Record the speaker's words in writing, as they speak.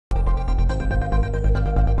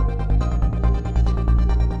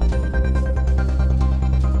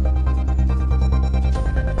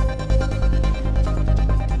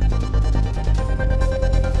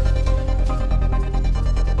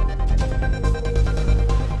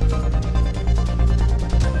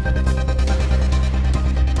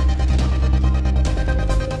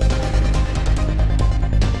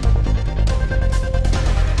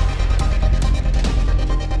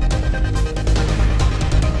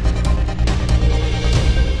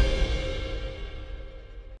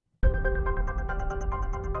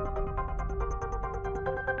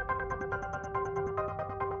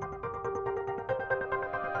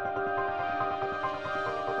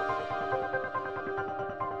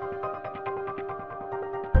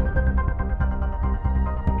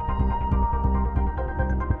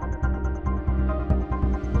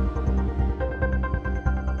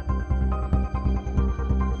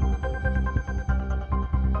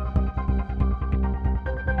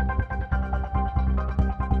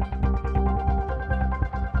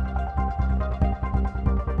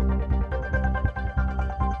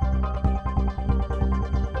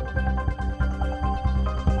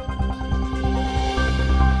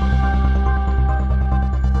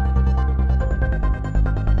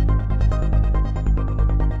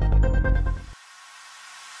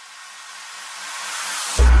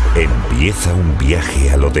Empieza un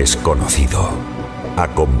viaje a lo desconocido.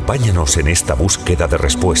 Acompáñanos en esta búsqueda de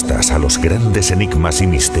respuestas a los grandes enigmas y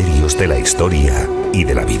misterios de la historia y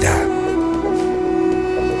de la vida.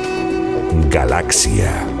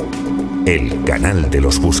 Galaxia, el canal de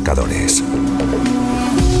los buscadores.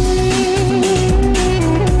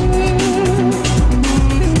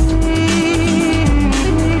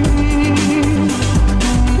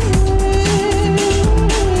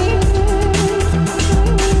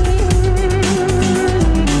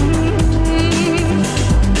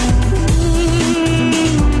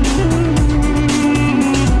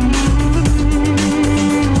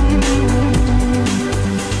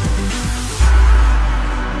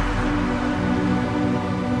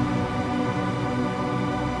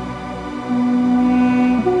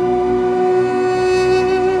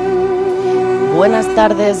 Buenas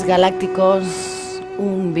tardes, galácticos.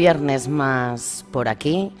 Un viernes más por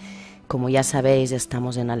aquí. Como ya sabéis,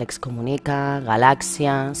 estamos en Alex Comunica,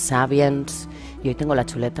 Galaxia, SABES. Y hoy tengo la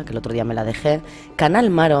chuleta, que el otro día me la dejé. Canal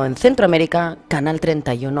Maro en Centroamérica, Canal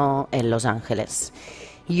 31 en Los Ángeles.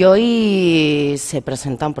 Y hoy se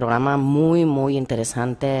presenta un programa muy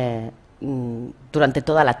interesante durante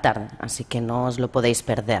toda la tarde, así que no os lo podéis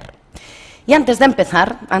perder. Y antes de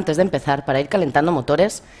empezar, para ir calentando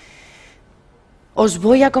motores, os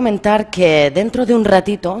voy a comentar que dentro de un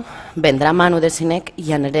ratito vendrá Manu de Sinec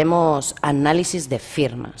y haremos análisis de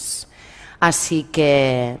firmas. Así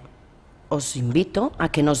que os invito a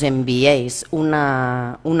que nos enviéis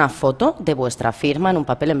una foto de vuestra firma en un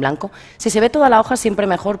papel en blanco. Si se ve toda la hoja, siempre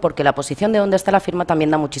mejor, porque la posición de donde está la firma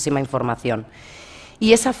también da muchísima información.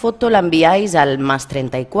 Y esa foto la enviáis al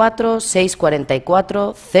 +34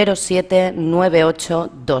 644 07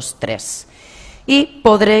 9823. Y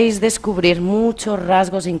podréis descubrir muchos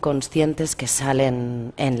rasgos inconscientes que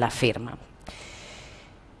salen en la firma.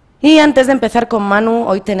 Y antes de empezar con Manu,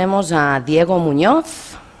 hoy tenemos a Diego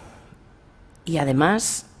Muñoz y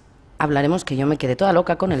además hablaremos, que yo me quedé toda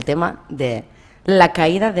loca con el tema de la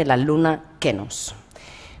caída de la luna KENOS.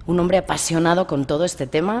 Un hombre apasionado con todo este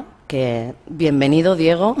tema, que bienvenido,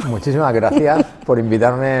 Diego. Muchísimas gracias por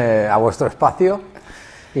invitarme a vuestro espacio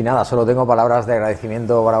y nada, solo tengo palabras de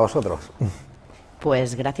agradecimiento para vosotros.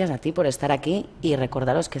 Pues gracias a ti por estar aquí y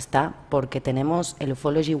recordaros que está porque tenemos el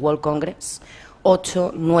Ufology World Congress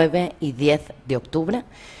 8, 9 y 10 de octubre,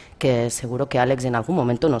 que seguro que Alex en algún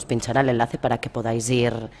momento nos pinchará el enlace para que podáis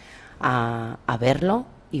ir a verlo.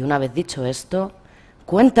 Y una vez dicho esto,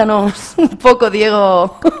 cuéntanos un poco,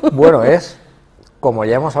 Diego. Bueno, como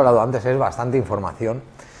ya hemos hablado antes, es bastante información,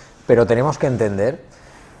 pero tenemos que entender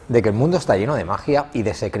de que el mundo está lleno de magia y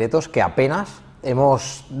de secretos que apenas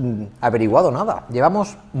hemos averiguado nada,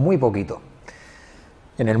 llevamos muy poquito.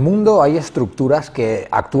 En el mundo hay estructuras que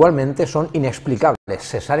actualmente son inexplicables,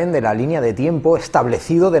 se salen de la línea de tiempo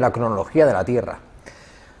establecido de la cronología de la Tierra.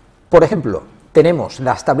 Por ejemplo, tenemos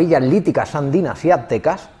las tablillas líticas andinas y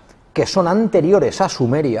aztecas, que son anteriores a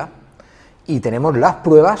Sumeria, y tenemos las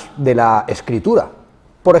pruebas de la escritura.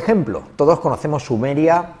 Por ejemplo, todos conocemos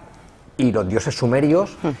Sumeria y los dioses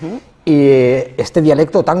sumerios, y este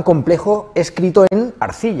dialecto tan complejo escrito en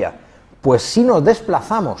arcilla. Pues si nos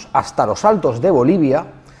desplazamos hasta los altos de Bolivia,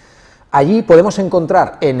 allí podemos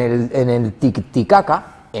encontrar en el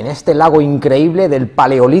Titicaca, en este lago increíble del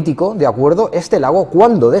Paleolítico, ¿de acuerdo? Este lago,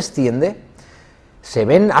 cuando desciende, se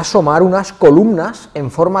ven asomar unas columnas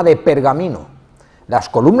en forma de pergamino. Las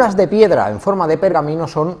columnas de piedra en forma de pergamino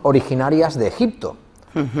son originarias de Egipto.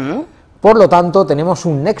 Por lo tanto, tenemos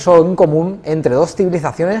un nexo en común entre dos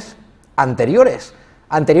civilizaciones anteriores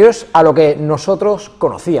a lo que nosotros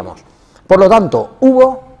conocíamos. Por lo tanto,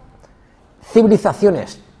 hubo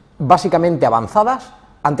civilizaciones básicamente avanzadas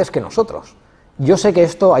antes que nosotros. Yo sé que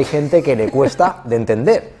esto hay gente que le cuesta de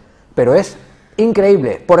entender, pero es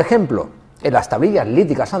increíble. Por ejemplo, en las tablillas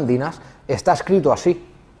líticas andinas está escrito así: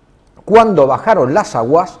 cuando bajaron las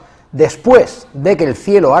aguas, después de que el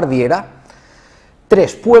cielo ardiera,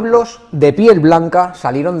 3 pueblos de piel blanca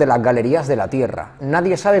salieron de las galerías de la tierra.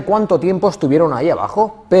 Nadie sabe cuánto tiempo estuvieron ahí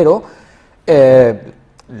abajo, pero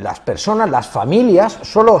las personas, las familias,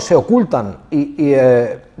 solo se ocultan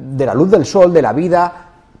de la luz del sol, de la vida,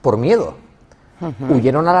 por miedo.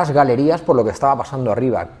 Huyeron a las galerías por lo que estaba pasando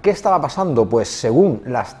arriba. ¿Qué estaba pasando? Pues según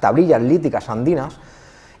las tablillas líticas andinas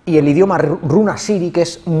y el idioma runa siri, que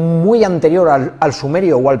es muy anterior al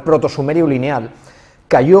sumerio o al protosumerio lineal,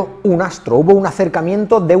 cayó un astro, hubo un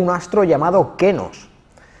acercamiento de un astro llamado KENOS.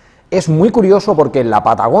 Es muy curioso porque en la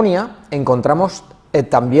Patagonia encontramos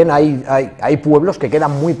también hay pueblos que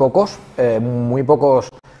quedan muy pocos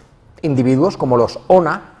individuos, como los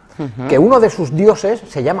Ona, que uno de sus dioses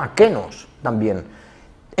se llama KENOS también.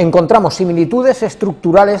 Encontramos similitudes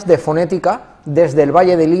estructurales de fonética desde el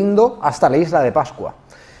Valle del Indo hasta la isla de Pascua.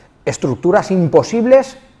 Estructuras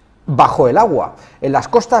imposibles bajo el agua. En las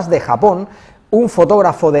costas de Japón, un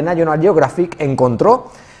fotógrafo de National Geographic encontró,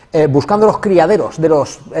 buscando los criaderos de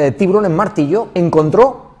los tiburones martillo,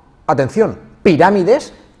 encontró, atención,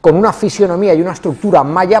 pirámides con una fisionomía y una estructura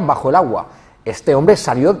maya bajo el agua. Este hombre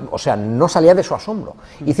salió, o sea, no salía de su asombro.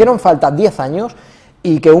 Hicieron falta 10 años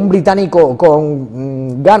y que un británico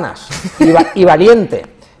con ganas y valiente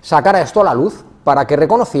sacara esto a la luz para que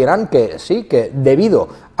reconocieran que sí, que debido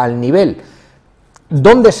al nivel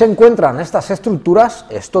donde se encuentran estas estructuras,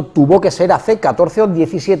 esto tuvo que ser hace 14 o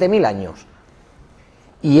 17.000 años.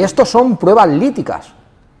 Y estos son pruebas líticas.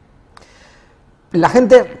 La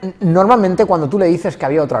gente, normalmente cuando tú le dices que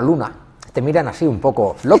había otra luna, te miran así un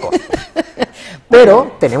poco locos.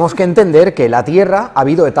 Pero tenemos que entender que la Tierra ha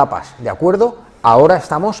habido etapas, ¿de acuerdo? Ahora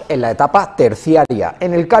estamos en la etapa terciaria,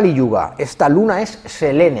 en el Kali Yuga. Esta luna es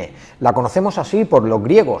Selene, la conocemos así por los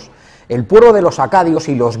griegos. El pueblo de los acadios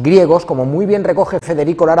y los griegos, como muy bien recoge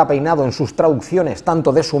Federico Lara Peinado en sus traducciones,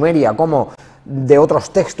 tanto de Sumeria como de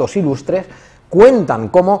otros textos ilustres, cuentan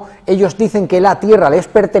cómo ellos dicen que la Tierra les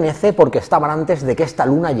pertenece porque estaban antes de que esta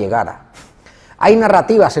luna llegara. Hay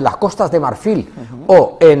narrativas en las costas de Marfil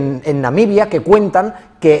o en Namibia que cuentan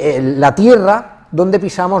que la Tierra donde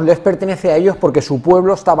pisamos les pertenece a ellos porque su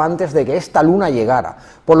pueblo estaba antes de que esta luna llegara.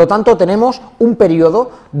 Por lo tanto, tenemos un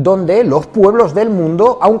periodo donde los pueblos del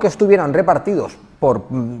mundo, aunque estuvieran repartidos por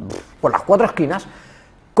las 4 esquinas,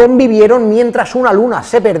 convivieron mientras una luna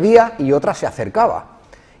se perdía y otra se acercaba.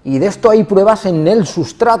 Y de esto hay pruebas en el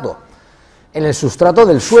sustrato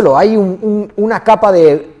del suelo. Hay una capa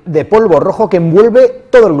de polvo rojo que envuelve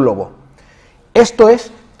todo el globo. Esto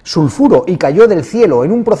es sulfuro y cayó del cielo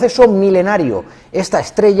en un proceso milenario. Esta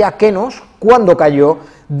estrella KENOS, cuando cayó,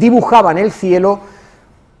 dibujaba en el cielo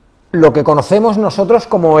lo que conocemos nosotros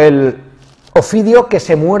como el ofidio que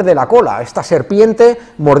se muerde la cola, esta serpiente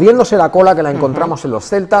mordiéndose la cola que la encontramos en los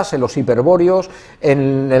celtas, en los hiperbóreos,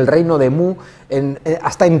 en el reino de Mu,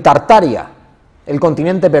 hasta en Tartaria, el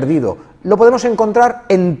continente perdido. Lo podemos encontrar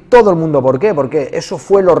en todo el mundo. ¿Por qué? Porque eso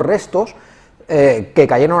fue los restos que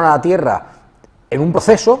cayeron a la Tierra en un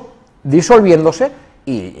proceso, disolviéndose,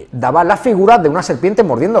 y daba la figura de una serpiente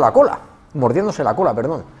mordiéndose la cola,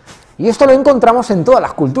 perdón. Y esto lo encontramos en todas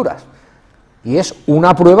las culturas. Y es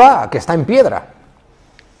una prueba que está en piedra.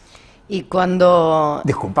 Y cuando...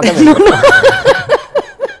 Disculpa que me enrolle.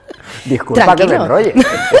 Disculpa que me enrolle.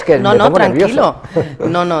 Es que me pongo tranquilo.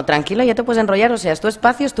 nervioso. No, tranquilo, ya te puedes enrollar. O sea, es tu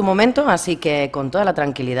espacio, es tu momento, así que con toda la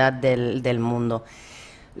tranquilidad del mundo.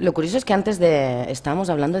 Lo curioso es que estábamos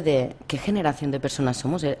hablando de qué generación de personas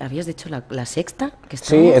somos. ¿Habías dicho la sexta? ¿Que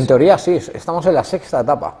estamos? Sí, en teoría sí, estamos en la sexta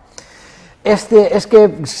etapa. Es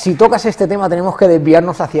que si tocas este tema tenemos que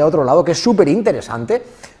desviarnos hacia otro lado, que es súper interesante,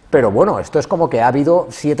 pero bueno, esto es como que ha habido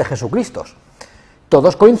 7 Jesucristos.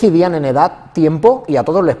 Todos coincidían en edad, tiempo, y a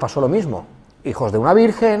todos les pasó lo mismo. Hijos de una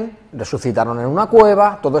virgen, resucitaron en una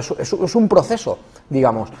cueva, todo eso es un proceso,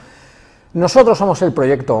 digamos. Nosotros somos el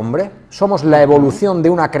proyecto hombre, somos la evolución de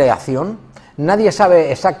una creación. Nadie sabe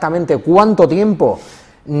exactamente cuánto tiempo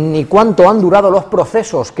ni cuánto han durado los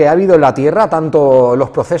procesos que ha habido en la Tierra, tanto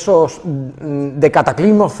los procesos de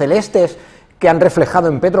cataclismos celestes que han reflejado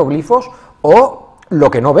en petroglifos, o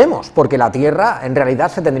lo que no vemos, porque la Tierra en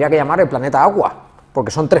realidad se tendría que llamar el planeta agua,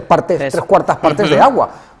 porque son 3/4 partes de agua.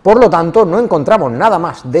 Por lo tanto, no encontramos nada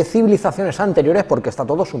más de civilizaciones anteriores porque está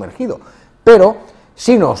todo sumergido. Pero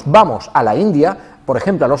si nos vamos a la India, por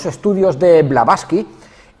ejemplo, a los estudios de Blavatsky,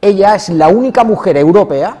 ella es la única mujer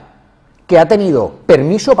europea que ha tenido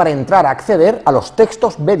permiso para entrar a acceder a los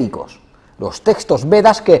textos védicos. Los textos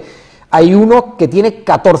Vedas, que hay uno que tiene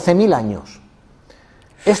 14.000 años.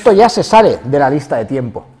 Esto ya se sale de la lista de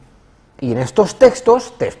tiempo. Y en estos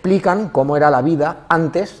textos te explican cómo era la vida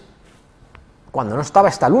antes, cuando no estaba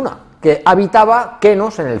esta luna, que habitaba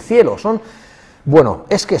KENOS en el cielo. Bueno,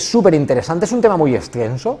 es que es súper interesante, es un tema muy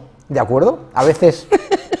extenso, ¿de acuerdo? A veces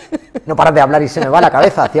no paras de hablar y se me va la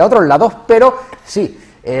cabeza hacia otros lados, pero sí,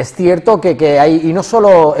 Es cierto que hay, y no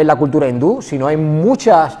solo en la cultura hindú, sino hay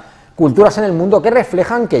muchas culturas en el mundo que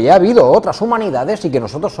reflejan que ya ha habido otras humanidades y que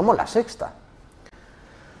nosotros somos la sexta.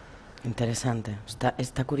 Interesante.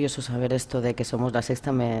 Está curioso saber esto de que somos la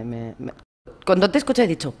sexta. Cuando te escuché he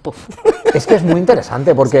dicho, ¡puf! Es que es muy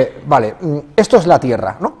interesante porque, vale, esto es la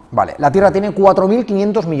Tierra, ¿no? Vale, la Tierra tiene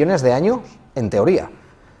 4.500 millones de años, en teoría.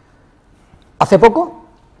 Hace poco,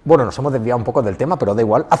 bueno, nos hemos desviado un poco del tema, pero da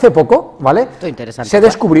igual, hace poco, ¿vale? Esto es interesante. Se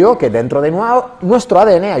descubrió que dentro de nuestro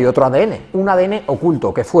ADN hay otro ADN, un ADN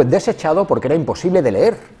oculto, que fue desechado porque era imposible de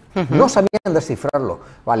leer. No sabían descifrarlo,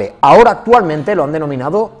 ¿vale? Ahora actualmente lo han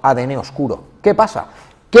denominado ADN oscuro. ¿Qué pasa?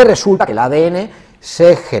 Que resulta que el ADN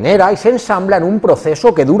se genera y se ensambla en un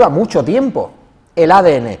proceso que dura mucho tiempo, el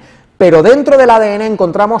ADN. Pero dentro del ADN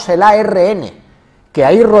encontramos el ARN, que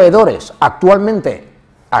hay roedores actualmente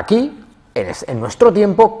aquí, en nuestro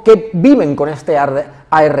tiempo, que viven con este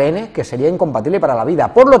ARN, que sería incompatible para la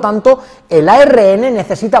vida. Por lo tanto, el ARN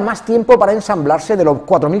necesita más tiempo para ensamblarse de los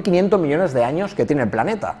 4.500 millones de años que tiene el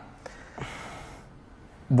planeta.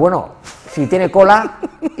 Bueno, si tiene cola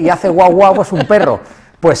y hace guau guau, pues un perro.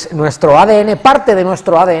 Pues nuestro ADN, parte de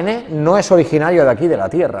nuestro ADN, no es originario de aquí, de la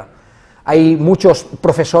Tierra. Hay muchos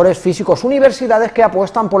profesores físicos, universidades que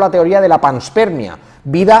apuestan por la teoría de la panspermia,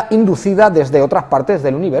 vida inducida desde otras partes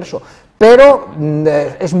del universo. Pero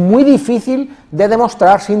es muy difícil de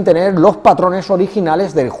demostrar sin tener los patrones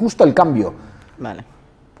originales de justo el cambio. Vale.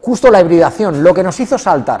 Justo la hibridación, lo que nos hizo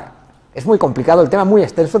saltar. Es muy complicado, el tema es muy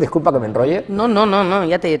extenso, disculpa que me enrolle. No,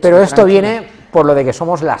 ya te he hecho. Pero esto viene por lo de que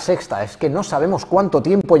somos la sexta, es que no sabemos cuánto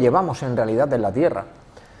tiempo llevamos en realidad en la Tierra.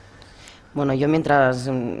 Bueno, yo mientras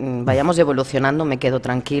vayamos evolucionando me quedo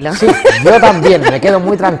tranquila. Sí, yo también, me quedo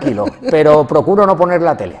muy tranquilo, pero procuro no poner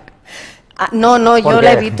la tele. No, yo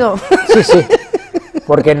la evito. Sí,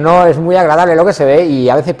 porque no es muy agradable lo que se ve y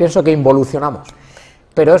a veces pienso que involucionamos,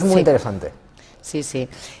 pero es muy interesante. Sí.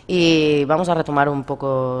 Y vamos a retomar un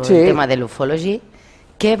poco el tema del ufology.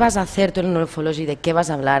 ¿Qué vas a hacer tú en el ufology? ¿De qué vas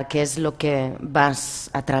a hablar? ¿Qué es lo que vas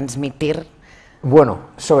a transmitir? Bueno,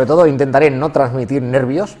 sobre todo intentaré no transmitir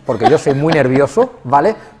nervios, porque yo soy muy nervioso,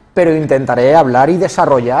 ¿vale? Pero intentaré hablar y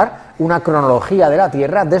desarrollar una cronología de la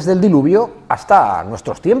Tierra desde el diluvio hasta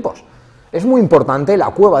nuestros tiempos. Es muy importante la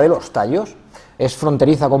cueva de los Tallos, es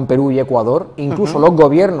fronteriza con Perú y Ecuador, incluso los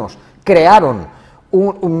gobiernos crearon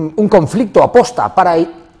un conflicto aposta para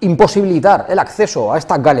imposibilitar el acceso a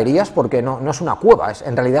estas galerías, porque no es una cueva,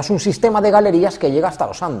 en realidad es un sistema de galerías que llega hasta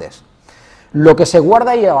los Andes. Lo que se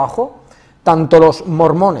guarda ahí abajo, tanto los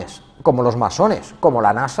mormones como los masones, como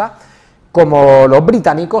la NASA, como los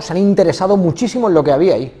británicos, se han interesado muchísimo en lo que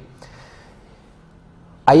había ahí.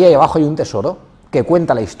 Ahí abajo hay un tesoro que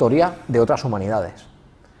cuenta la historia de otras humanidades.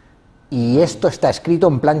 Y esto está escrito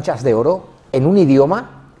en planchas de oro, en un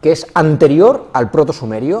idioma que es anterior al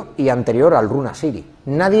proto-sumerio y anterior al runa-siri.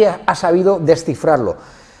 Nadie ha sabido descifrarlo.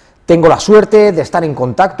 Tengo la suerte de estar en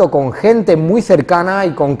contacto con gente muy cercana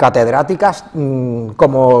y con catedráticas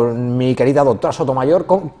como mi querida doctora Sotomayor,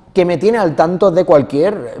 que me tiene al tanto de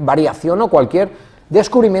cualquier variación o cualquier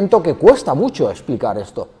descubrimiento, que cuesta mucho explicar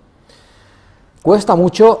esto. Cuesta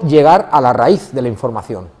mucho llegar a la raíz de la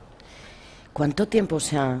información. ¿Cuánto tiempo,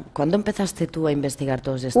 cuándo empezaste tú a investigar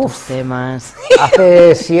todos estos temas?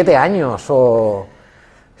 Hace 7 años o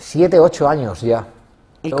 7, 8 años ya.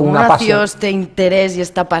 ¿Y cómo nació este interés y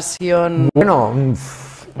esta pasión? Bueno,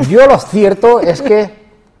 yo lo cierto es que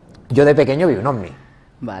yo de pequeño vi un ovni.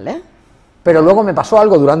 Vale. Pero luego me pasó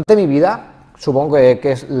algo durante mi vida, supongo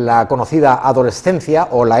que es la conocida adolescencia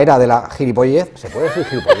o la era de la gilipollez. ¿Se puede decir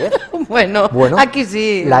gilipollez? Bueno, aquí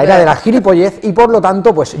sí. La era de la gilipollez, y por lo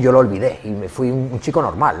tanto, pues yo lo olvidé y me fui un chico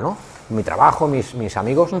normal, ¿no? Mi trabajo, mis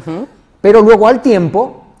amigos. Pero luego al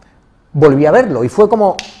tiempo volví a verlo y fue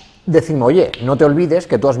como decirme, oye, no te olvides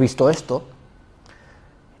que tú has visto esto.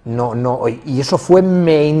 Y eso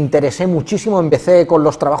me interesé muchísimo. Empecé con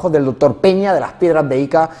los trabajos del doctor Peña, de las piedras de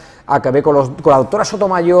Ica, acabé con la doctora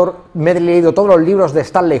Sotomayor, me he leído todos los libros de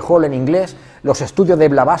Stanley Hall en inglés, los estudios de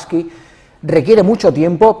Blavatsky. Requiere mucho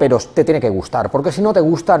tiempo, pero te tiene que gustar, porque si no te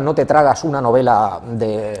gusta, no te tragas una novela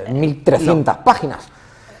de 1300 páginas.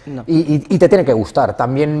 No. Y te tiene que gustar.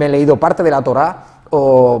 También me he leído parte de la Torá,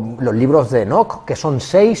 o los libros de Enoch, que son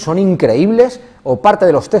 6, son increíbles, o parte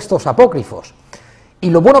de los textos apócrifos. Y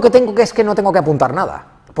lo bueno que tengo es que no tengo que apuntar nada,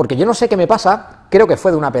 porque yo no sé qué me pasa, creo que fue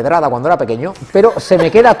de una pedrada cuando era pequeño, pero se me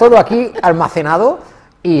queda todo aquí almacenado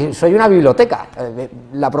y soy una biblioteca.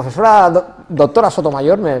 La profesora doctora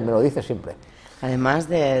Sotomayor me lo dice siempre. Además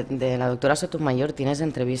de la doctora Sotomayor, tienes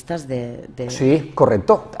entrevistas de... Sí,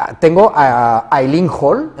 correcto. Tengo a Eileen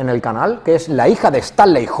Hall en el canal, que es la hija de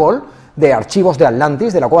Stanley Hall, de archivos de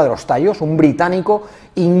Atlantis, de la Cueva de los Tallos, un británico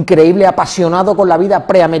increíble, apasionado con la vida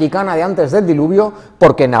preamericana de antes del diluvio,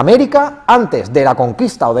 porque en América, antes de la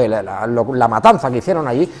conquista o de la matanza que hicieron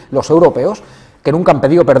allí los europeos, que nunca han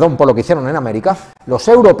pedido perdón por lo que hicieron en América, los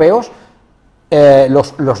europeos,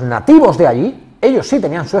 los nativos de allí, ellos sí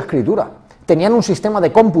tenían su escritura, tenían un sistema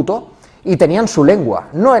de cómputo y tenían su lengua,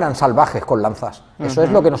 no eran salvajes con lanzas. Eso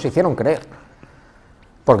es lo que nos hicieron creer,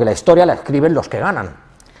 porque la historia la escriben los que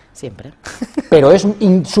ganan. Siempre. Pero es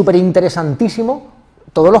súper interesantísimo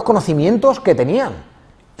todos los conocimientos que tenían,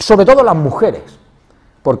 sobre todo las mujeres,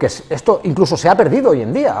 porque esto incluso se ha perdido hoy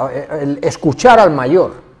en día, el escuchar al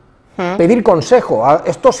mayor, pedir consejo,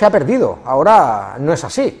 esto se ha perdido, ahora no es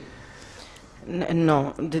así.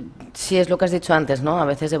 No, sí es lo que has dicho antes, ¿no? A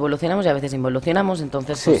veces evolucionamos y a veces involucionamos,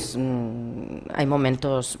 entonces Sí. pues, hay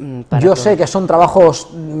momentos para Yo todo. sé que son trabajos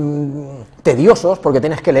tediosos, porque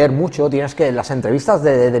tienes que leer mucho, las entrevistas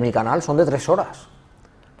de mi canal son de 3 horas.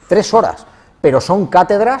 3 horas, pero son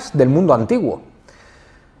cátedras del mundo antiguo.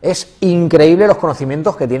 Es increíble los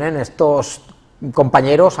conocimientos que tienen estos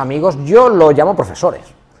compañeros, amigos, yo los llamo profesores,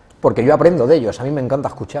 porque yo aprendo de ellos, a mí me encanta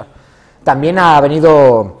escuchar. También ha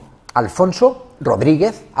venido Alfonso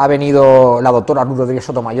Rodríguez, ha venido la doctora Ruth Rodríguez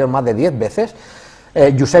Sotomayor más de 10 veces,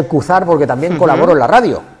 Josep Cuzar, porque también colaboro en la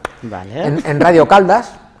radio, Vale. en Radio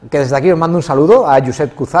Caldas, que desde aquí os mando un saludo a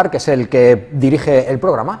Josep Cuzar, que es el que dirige el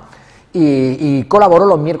programa, y colaboro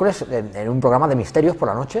los miércoles en un programa de misterios por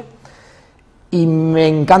la noche, y me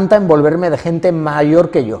encanta envolverme de gente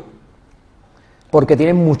mayor que yo, porque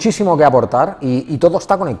tienen muchísimo que aportar y todo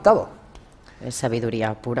está conectado. Es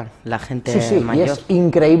sabiduría pura, la gente Sí, mayor. y es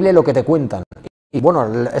increíble lo que te cuentan. Y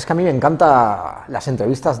bueno, es que a mí me encantan las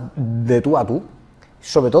entrevistas de tú a tú,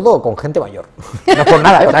 sobre todo con gente mayor. No por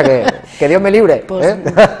nada, o sea, que Dios me libre. Pues,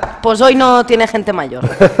 pues hoy no tiene gente mayor.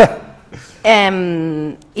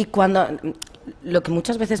 Y cuando... Lo que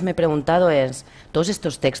muchas veces me he preguntado es, todos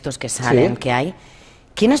estos textos que salen, Sí. que hay,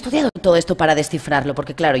 ¿quién ha estudiado todo esto para descifrarlo?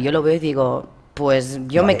 Porque claro, yo lo veo y digo, pues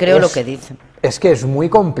yo me creo lo que dicen. Es que es muy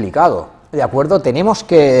complicado, ¿de acuerdo? Tenemos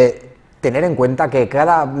que tener en cuenta que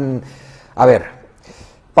a ver,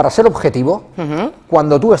 para ser objetivo,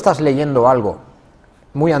 cuando tú estás leyendo algo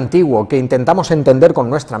muy antiguo que intentamos entender con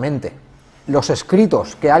nuestra mente, los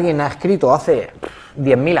escritos que alguien ha escrito hace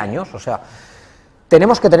 10.000 años, o sea,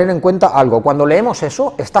 tenemos que tener en cuenta algo. Cuando leemos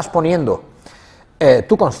eso, estás poniendo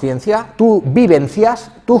tu conciencia, tus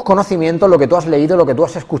vivencias, tus conocimientos, lo que tú has leído, lo que tú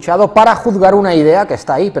has escuchado, para juzgar una idea que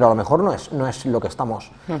está ahí, pero a lo mejor no es lo que estamos.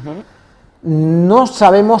 No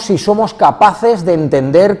sabemos si somos capaces de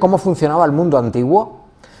entender cómo funcionaba el mundo antiguo,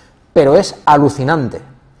 pero es alucinante.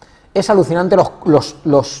 Es alucinante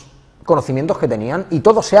los conocimientos que tenían, y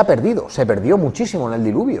todo se ha perdido, se perdió muchísimo en el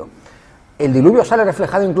diluvio. El diluvio sale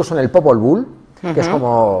reflejado incluso en el Popol Vuh, que es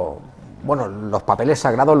como, bueno, los papeles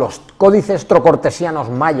sagrados, los códices trocortesianos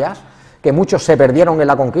mayas, que muchos se perdieron en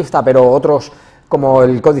la conquista, pero otros, como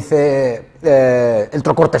el códice, el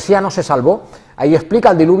trocortesiano, se salvó. Ahí explica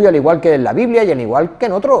el diluvio, al igual que en la Biblia y al igual que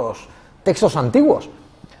en otros textos antiguos.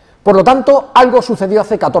 Por lo tanto, algo sucedió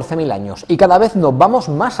hace 14.000 años, y cada vez nos vamos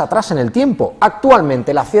más atrás en el tiempo.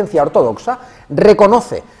 Actualmente la ciencia ortodoxa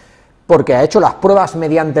reconoce, porque ha hecho las pruebas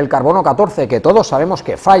mediante el carbono 14, que todos sabemos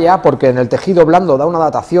que falla, porque en el tejido blando da una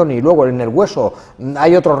datación y luego en el hueso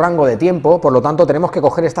hay otro rango de tiempo, por lo tanto tenemos que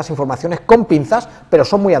coger estas informaciones con pinzas, pero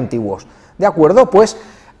son muy antiguos. ¿De acuerdo? Pues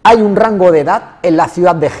hay un rango de edad en la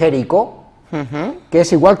ciudad de Jericó, que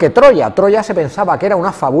es igual que Troya. Troya se pensaba que era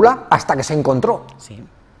una fábula hasta que se encontró. Sí.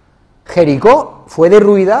 Jericó fue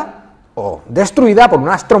derruida o destruida por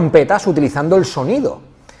unas trompetas utilizando el sonido.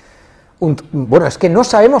 Bueno, es que no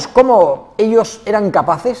sabemos cómo ellos eran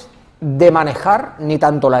capaces de manejar ni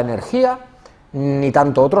tanto la energía ni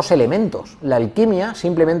tanto otros elementos. La alquimia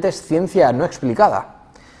simplemente es ciencia no explicada.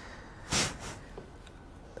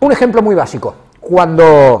 Un ejemplo muy básico: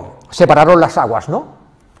 cuando separaron las aguas, ¿no?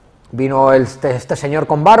 Vino este señor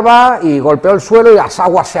con barba y golpeó el suelo y las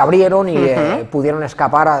aguas se abrieron y pudieron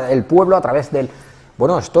escapar el pueblo a través del...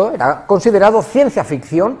 Bueno, esto era considerado ciencia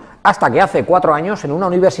ficción hasta que hace 4 años en una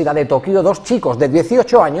universidad de Tokio 2 chicos de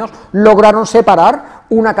 18 años lograron separar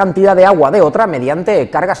una cantidad de agua de otra mediante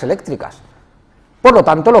cargas eléctricas. Por lo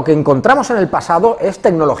tanto, lo que encontramos en el pasado es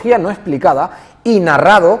tecnología no explicada y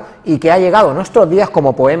narrado, y que ha llegado a nuestros días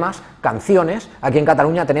como poemas, canciones. Aquí en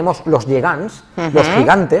Cataluña tenemos los gegants, los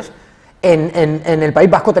gigantes. En el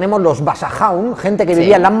País Vasco tenemos los basajaun, gente que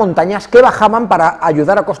vivía en las montañas, que bajaban para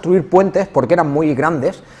ayudar a construir puentes porque eran muy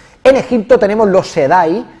grandes. En Egipto tenemos los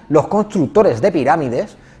sedai, los constructores de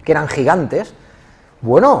pirámides, que eran gigantes.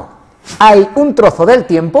 Bueno, hay un trozo del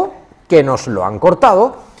tiempo que nos lo han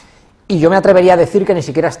cortado y yo me atrevería a decir que ni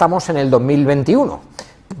siquiera estamos en el 2021,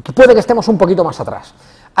 puede que estemos un poquito más atrás.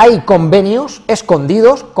 Hay convenios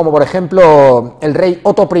escondidos, como por ejemplo el rey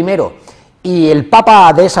Otto I y el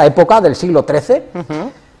papa de esa época, del siglo XIII,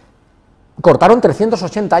 cortaron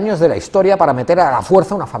 380 años de la historia para meter a la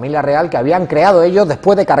fuerza una familia real que habían creado ellos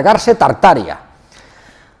después de cargarse Tartaria,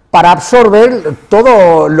 para absorber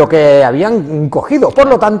todo lo que habían cogido. Por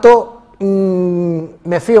lo tanto,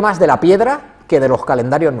 me fío más de la piedra que de los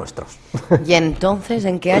calendarios nuestros. ¿Y entonces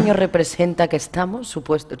en qué año representa que estamos,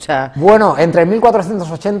 supuesto? O sea... Bueno, entre el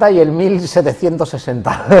 1480 y el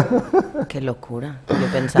 1760. Qué locura. Yo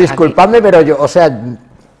pensaba Disculpadme, pero yo, o sea,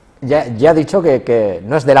 ya he dicho que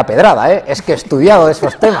no es de la pedrada, es que he estudiado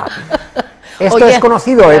esos temas. Esto es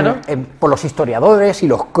conocido claro, por los historiadores y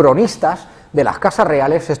los cronistas de las casas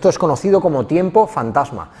reales. Esto es conocido como tiempo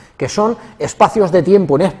fantasma, que son espacios de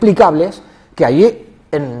tiempo inexplicables que hay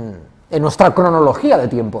en nuestra cronología de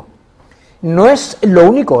tiempo. No es lo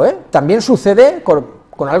único, también sucede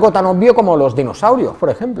con algo tan obvio como los dinosaurios, por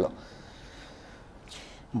ejemplo.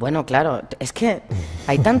 Bueno, claro, es que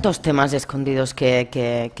hay tantos temas escondidos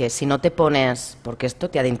que si no te pones, porque esto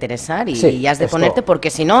te ha de interesar y has de ponerte, porque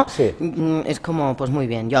si no, es como, pues muy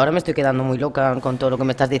bien, yo ahora me estoy quedando muy loca con todo lo que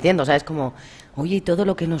me estás diciendo, o sea, es como, oye, ¿y todo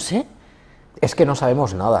lo que no sé? Es que no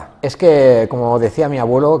sabemos nada. Es que, como decía mi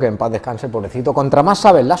abuelo, que en paz descanse, pobrecito, contra más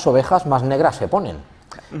saben las ovejas, más negras se ponen.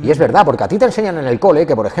 Y es verdad, porque a ti te enseñan en el cole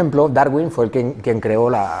que, por ejemplo, Darwin fue el quien creó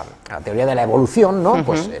la teoría de la evolución, ¿no?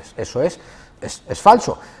 Pues eso es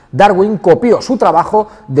falso. Darwin copió su trabajo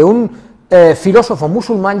de un filósofo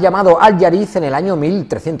musulmán llamado Al-Yariz en el año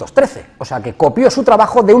 1313. O sea, que copió su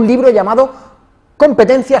trabajo de un libro llamado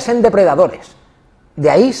Competencias en Depredadores. De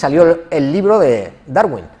ahí salió el libro de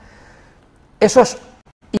Darwin. Eso es,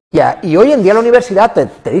 y hoy en día la universidad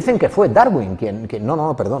te dicen que fue Darwin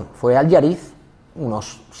perdón, fue Al-Yariz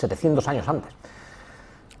unos 700 años antes.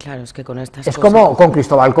 Claro, es que con estas es cosas... como con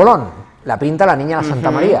Cristóbal Colón, la pinta la niña de la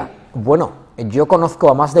Santa María. Bueno, yo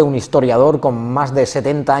conozco a más de un historiador con más de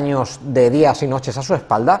 70 años de días y noches a su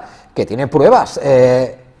espalda que tiene pruebas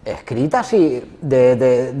escritas y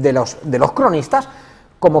de los cronistas,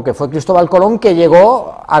 como que fue Cristóbal Colón que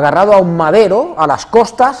llegó agarrado a un madero a las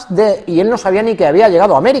costas y él no sabía ni que había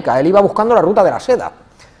llegado a América, él iba buscando la ruta de la seda.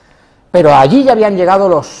 Pero allí ya habían llegado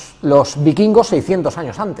los vikingos 600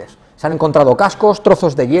 años antes. Se han encontrado cascos,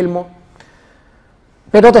 trozos de yelmo,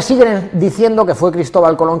 pero te siguen diciendo que fue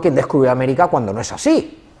Cristóbal Colón quien descubrió América cuando no es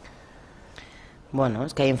así. Bueno,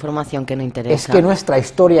 es que hay información que no interesa. Es que nuestra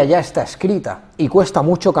historia ya está escrita y cuesta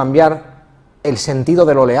mucho cambiar el sentido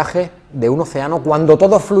del oleaje de un océano cuando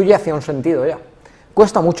todo fluye hacia un sentido ya.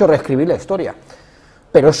 Cuesta mucho reescribir la historia,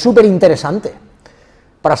 pero es súper interesante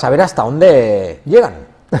para saber hasta dónde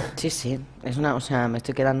llegan. Sí, es una, o sea, me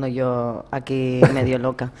estoy quedando yo aquí medio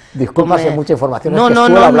loca. Disculpa si hay mucha información, no, es que no,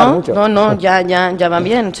 suelo hablar no, mucho. No, ya va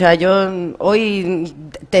bien, o sea, yo hoy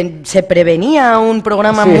se prevenía un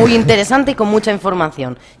programa muy interesante y con mucha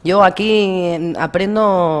información. Yo aquí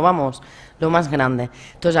aprendo, vamos, lo más grande.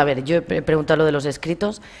 Entonces, a ver, yo he preguntado lo de los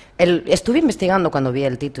escritos. Estuve investigando cuando vi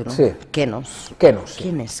el título. Sí. KENOS. KENOS.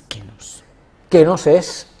 ¿Quién es KENOS? KENOS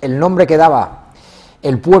es el nombre que daba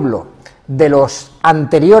el pueblo de los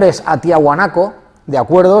anteriores a Tiahuanaco, ¿de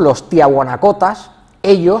acuerdo? Los tiahuanacotas,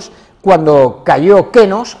 ellos, cuando cayó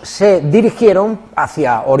KENOS, se dirigieron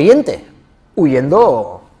hacia Oriente,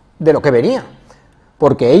 huyendo de lo que venía,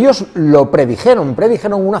 porque ellos lo predijeron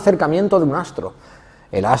un acercamiento de un astro.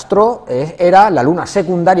 El astro era la luna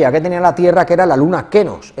secundaria que tenía la Tierra, que era la luna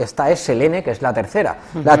KENOS. Esta es Selene, que es la tercera.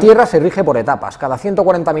 La Tierra se rige por etapas. Cada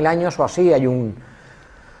 140.000 años o así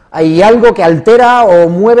hay algo que altera o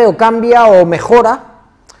mueve o cambia o mejora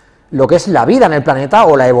lo que es la vida en el planeta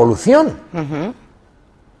o la evolución.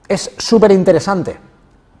 Es súper interesante.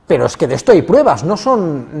 Pero es que de esto hay pruebas, no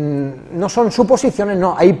son suposiciones,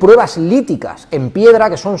 no. Hay pruebas líticas en piedra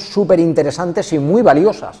que son súper interesantes y muy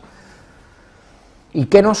valiosas. Y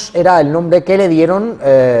KENOS era el nombre que le dieron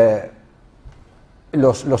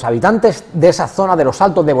los habitantes de esa zona de los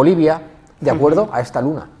Altos de Bolivia, de acuerdo a esta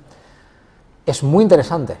luna. Es muy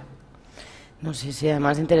interesante. No sé, sí,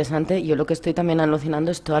 además interesante. Yo lo que estoy también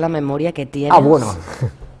alucinando es toda la memoria que tienes. Ah, bueno,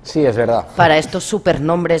 sí, es verdad. Para estos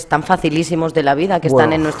supernombres tan facilísimos de la vida que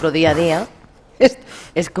están en nuestro día a día.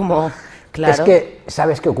 Es como, claro. Es que,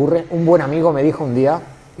 ¿sabes qué ocurre? Un buen amigo me dijo un día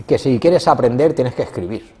que si quieres aprender tienes que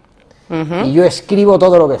escribir. Y yo escribo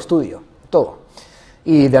todo lo que estudio, todo.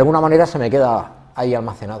 Y de alguna manera se me queda ahí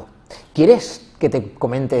almacenado. ¿Quieres que te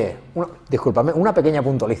comente, discúlpame, una pequeña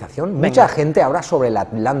puntualización? Venga. Mucha gente habla sobre la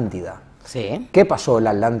Atlántida. Sí. ¿Qué pasó en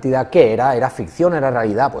la Atlántida? ¿Qué era? ¿Era ficción? ¿Era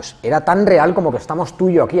realidad? Pues era tan real como que estamos tú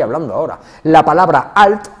y yo aquí hablando ahora. La palabra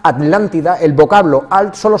Alt, Atlántida, el vocablo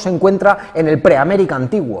Alt solo se encuentra en el Preamérica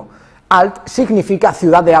antiguo. Alt significa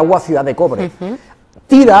ciudad de agua, ciudad de cobre.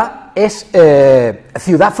 Tida es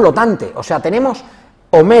ciudad flotante, o sea, tenemos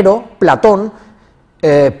Homero, Platón,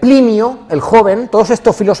 Plinio, el joven, todos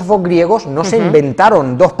estos filósofos griegos no se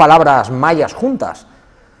inventaron dos palabras mayas juntas.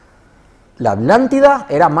 La Atlántida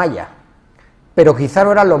era maya, pero quizá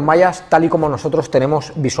no eran los mayas tal y como nosotros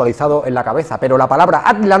tenemos visualizado en la cabeza, pero la palabra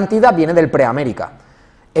Atlántida viene del Preamérica.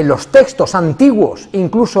 En los textos antiguos,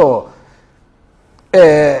 incluso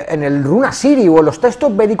en el Runa Siri o en los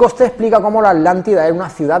textos védicos, te explica cómo la Atlántida era una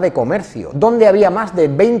ciudad de comercio, donde había más de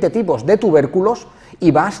 20 tipos de tubérculos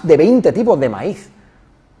y más de 20 tipos de maíz.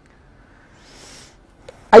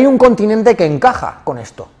 Hay un continente que encaja con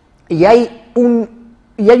esto, y hay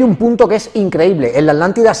un punto que es increíble. En la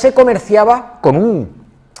Atlántida se comerciaba con un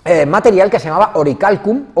material que se llamaba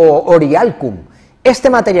oricalcum o orialcum. Este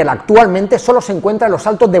material actualmente solo se encuentra en los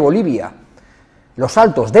Altos de Bolivia. Los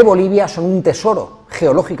Altos de Bolivia son un tesoro,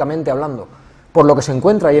 geológicamente hablando, por lo que se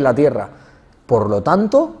encuentra ahí en la Tierra. Por lo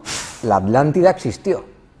tanto, la Atlántida existió.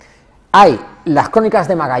 Hay las crónicas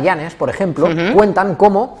de Magallanes, por ejemplo, cuentan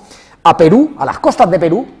cómo a Perú, a las costas de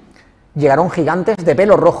Perú, llegaron gigantes de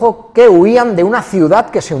pelo rojo que huían de una ciudad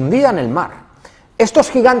que se hundía en el mar. Estos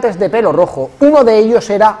gigantes de pelo rojo, uno de ellos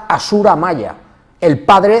era Asura Maya, el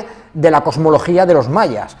padre de la cosmología de los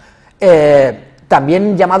mayas,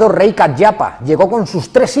 también llamado Rey Cayapa, llegó con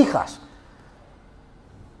sus 3 hijas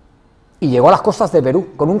y llegó a las costas de Perú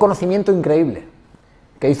con un conocimiento increíble,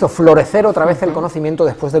 que hizo florecer otra vez el conocimiento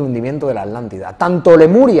después del hundimiento de la Atlántida. Tanto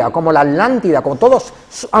Lemuria como la Atlántida, como todos,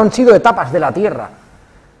 han sido etapas de la Tierra.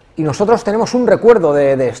 Y nosotros tenemos un recuerdo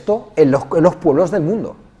de esto en los pueblos del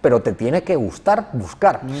mundo, pero te tiene que gustar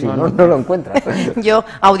buscar, si no lo encuentras. Yo,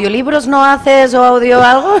 ¿audiolibros no haces o audio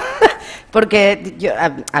algo? Porque, yo,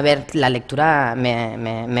 a ver, la lectura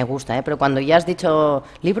me gusta, pero cuando ya has dicho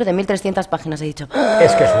libro de 1300 páginas he dicho...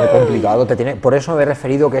 Es que es muy complicado, por eso me he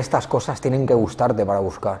referido que estas cosas tienen que gustarte para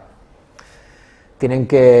buscar. Tienen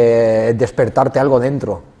que despertarte algo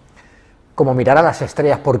dentro. Como mirar a las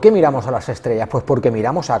estrellas. ¿Por qué miramos a las estrellas? Pues porque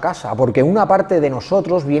miramos a casa, porque una parte de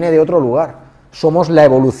nosotros viene de otro lugar. Somos la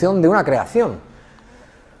evolución de una creación.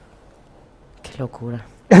 Qué locura.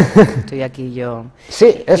 Estoy aquí yo.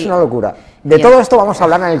 Sí, es una locura. De todo esto vamos a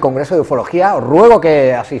hablar en el Congreso de Ufología. Os ruego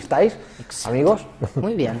que asistáis, amigos.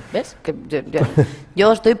 Muy bien, ¿ves? Que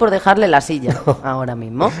yo estoy por dejarle la silla ahora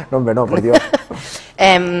mismo. No, hombre, no, por Dios.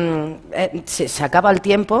 Se acaba el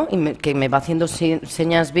tiempo y que me va haciendo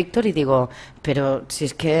señas Víctor y digo, pero si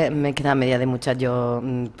es que me queda media de muchas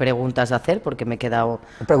preguntas a hacer porque me he quedado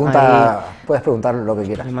puedes preguntar lo que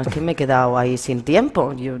quieras. Además que me he quedado ahí sin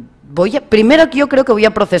tiempo. Primero que yo creo que voy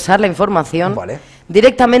a procesar la información. Vale.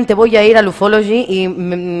 Directamente voy a ir al Ufology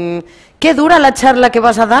y... ¿Qué dura la charla que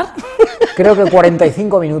vas a dar? Creo que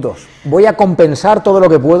 45 minutos. Voy a compensar todo lo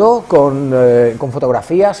que puedo con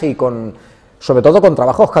fotografías y sobre todo con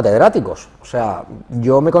trabajos catedráticos. O sea,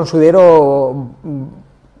 yo me considero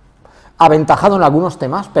aventajado en algunos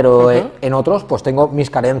temas, pero en otros pues tengo mis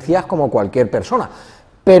carencias como cualquier persona.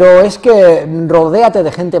 Pero es que rodéate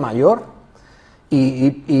de gente mayor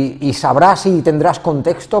y sabrás y tendrás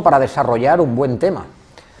contexto para desarrollar un buen tema.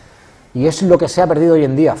 Y es lo que se ha perdido hoy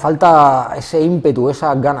en día, falta ese ímpetu,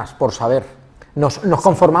 esas ganas por saber. Nos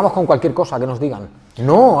conformamos con cualquier cosa que nos digan.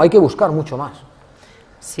 No, hay que buscar mucho más.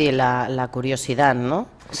 Sí, la curiosidad, ¿no?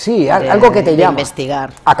 Sí, algo que te llama.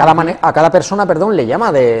 Investigar. A cada persona, le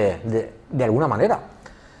llama de alguna manera.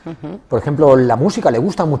 Por ejemplo, la música le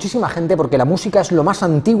gusta a muchísima gente porque la música es lo más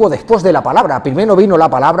antiguo después de la palabra. Primero vino la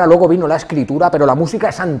palabra, luego vino la escritura, pero la música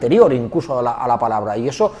es anterior incluso a la palabra. Y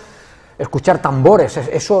eso... Escuchar tambores,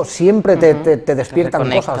 eso siempre te despiertan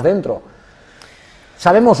cosas dentro.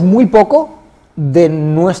 Sabemos muy poco de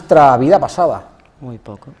nuestra vida pasada. Muy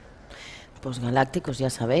poco. Pues galácticos,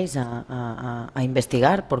 ya sabéis, a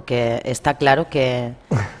investigar, porque está claro que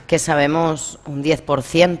sabemos un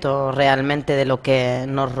 10% realmente de lo que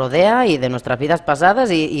nos rodea y de nuestras vidas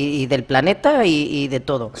pasadas y del planeta y de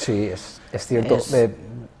todo. Sí, es cierto.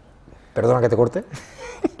 Perdona que te corte.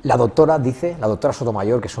 La doctora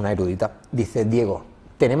Sotomayor, que es una erudita, dice: Diego,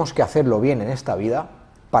 tenemos que hacerlo bien en esta vida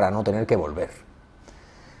para no tener que volver.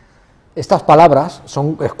 Estas palabras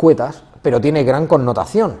son escuetas, pero tienen gran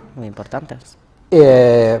connotación. Muy importantes.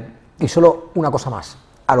 Y solo una cosa más,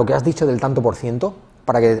 a lo que has dicho del tanto por ciento,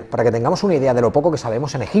 para que tengamos una idea de lo poco que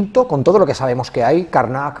sabemos en Egipto, con todo lo que sabemos que hay,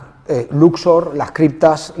 Karnak, Luxor, las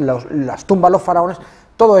criptas, las tumbas, los faraones,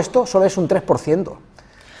 todo esto solo es un 3%.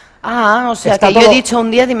 Ah, o sea, que yo he dicho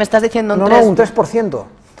un 10 y me estás diciendo un 3. No, un 3%.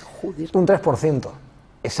 Joder. Un 3%.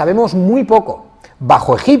 Sabemos muy poco.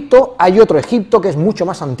 Bajo Egipto hay otro Egipto que es mucho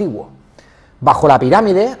más antiguo. Bajo la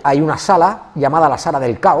pirámide hay una sala llamada la sala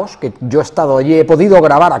del caos, que yo he estado allí, he podido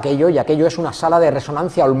grabar aquello, y aquello es una sala de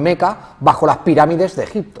resonancia olmeca bajo las pirámides de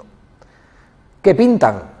Egipto. ¿Qué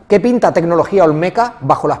pintan? ¿Qué pinta tecnología olmeca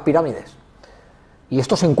bajo las pirámides? Y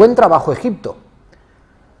esto se encuentra bajo Egipto.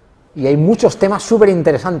 Y hay muchos temas súper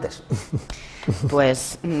interesantes.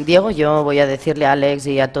 Pues, Diego, yo voy a decirle a Alex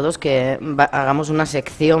y a todos que hagamos una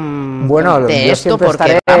sección de yo esto,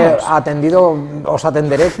 porque estaré atendido, os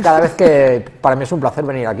atenderé cada vez que para mí es un placer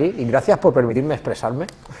venir aquí, y gracias por permitirme expresarme.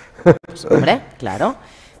 Pues, hombre, claro,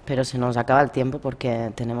 pero se nos acaba el tiempo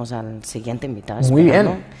porque tenemos al siguiente invitado. Muy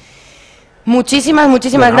bien. Muchísimas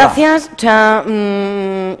gracias. O sea,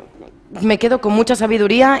 me quedo con mucha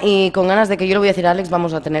sabiduría y con ganas de que yo le voy a decir a Alex,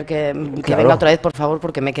 vamos a tener que venga otra vez, por favor,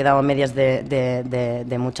 porque me he quedado a medias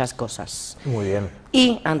de muchas cosas. Muy bien.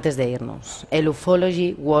 Y antes de irnos, el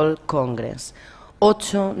Ufology World Congress,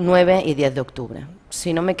 8, 9 y 10 de octubre.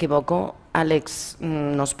 Si no me equivoco, Alex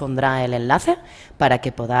nos pondrá el enlace para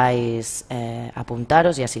que podáis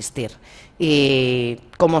apuntaros y asistir. Y,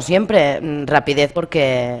 como siempre, rapidez,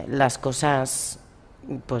 porque las cosas,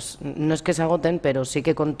 pues no es que se agoten, pero sí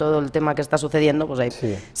que con todo el tema que está sucediendo, pues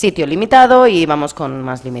hay sitio limitado y vamos con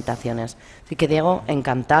más limitaciones. Así que, Diego,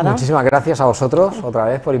 encantada. Muchísimas gracias a vosotros otra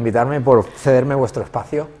vez por invitarme, por cederme vuestro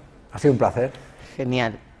espacio. Ha sido un placer.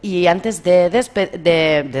 Genial. Y antes de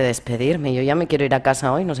despedirme, yo ya me quiero ir a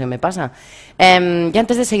casa hoy, no sé qué me pasa. Y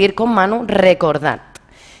antes de seguir con Manu, recordad,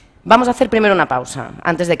 vamos a hacer primero una pausa,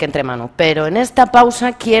 antes de que entre Manu, pero en esta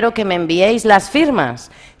pausa quiero que me enviéis las firmas,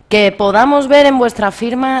 que podamos ver en vuestra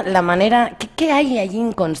firma la manera, ¿qué hay allí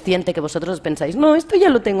inconsciente que vosotros pensáis? No, esto ya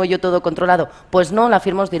lo tengo yo todo controlado. Pues no, la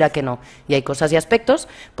firma os dirá que no. Y hay cosas y aspectos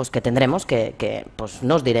pues que tendremos que pues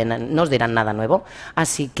no os dirán nada nuevo.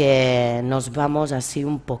 Así que nos vamos así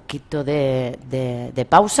un poquito de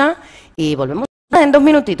pausa y volvemos en 2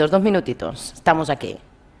 minutitos. Estamos aquí.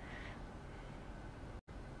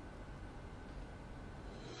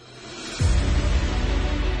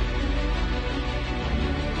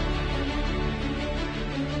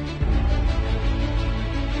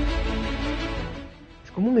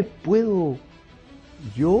 ¿Cómo me puedo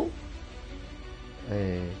yo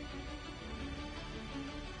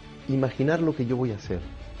imaginar lo que yo voy a hacer?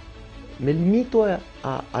 Me limito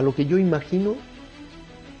a lo que yo imagino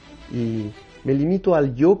y me limito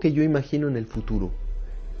al yo que yo imagino en el futuro.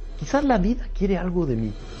 Quizás la vida quiere algo de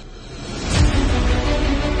mí.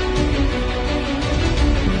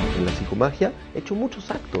 En la psicomagia he hecho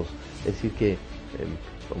muchos actos, es decir que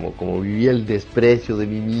como viví el desprecio de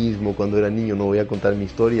mí mismo cuando era niño, no voy a contar mi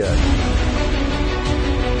historia. La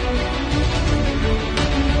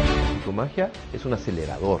psicomagia es un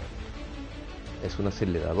acelerador,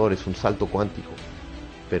 es un salto cuántico.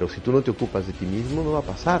 Pero si tú no te ocupas de ti mismo, no va a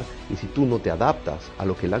pasar. Y si tú no te adaptas a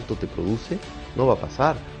lo que el acto te produce, no va a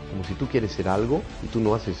pasar. Como si tú quieres ser algo y tú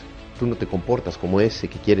no te comportas como ese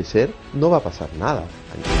que quieres ser, no va a pasar nada.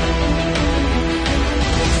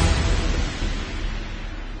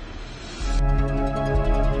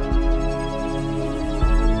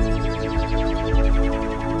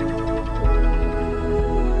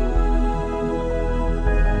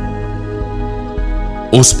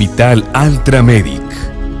 Hospital Altramedic.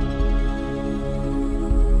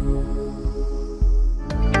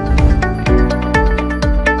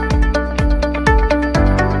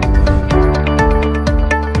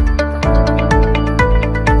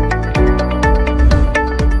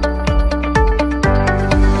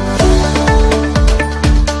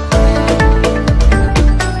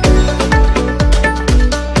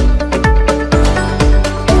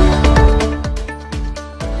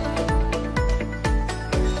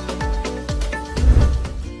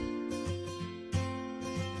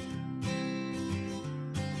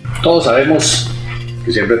 Todos sabemos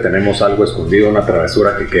que siempre tenemos algo escondido, una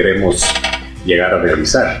travesura que queremos llegar a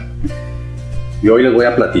realizar. Y hoy les voy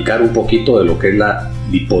a platicar un poquito de lo que es la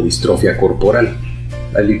lipodistrofia corporal.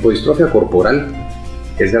 La lipodistrofia corporal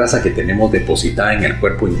es grasa que tenemos depositada en el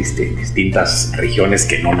cuerpo en distintas regiones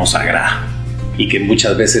que no nos agrada y que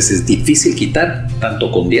muchas veces es difícil quitar,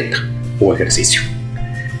 tanto con dieta o ejercicio.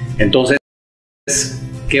 Entonces,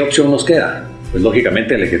 ¿qué opción nos queda? Pues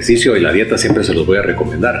lógicamente el ejercicio y la dieta siempre se los voy a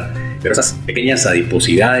recomendar, pero esas pequeñas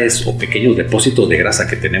adiposidades o pequeños depósitos de grasa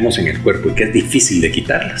que tenemos en el cuerpo y que es difícil de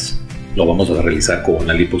quitarlas, lo vamos a realizar con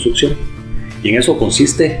una liposucción. Y en eso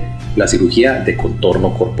consiste la cirugía de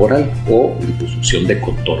contorno corporal o liposucción de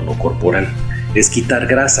contorno corporal. es quitar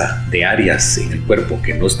grasa de áreas en el cuerpo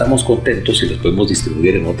que no estamos contentos y las podemos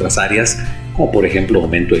distribuir en otras áreas, como por ejemplo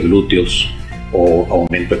aumento de glúteos o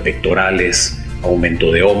aumento de pectorales, aumento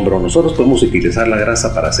de hombro. Nosotros podemos utilizar la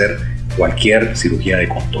grasa para hacer cualquier cirugía de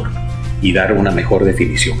contorno y dar una mejor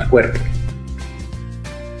definición al cuerpo.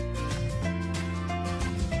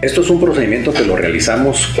 Esto es un procedimiento que lo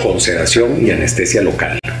realizamos con sedación y anestesia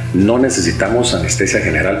local. No necesitamos anestesia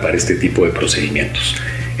general para este tipo de procedimientos.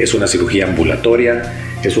 Es una cirugía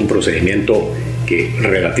ambulatoria, es un procedimiento que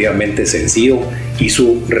relativamente sencillo y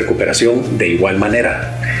su recuperación de igual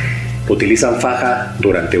manera. Utilizan faja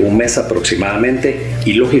durante un mes aproximadamente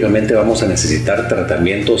y lógicamente vamos a necesitar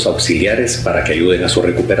tratamientos auxiliares para que ayuden a su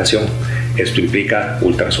recuperación. Esto implica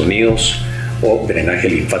ultrasonidos o drenaje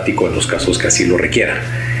linfático en los casos que así lo requieran.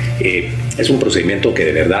 Es un procedimiento que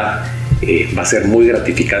de verdad va a ser muy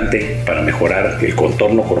gratificante para mejorar el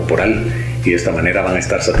contorno corporal y de esta manera van a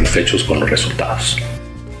estar satisfechos con los resultados.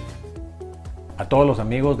 A todos los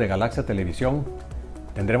amigos de Galaxia Televisión,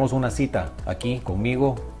 tendremos una cita aquí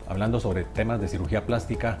conmigo hablando sobre temas de cirugía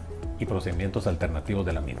plástica y procedimientos alternativos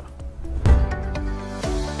de la misma.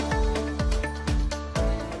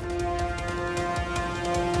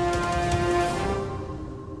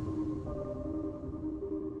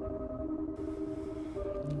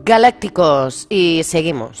 Galácticos, y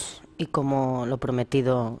seguimos. Y como lo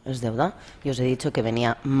prometido es deuda, yo os he dicho que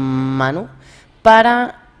venía Manu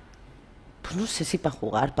para, pues no sé si para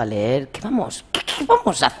jugar, para leer. ¿Qué vamos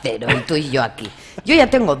a hacer hoy tú y yo aquí? Yo ya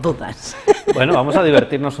tengo dudas. Bueno, vamos a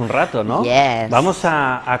divertirnos un rato, ¿no? Yes. Vamos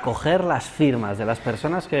a coger las firmas de las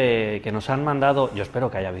personas que nos han mandado, yo espero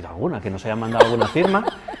que haya habido alguna, que nos hayan mandado alguna firma,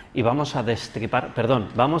 y vamos a destripar, perdón,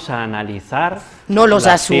 vamos a analizar... No los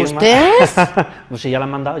asustes. Pues si ya la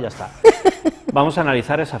han mandado, ya está. Vamos a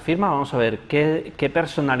analizar esa firma, vamos a ver qué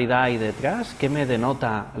personalidad hay detrás, qué me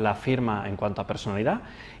denota la firma en cuanto a personalidad,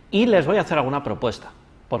 y les voy a hacer alguna propuesta.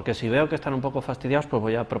 Porque si veo que están un poco fastidiados, pues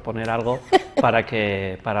voy a proponer algo para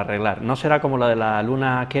arreglar. No será como lo de la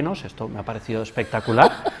luna KENOS, esto me ha parecido espectacular.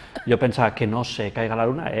 Yo pensaba que no se caiga la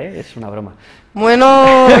luna, es una broma.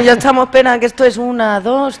 Bueno, ya estamos pena que esto es 1,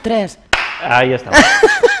 2, 3. Ahí estamos.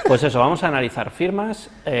 Pues eso, vamos a analizar firmas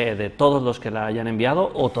de todos los que la hayan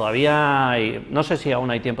enviado, o todavía no sé si aún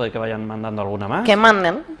hay tiempo de que vayan mandando alguna más. Que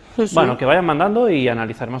manden. Sí. Bueno, que vayan mandando y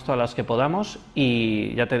analizaremos todas las que podamos,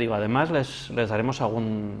 y ya te digo, además les daremos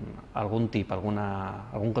algún tip,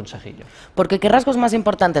 algún consejillo. Porque ¿qué rasgos más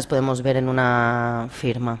importantes podemos ver en una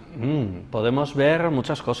firma? Podemos ver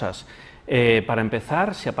muchas cosas. Para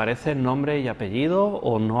empezar, si aparece nombre y apellido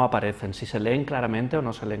o no aparecen, si se leen claramente o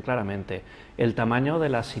no se leen claramente, el tamaño de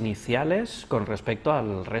las iniciales con respecto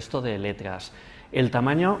al resto de letras, el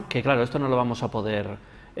tamaño, que claro, esto no lo vamos a poder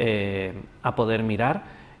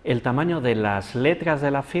mirar, el tamaño de las letras de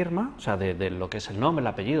la firma, o sea, de lo que es el nombre, el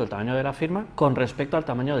apellido, el tamaño de la firma, con respecto al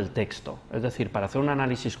tamaño del texto. Es decir, para hacer un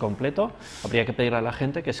análisis completo, habría que pedirle a la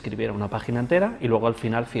gente que escribiera una página entera y luego al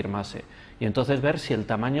final firmase. Y entonces ver si el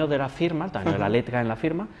tamaño de la firma, el tamaño de la letra en la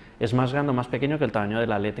firma, es más grande o más pequeño que el tamaño de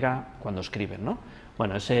la letra cuando escriben, ¿no?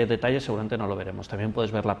 Bueno, ese detalle seguramente no lo veremos. También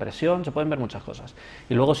puedes ver la presión, se pueden ver muchas cosas.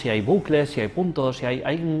 Y luego si hay bucles, si hay puntos, si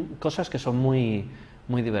hay cosas que son muy,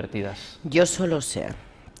 muy divertidas. Yo solo sé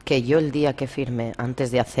que yo el día que firmé, antes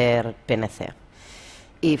de hacer PNC,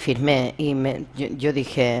 y firmé, y yo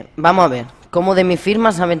dije, vamos a ver, ¿cómo de mi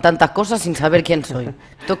firma saben tantas cosas sin saber quién soy?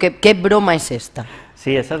 ¿Qué broma es esta?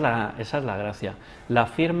 Sí, esa es la gracia. La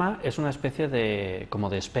firma es una especie como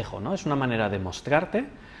de espejo, ¿no? Es una manera de mostrarte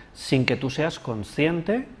sin que tú seas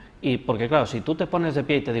consciente, y porque claro, si tú te pones de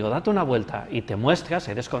pie y te digo, date una vuelta, y te muestras,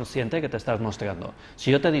 eres consciente de que te estás mostrando. Si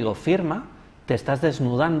yo te digo firma, te estás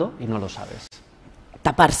desnudando y no lo sabes.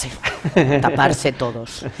 Taparse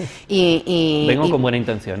todos. Vengo con buena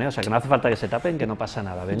intención, o sea que no hace falta que se tapen, que no pasa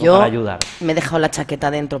nada, vengo yo para ayudar. Me he dejado la chaqueta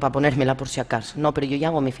dentro para ponérmela por si acaso. No, pero yo ya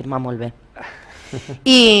hago mi firma molt bé.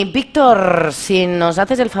 Y Víctor, si nos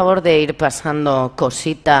haces el favor de ir pasando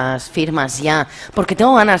cositas, firmas ya, porque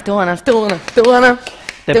tengo ganas.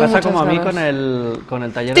 Te Tengo pasa como a mí ganas. con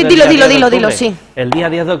el taller Sí, del día 10 de dilo, octubre. sí. El día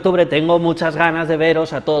 10 de octubre tengo muchas ganas de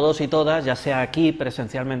veros a todos y todas, ya sea aquí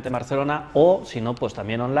presencialmente en Barcelona o, si no, pues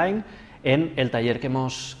también online, en el taller que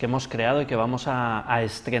hemos creado y que vamos a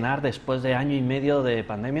estrenar después de 1 año y medio de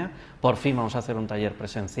pandemia. Por fin vamos a hacer un taller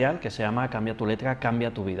presencial que se llama Cambia tu letra,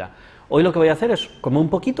 cambia tu vida. Hoy lo que voy a hacer es como un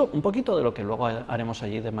poquito de lo que luego haremos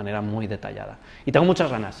allí de manera muy detallada. Y tengo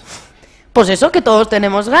muchas ganas. Pues eso, que todos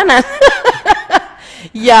tenemos ganas.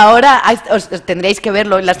 Y ahora os tendréis que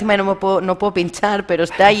verlo, lástima que no puedo pinchar, pero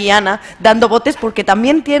está ahí Ana dando botes porque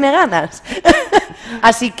también tiene ganas.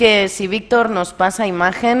 Así que si Víctor nos pasa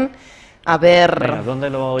imagen, A ver... Venga, ¿dónde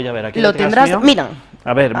lo voy a ver? ¿Aquí lo tendrás... mío? Mira.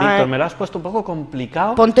 A ver, Víctor, me lo has puesto un poco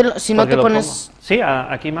complicado. Póntelo, si no te pones... Sí,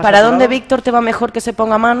 aquí más... ¿Para dónde Víctor te va mejor que se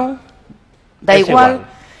ponga Manu? Da igual.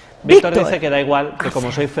 Víctor dice que da igual, que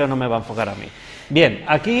como soy feo no me va a enfocar a mí. Bien,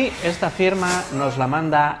 aquí esta firma nos la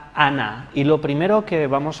manda Ana, y lo primero que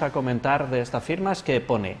vamos a comentar de esta firma es que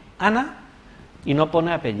pone Ana y no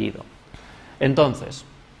pone apellido. Entonces,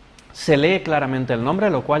 se lee claramente el nombre,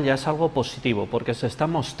 lo cual ya es algo positivo, porque se está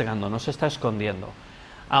mostrando, no se está escondiendo.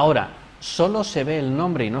 Ahora, solo se ve el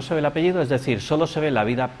nombre y no se ve el apellido, es decir, solo se ve la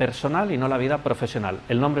vida personal y no la vida profesional.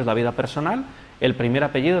 El nombre es la vida personal, el primer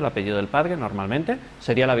apellido, el apellido del padre, normalmente,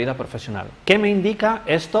 sería la vida profesional. ¿Qué me indica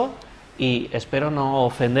esto? Y espero no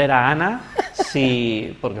ofender a Ana,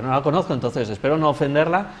 porque no la conozco, entonces espero no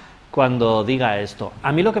ofenderla cuando diga esto.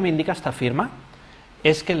 A mí lo que me indica esta firma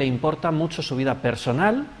es que le importa mucho su vida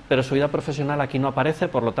personal, pero su vida profesional aquí no aparece,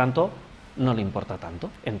 por lo tanto, no le importa tanto,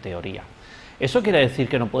 en teoría. ¿Eso quiere decir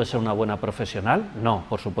que no puede ser una buena profesional? No,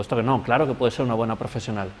 por supuesto que no, claro que puede ser una buena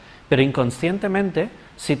profesional, pero inconscientemente,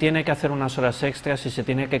 si tiene que hacer unas horas extras, si se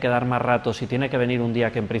tiene que quedar más rato, si tiene que venir un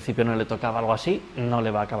día que en principio no le tocaba algo así, no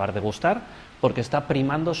le va a acabar de gustar, porque está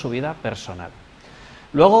primando su vida personal.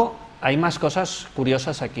 Luego, hay más cosas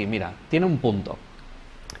curiosas aquí, mira, tiene un punto.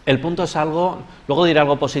 El punto es algo, luego diré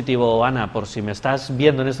algo positivo, Ana, por si me estás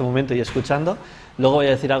viendo en este momento y escuchando, luego voy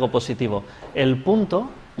a decir algo positivo. El punto,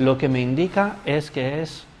 lo que me indica es que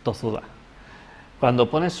es tozuda. Cuando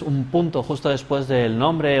pones un punto justo después del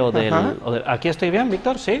nombre o del... ¿Aquí estoy bien,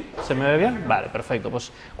 Víctor? ¿Sí? ¿Se me ve bien? Vale, perfecto.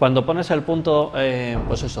 Pues cuando pones el punto,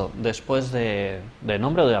 pues eso, después de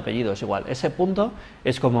nombre o de apellido, es igual. Ese punto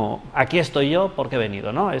es como, aquí estoy yo porque he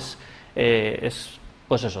venido, ¿no? Es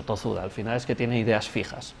pues eso, tozuda. Al final es que tiene ideas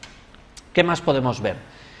fijas. ¿Qué más podemos ver?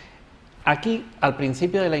 Aquí, al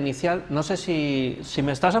principio de la inicial, no sé si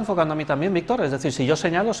me estás enfocando a mí también, Víctor, es decir, si yo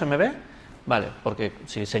señalo, ¿se me ve? Vale, porque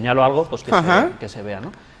si señalo algo, pues que se vea,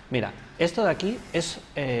 ¿no? Mira, esto de aquí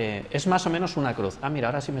es más o menos una cruz. Ah, mira,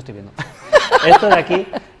 ahora sí me estoy viendo. Esto de aquí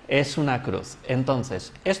es una cruz.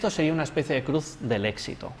 Entonces, esto sería una especie de cruz del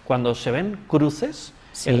éxito. Cuando se ven cruces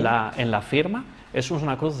en la firma, eso es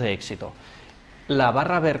una cruz de éxito. La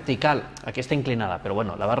barra vertical, aquí está inclinada, pero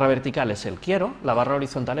bueno, la barra vertical es el quiero, la barra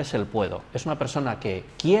horizontal es el puedo. Es una persona que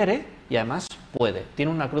quiere y además puede.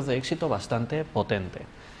 Tiene una cruz de éxito bastante potente.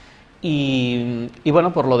 Y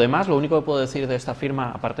bueno, por lo demás, lo único que puedo decir de esta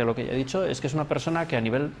firma, aparte de lo que ya he dicho, es que es una persona que a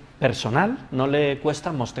nivel personal no le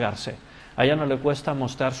cuesta mostrarse. A ella no le cuesta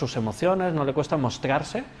mostrar sus emociones, no le cuesta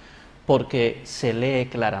mostrarse porque se lee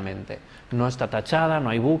claramente. No está tachada, no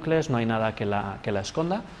hay bucles, no hay nada que la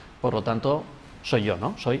esconda, por lo tanto, soy yo,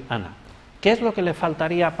 ¿no? Soy Ana. ¿Qué es lo que le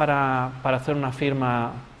faltaría para hacer una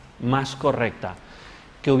firma más correcta?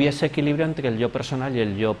 Que hubiese equilibrio entre el yo personal y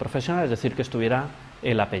el yo profesional, es decir, que estuviera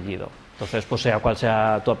el apellido. Entonces, pues sea cual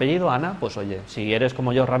sea tu apellido, Ana, pues oye, si eres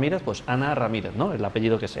como yo Ramírez, pues Ana Ramírez, ¿no? El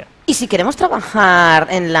apellido que sea. Y si queremos trabajar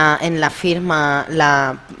en la firma,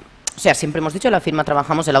 o sea, siempre hemos dicho, en la firma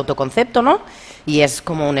trabajamos el autoconcepto, ¿no? Y es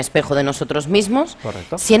como un espejo de nosotros mismos.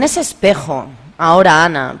 Correcto. Si en ese espejo, ahora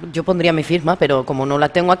Ana, yo pondría mi firma, pero como no la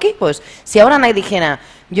tengo aquí, pues si ahora Ana dijera,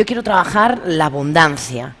 yo quiero trabajar la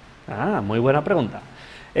abundancia. Ah, muy buena pregunta.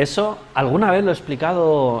 Eso alguna vez lo he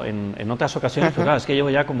explicado en otras ocasiones, pero claro, es que llevo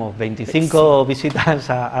ya como 25 visitas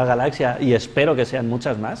a Galaxia y espero que sean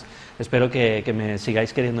muchas más. Espero que me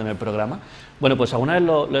sigáis queriendo en el programa. Bueno, pues alguna vez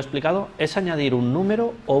lo he explicado, es añadir un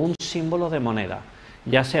número o un símbolo de moneda,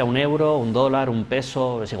 ya sea un euro, un dólar, un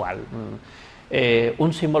peso, es igual.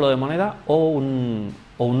 Un símbolo de moneda o un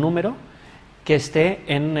número que esté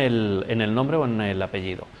en el nombre o en el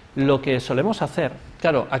apellido. Lo que solemos hacer,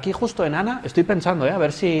 claro, aquí justo en Ana, estoy pensando, a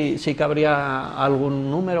ver si cabría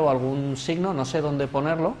algún número o algún signo, no sé dónde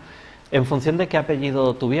ponerlo, en función de qué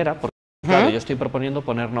apellido tuviera, porque claro, yo estoy proponiendo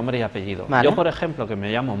poner nombre y apellido. Vale. Yo, por ejemplo, que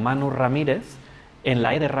me llamo Manu Ramírez, en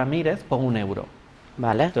la E de Ramírez pongo un euro.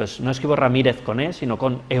 Vale. Entonces, no escribo Ramírez con E, sino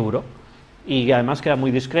con euro. Y además queda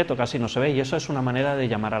muy discreto, casi no se ve, y eso es una manera de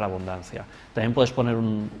llamar a la abundancia. También puedes poner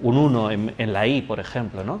un 1 en la I, por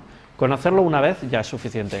ejemplo, ¿no? Con hacerlo una vez ya es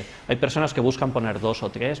suficiente. Hay personas que buscan poner 2 o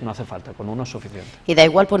 3, no hace falta, con 1 es suficiente. ¿Y da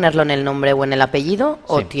igual ponerlo en el nombre o en el apellido? Sí.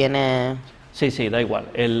 ¿O tiene...? Sí, da igual.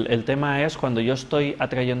 El tema es cuando yo estoy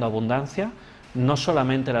atrayendo abundancia, no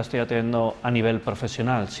solamente la estoy atrayendo a nivel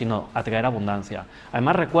profesional, sino atraer abundancia.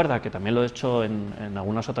 Además, recuerda, que también lo he hecho en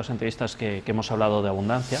algunas otras entrevistas que hemos hablado de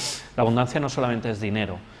abundancia, la abundancia no solamente es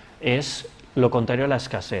dinero, es lo contrario a la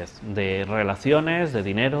escasez, de relaciones, de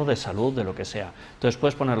dinero, de salud, de lo que sea. Entonces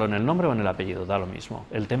puedes ponerlo en el nombre o en el apellido, da lo mismo.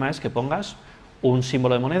 El tema es que pongas un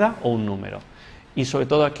símbolo de moneda o un número. Y sobre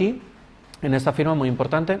todo aquí, en esta firma muy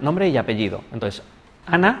importante, nombre y apellido. Entonces,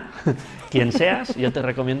 Ana, quien seas, yo te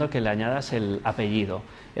recomiendo que le añadas el apellido.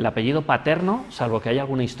 El apellido paterno, salvo que haya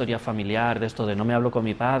alguna historia familiar de esto de no me hablo con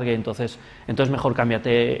mi padre, entonces mejor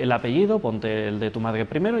cámbiate el apellido, ponte el de tu madre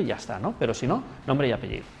primero y ya está, ¿no? Pero si no, nombre y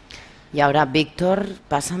apellido. Y ahora, Víctor,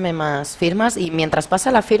 pásame más firmas. Y mientras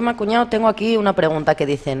pasa la firma, cuñado, tengo aquí una pregunta que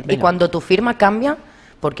dicen, Venga. ¿y cuando tu firma cambia?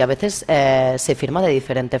 Porque a veces se firma de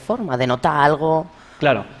diferente forma, denota algo...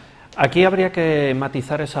 Claro, aquí habría que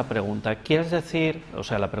matizar esa pregunta. ¿Quieres decir, o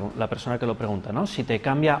sea, la persona que lo pregunta, ¿no? Si te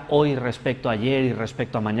cambia hoy respecto a ayer y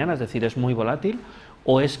respecto a mañana, es decir, es muy volátil,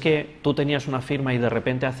 o es que tú tenías una firma y de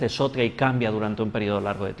repente haces otra y cambia durante un periodo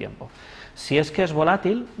largo de tiempo. Si es que es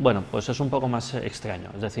volátil, bueno, pues es un poco más extraño,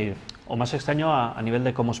 es decir, o más extraño a nivel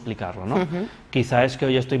de cómo explicarlo, ¿no? Quizá es que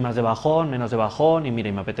hoy estoy más de bajón, menos de bajón, y mira,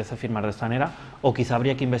 y me apetece firmar de esta manera, o quizá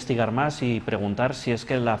habría que investigar más y preguntar si es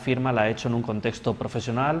que la firma la he hecho en un contexto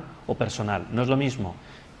profesional o personal. No es lo mismo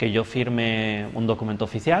que yo firme un documento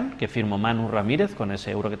oficial, que firmo Manu Ramírez, con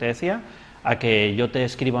ese euro que te decía, a que yo te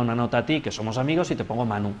escriba una nota a ti, que somos amigos, y te pongo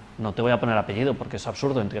Manu. No te voy a poner apellido, porque es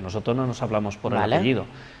absurdo, entre nosotros no nos hablamos por el apellido.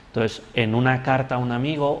 Entonces, en una carta a un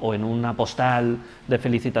amigo o en una postal de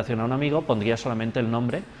felicitación a un amigo, pondría solamente el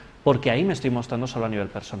nombre, porque ahí me estoy mostrando solo a nivel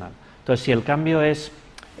personal. Entonces, si el cambio es,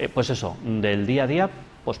 pues eso, del día a día,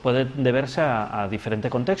 pues puede deberse a diferente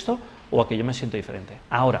contexto o a que yo me siento diferente.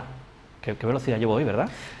 Ahora, qué velocidad llevo hoy, ¿verdad?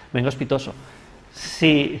 Vengo espitoso.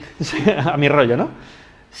 Si a mi rollo, ¿no?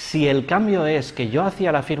 Si el cambio es que yo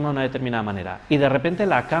hacía la firma de una determinada manera y de repente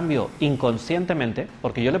la cambio inconscientemente,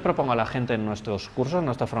 porque yo le propongo a la gente en nuestros cursos, en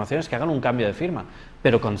nuestras formaciones, que hagan un cambio de firma,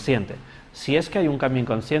 pero consciente. Si es que hay un cambio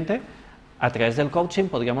inconsciente, a través del coaching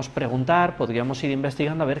podríamos preguntar, podríamos ir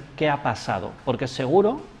investigando a ver qué ha pasado, porque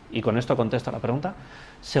seguro, y con esto contesto la pregunta,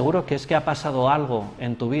 seguro que es que ha pasado algo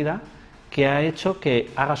en tu vida que ha hecho que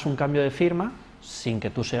hagas un cambio de firma sin que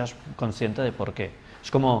tú seas consciente de por qué. Es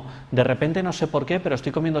como, de repente no sé por qué, pero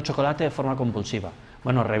estoy comiendo chocolate de forma compulsiva.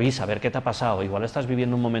 Bueno, revisa, a ver qué te ha pasado. Igual estás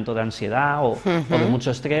viviendo un momento de ansiedad o de mucho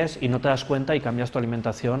estrés y no te das cuenta y cambias tu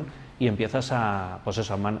alimentación y empiezas a, pues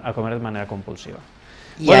eso, a comer de manera compulsiva.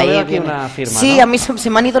 Y bueno, ahí veo aquí viene... una firma, Sí, ¿no? a mí se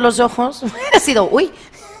me han ido los ojos. Ha sido, uy.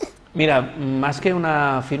 Mira, más que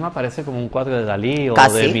una firma parece como un cuadro de Dalí o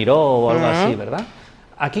Casi. de Miró o algo así, ¿verdad?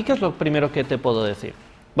 Aquí, ¿qué es lo primero que te puedo decir?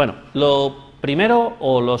 Bueno, lo primero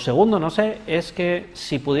o lo segundo, no sé, es que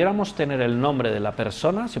si pudiéramos tener el nombre de la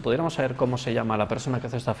persona, si pudiéramos saber cómo se llama la persona que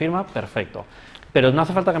hace esta firma, perfecto. Pero no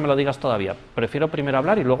hace falta que me lo digas todavía. Prefiero primero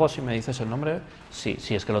hablar y luego si me dices el nombre, sí,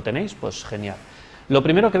 si es que lo tenéis, pues genial. Lo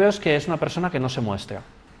primero que veo es que es una persona que no se muestra.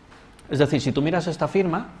 Es decir, si tú miras esta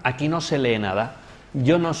firma, aquí no se lee nada.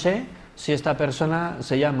 Yo no sé si esta persona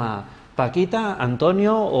se llama Paquita,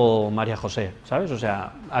 Antonio o María José, ¿sabes? O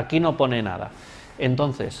sea, aquí no pone nada.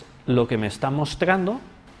 Entonces, lo que me está mostrando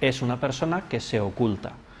es una persona que se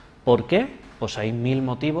oculta. ¿Por qué? Pues hay 1000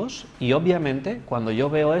 motivos y obviamente cuando yo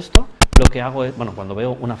veo esto, lo que hago es, bueno, cuando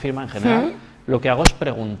veo una firma en general, lo que hago es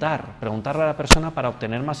preguntarle a la persona para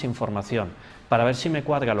obtener más información, para ver si me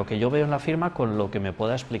cuadra lo que yo veo en la firma con lo que me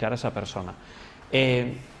pueda explicar esa persona.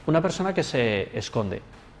 Una persona que se esconde.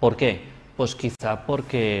 ¿Por qué? Pues quizá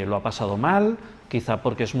porque lo ha pasado mal, quizá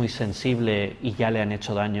porque es muy sensible y ya le han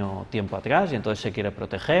hecho daño tiempo atrás y entonces se quiere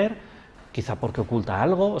proteger, quizá porque oculta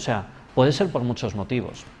algo, o sea, puede ser por muchos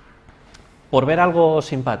motivos. Por ver algo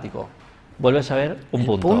simpático, vuelves a ver un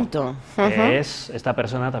punto. Esta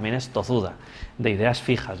persona también es tozuda, de ideas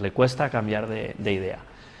fijas, le cuesta cambiar de idea.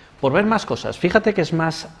 Por ver más cosas, fíjate que es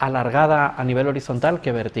más alargada a nivel horizontal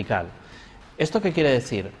que vertical. ¿Esto qué quiere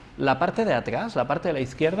decir? La parte de atrás, la parte de la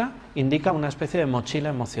izquierda, indica una especie de mochila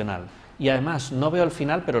emocional. Y además, no veo el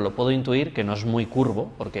final, pero lo puedo intuir que no es muy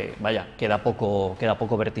curvo, porque, vaya, queda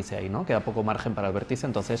poco vértice ahí, ¿no? Queda poco margen para el vértice,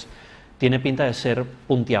 entonces tiene pinta de ser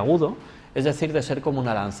puntiagudo, es decir, de ser como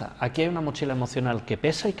una lanza. Aquí hay una mochila emocional que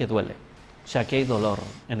pesa y que duele. O sea, aquí hay dolor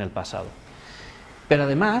en el pasado. Pero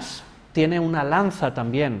además, tiene una lanza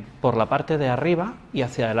también por la parte de arriba y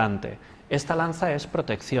hacia adelante. Esta lanza es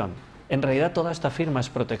protección. En realidad toda esta firma es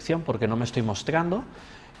protección porque no me estoy mostrando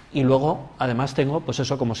y luego además tengo pues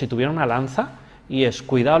eso como si tuviera una lanza y es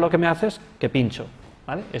cuidado lo que me haces que pincho,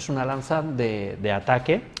 ¿vale? Es una lanza de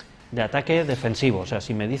ataque defensivo, o sea,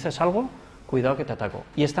 si me dices algo, cuidado que te ataco.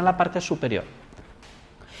 Y está en la parte superior.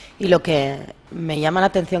 Y lo que me llama la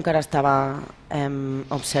atención que ahora estaba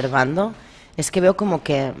observando es que veo como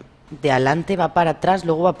que de adelante va para atrás,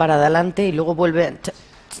 luego va para adelante y luego vuelve...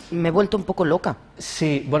 Me he vuelto un poco loca.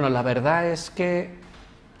 Sí, bueno, la verdad es que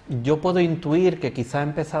yo puedo intuir que quizá ha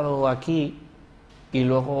empezado aquí y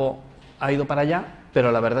luego ha ido para allá, pero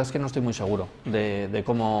la verdad es que no estoy muy seguro de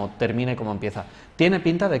cómo termina y cómo empieza. Tiene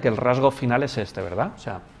pinta de que el rasgo final es este, ¿verdad? O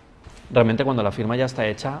sea, realmente cuando la firma ya está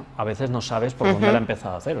hecha, a veces no sabes por dónde la ha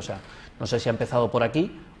empezado a hacer. O sea, no sé si ha empezado por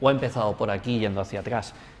aquí o ha empezado por aquí yendo hacia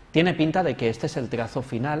atrás. Tiene pinta de que este es el trazo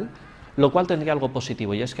final, lo cual tendría algo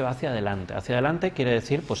positivo, y es que va hacia adelante. Hacia adelante quiere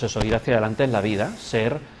decir, pues eso, ir hacia adelante en la vida,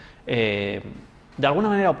 ser de alguna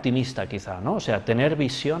manera optimista quizá, ¿no? O sea, tener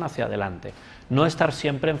visión hacia adelante, no estar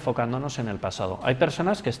siempre enfocándonos en el pasado. Hay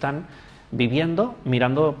personas que están viviendo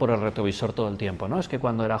mirando por el retrovisor todo el tiempo, ¿no? Es que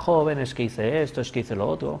cuando era joven, es que hice esto, es que hice lo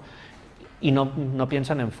otro, y no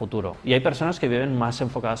piensan en futuro. Y hay personas que viven más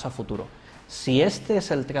enfocadas a futuro. Si este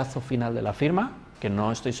es el trazo final de la firma, que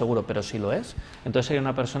no estoy seguro, pero sí lo es, entonces sería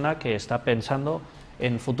una persona que está pensando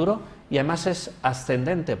en futuro y además es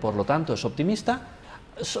ascendente, por lo tanto es optimista,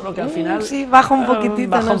 solo que al final sí, baja un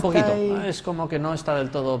poquitito, baja un poquito, es como que no está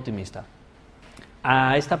del todo optimista.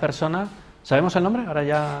 A esta persona, ¿sabemos el nombre? Ahora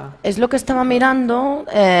ya... Es lo que estaba mirando,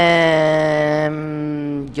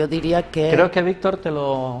 yo diría que... Creo que Víctor te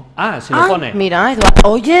lo... Ah, si lo pone. Mira,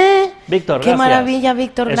 Eduardo. Oye, Víctor, qué gracias. maravilla,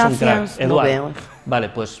 Víctor, Es un gracias. crack. Lo Eduard. veo. Vale,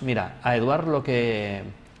 pues mira, a Eduard lo que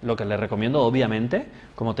le recomiendo, obviamente,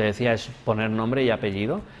 como te decía, es poner nombre y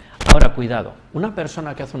apellido. Ahora, cuidado, una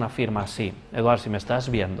persona que hace una firma así, Eduard, si me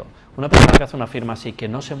estás viendo, una persona que hace una firma así, que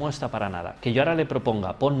no se muestra para nada, que yo ahora le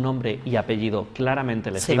proponga, pon nombre y apellido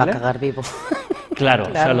claramente legible... Se va a cagar vivo. Claro, o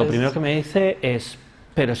sea, Claro, lo es- primero que me dice es,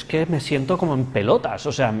 pero es que me siento como en pelotas,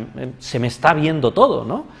 o sea, se me está viendo todo,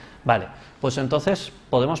 ¿no? Vale, pues entonces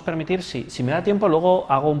podemos permitir, si me da tiempo, luego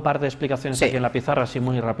hago un par de explicaciones Sí. aquí en la pizarra, así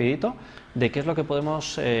muy rapidito, de qué es lo que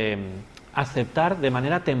podemos aceptar de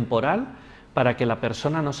manera temporal para que la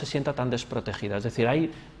persona no se sienta tan desprotegida. Es decir,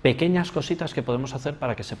 hay pequeñas cositas que podemos hacer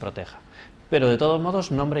para que se proteja. Pero de todos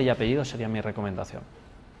modos, nombre y apellido sería mi recomendación.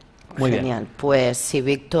 Muy Genial. bien. Pues si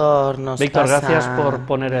Víctor nos Víctor, pasa... gracias por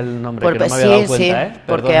poner el nombre, Por- que no me había sí, dado cuenta, sí,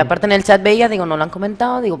 porque Perdón. aparte en el chat veía, digo, no lo han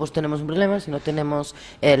comentado, digo, pues tenemos un problema si no tenemos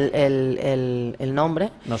el nombre.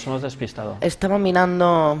 Nos hemos despistado. Estaba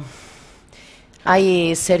mirando...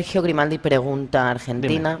 Hay Sergio Grimaldi pregunta,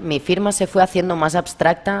 Argentina. Mi firma se fue haciendo más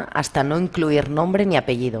abstracta hasta no incluir nombre ni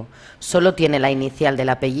apellido. Solo tiene la inicial del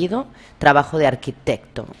apellido, trabajo de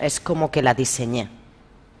arquitecto. Es como que la diseñé.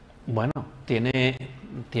 Bueno, tiene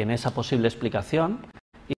esa posible explicación.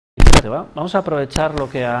 Y fíjate, vamos a aprovechar lo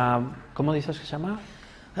que ha... ¿Cómo dices que se llama?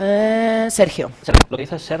 Sergio. Lo que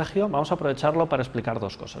dice Sergio, vamos a aprovecharlo para explicar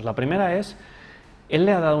dos cosas. La primera es, él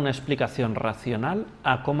le ha dado una explicación racional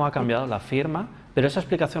a cómo ha cambiado la firma, pero esa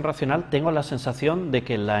explicación racional tengo la sensación de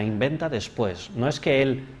que la inventa después. No es que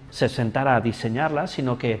él se sentara a diseñarla,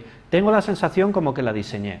 sino que tengo la sensación como que la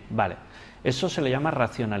diseñé. Vale, eso se le llama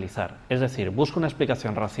racionalizar. Es decir, busco una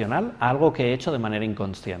explicación racional a algo que he hecho de manera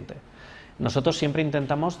inconsciente. Nosotros siempre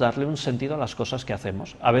intentamos darle un sentido a las cosas que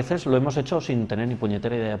hacemos. A veces lo hemos hecho sin tener ni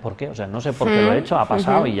puñetera idea de por qué. O sea, no sé por qué lo he hecho, ha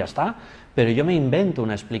pasado y ya está. Pero yo me invento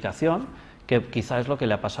una explicación que quizá es lo que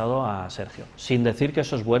le ha pasado a Sergio. Sin decir que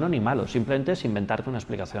eso es bueno ni malo. Simplemente es inventarte una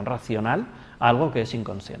explicación racional a algo que es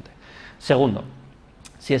inconsciente. Segundo,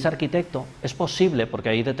 si es arquitecto, es posible, porque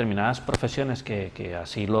hay determinadas profesiones que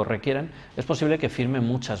así lo requieren, es posible que firme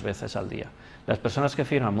muchas veces al día. Las personas que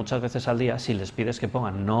firman muchas veces al día, si les pides que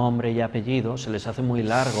pongan nombre y apellido, se les hace muy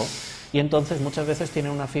largo y entonces muchas veces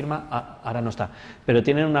tienen una firma, ahora no está, pero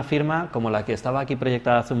tienen una firma como la que estaba aquí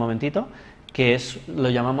proyectada hace un momentito, que es, lo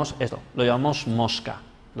llamamos mosca.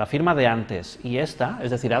 La firma de antes y esta,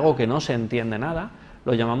 es decir, algo que no se entiende nada,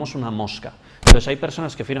 lo llamamos una mosca. Entonces hay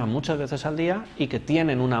personas que firman muchas veces al día y que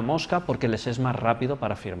tienen una mosca porque les es más rápido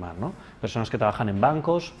para firmar, ¿no? Personas que trabajan en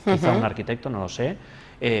bancos, quizá un arquitecto, no lo sé,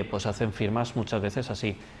 pues hacen firmas muchas veces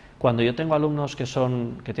así. Cuando yo tengo alumnos que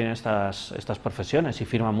tienen estas profesiones y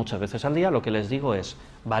firman muchas veces al día, lo que les digo es,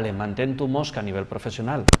 vale, mantén tu mosca a nivel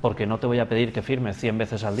profesional, porque no te voy a pedir que firmes 100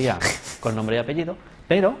 veces al día con nombre y apellido,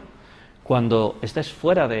 pero cuando estés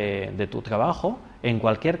fuera de tu trabajo, en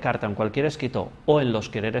cualquier carta, en cualquier escrito o en los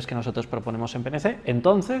quereres que nosotros proponemos en PNC,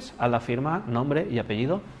 entonces a la firma nombre y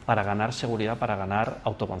apellido para ganar seguridad, para ganar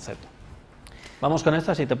autoconcepto. Vamos con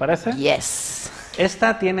esta, si te parece. Yes.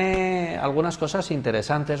 Esta tiene algunas cosas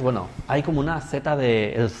interesantes. Bueno, hay como una Z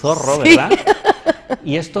de el zorro, ¿verdad?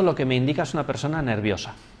 Y esto lo que me indica es una persona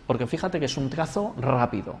nerviosa. Porque fíjate que es un trazo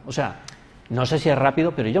rápido. O sea, no sé si es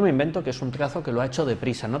rápido, pero yo me invento que es un trazo que lo ha hecho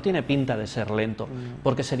deprisa. No tiene pinta de ser lento,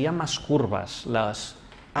 porque serían más curvas.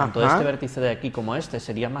 Tanto este vértice de aquí como este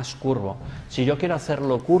sería más curvo. Si yo quiero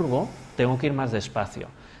hacerlo curvo, tengo que ir más despacio.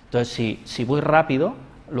 Entonces, si voy rápido,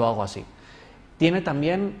 lo hago así. Tiene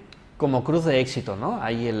también como cruz de éxito, ¿no?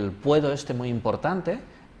 Hay el puedo muy importante,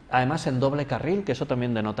 además en doble carril, que eso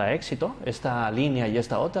también denota éxito, esta línea y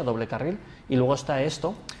esta otra, doble carril, y luego está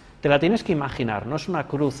esto, Te la tienes que imaginar, no es una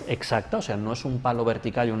cruz exacta, o sea, no es un palo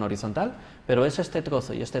vertical y un horizontal, pero es este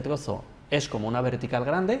trozo, y este trozo es como una vertical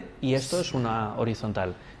grande y esto es una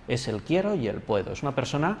horizontal. Es el quiero y el puedo. Es una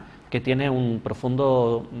persona que tiene un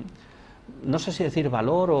profundo, no sé si decir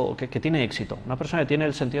valor o que tiene éxito. Una persona que tiene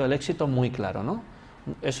el sentido del éxito muy claro, ¿no?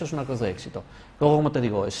 Eso es una cruz de éxito. Luego, como te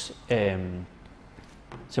digo, es...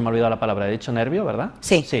 se me ha olvidado la palabra, he dicho nervio, ¿verdad?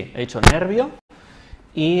 Sí. Sí, he dicho nervio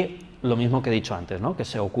y lo mismo que he dicho antes, ¿no? Que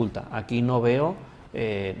se oculta. Aquí no veo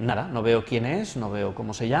nada, no veo quién es, no veo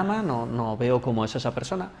cómo se llama, no veo cómo es esa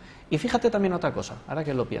persona. Y fíjate también otra cosa, ahora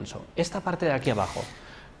que lo pienso, esta parte de aquí abajo,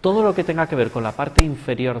 todo lo que tenga que ver con la parte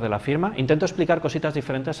inferior de la firma, intento explicar cositas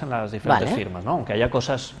diferentes en las diferentes firmas, ¿no? Aunque haya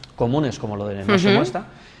cosas comunes como lo de no se muestra,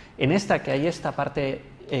 en esta que hay esta parte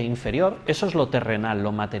inferior, eso es lo terrenal,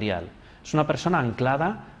 lo material. Es una persona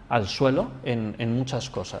anclada al suelo en muchas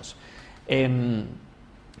cosas.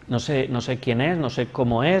 No sé quién es, no sé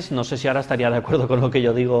cómo es, no sé si ahora estaría de acuerdo con lo que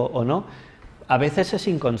yo digo o no. A veces es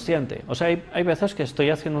inconsciente. O sea, hay veces que estoy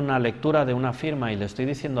haciendo una lectura de una firma y le estoy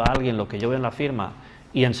diciendo a alguien lo que yo veo en la firma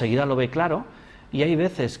y enseguida lo ve claro. Y hay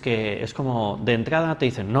veces que es como, de entrada te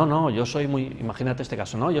dicen, no, yo soy muy, imagínate este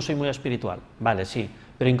caso, no, yo soy muy espiritual. Vale, sí,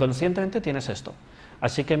 pero inconscientemente tienes esto.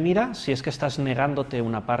 Así que mira si es que estás negándote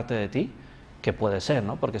una parte de ti, que puede ser,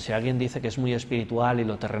 ¿no? Porque si alguien dice que es muy espiritual y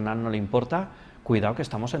lo terrenal no le importa, cuidado que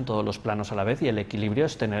estamos en todos los planos a la vez y el equilibrio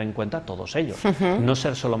es tener en cuenta todos ellos. No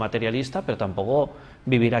ser solo materialista, pero tampoco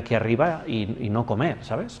vivir aquí arriba y no comer,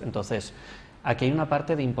 ¿sabes? Entonces, aquí hay una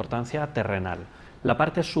parte de importancia terrenal. La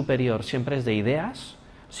parte superior siempre es de ideas,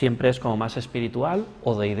 siempre es como más espiritual,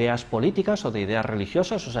 o de ideas políticas, o de ideas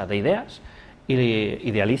religiosas, o sea, de ideas,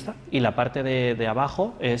 idealista, y la parte de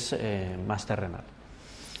abajo es más terrenal.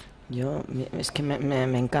 Es que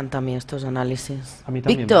me encanta a mí estos análisis. A mí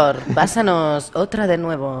también. Víctor, pásanos otra de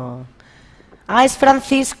nuevo. Ah, es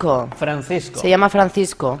Francisco. Francisco. Se llama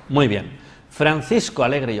Francisco. Muy bien. Francisco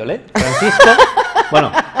Alegre y Olé. Francisco,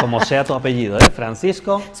 bueno, como sea tu apellido,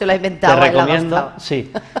 Francisco. Se lo ha inventado. Te recomiendo, sí.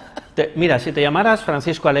 Mira, si te llamaras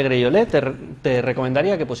Francisco Alegre y Olé, te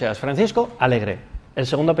recomendaría que pusieras Francisco Alegre. El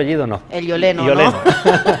segundo apellido no. El Yoleno, Yoleno. ¿no?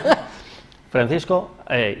 Francisco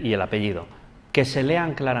y el apellido. Que se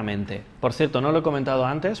lean claramente. Por cierto, no lo he comentado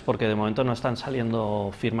antes, porque de momento no están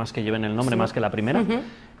saliendo firmas que lleven el nombre más que la primera,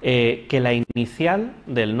 que la inicial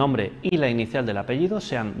del nombre y la inicial del apellido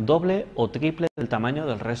sean doble o triple del tamaño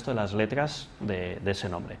del resto de las letras de ese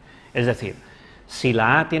nombre. Es decir, si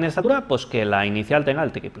la A tiene estatura, pues que la inicial tenga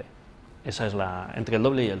el triple. Esa es entre el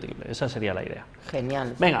doble y el triple. Esa sería la idea.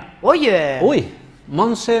 Genial. Venga. Oye. Uy.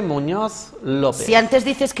 Monse Muñoz López. Si antes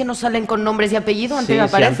dices que no salen con nombres y apellido, antes sí, me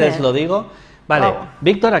aparece. Si antes lo digo. Vale,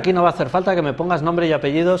 Víctor, aquí no va a hacer falta que me pongas nombre y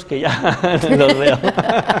apellidos, que ya los veo.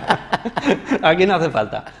 Aquí no hace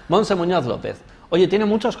falta. Monse Muñoz López. Oye, tiene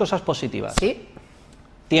muchas cosas positivas. Sí.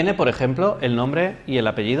 Tiene, por ejemplo, el nombre y el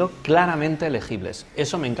apellido claramente legibles.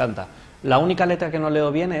 Eso me encanta. La única letra que no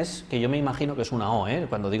leo bien es que yo me imagino que es una O, ¿eh?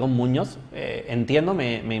 Cuando digo Muñoz, entiendo,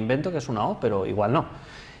 me invento que es una O, pero igual no.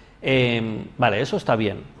 Vale, eso está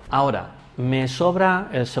bien. Ahora, me sobra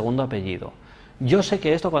el segundo apellido. Yo sé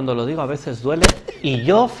que esto cuando lo digo a veces duele y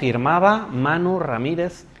yo firmaba Manu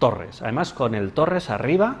Ramírez Torres, además con el Torres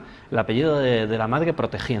arriba, el apellido de la madre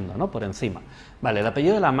protegiendo, ¿no? Por encima. Vale, el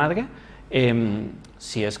apellido de la madre,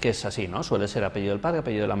 si es que es así, ¿no? Suele ser apellido del padre,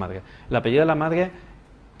 apellido de la madre. El apellido de la madre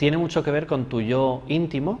tiene mucho que ver con tu yo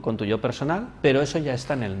íntimo, con tu yo personal, pero eso ya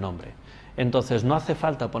está en el nombre. Entonces no hace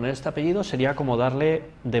falta poner este apellido, sería como darle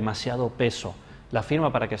demasiado peso. La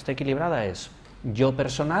firma para que esté equilibrada es yo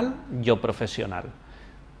personal, yo profesional.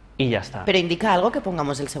 Y ya está. ¿Pero indica algo que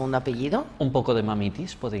pongamos el segundo apellido? Un poco de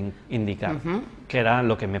mamitis puede indicar, que era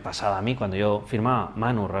lo que me pasaba a mí cuando yo firmaba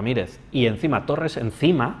Manu Ramírez y encima Torres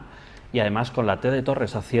encima, y además con la T de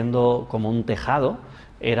Torres haciendo como un tejado,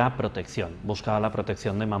 era protección. Buscaba la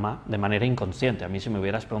protección de mamá de manera inconsciente. A mí si me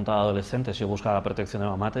hubieras preguntado adolescente si yo buscaba la protección de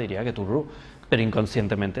mamá, te diría que tú, pero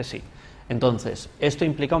inconscientemente sí. Entonces, esto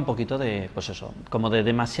implica un poquito de, pues eso, como de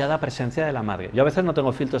demasiada presencia de la madre. Yo a veces no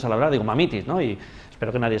tengo filtros a la hora, digo mamitis, ¿no? Y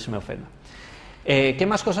espero que nadie se me ofenda. ¿Qué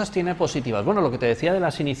más cosas tiene positivas? Bueno, lo que te decía de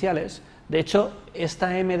las iniciales, de hecho,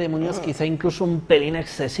 esta M de Muñoz quizá incluso un pelín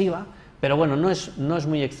excesiva, pero bueno, no es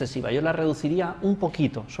muy excesiva. Yo la reduciría un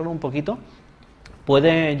poquito, solo un poquito.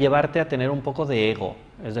 Puede llevarte a tener un poco de ego.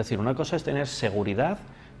 Es decir, una cosa es tener seguridad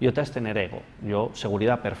y otra es tener ego. Yo,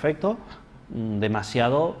 seguridad perfecto,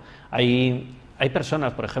 demasiado. Hay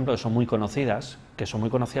personas, por ejemplo, que son muy conocidas,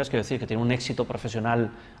 quiero decir, que tienen un éxito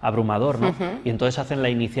profesional abrumador, ¿no? Y entonces hacen la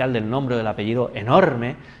inicial del nombre o del apellido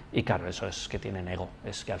enorme, y claro, eso es que tienen ego,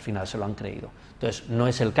 es que al final se lo han creído. Entonces, no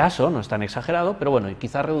es el caso, no es tan exagerado, pero bueno,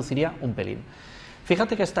 quizás reduciría un pelín.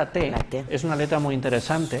 Fíjate que esta T es una letra muy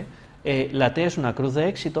interesante. La T es una cruz de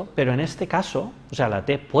éxito, pero en este caso, o sea, la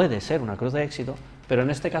T puede ser una cruz de éxito, pero en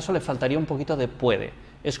este caso le faltaría un poquito de puede.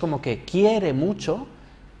 Es como que quiere mucho,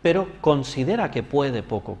 pero considera que puede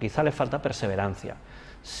poco, quizá le falta perseverancia.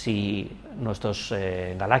 Si nuestros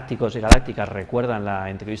galácticos y galácticas recuerdan la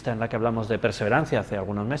entrevista en la que hablamos de perseverancia hace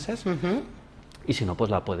algunos meses, y si no, pues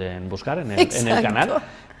la pueden buscar en el canal,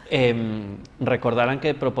 recordarán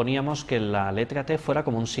que proponíamos que la letra T fuera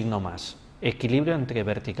como un signo más, equilibrio entre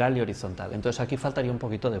vertical y horizontal. Entonces aquí faltaría un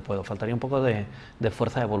poquito de puedo, faltaría un poco de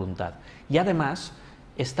fuerza de voluntad. Y además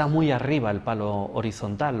está muy arriba el palo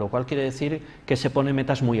horizontal, lo cual quiere decir que se pone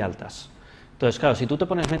metas muy altas. Entonces, claro, si tú te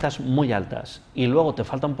pones metas muy altas y luego te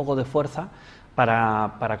falta un poco de fuerza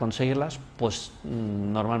para conseguirlas, pues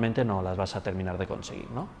normalmente no las vas a terminar de conseguir,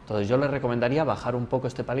 ¿no? Entonces yo les recomendaría bajar un poco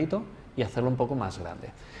este palito y hacerlo un poco más grande.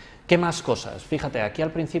 ¿Qué más cosas? Fíjate, aquí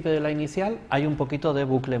al principio de la inicial hay un poquito de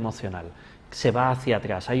bucle emocional. Se va hacia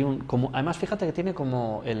atrás. Además, fíjate que tiene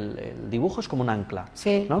como el dibujo es como un ancla,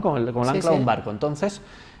 sí, ¿no? Como el ancla sí, de un barco. Entonces,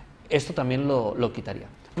 esto también lo quitaría.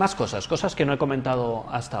 Más cosas que no he comentado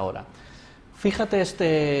hasta ahora. Fíjate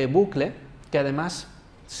este bucle que además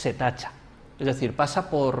se tacha. Es decir, pasa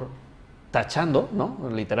por tachando, ¿no?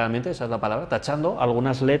 Literalmente, esa es la palabra, tachando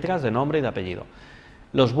algunas letras de nombre y de apellido.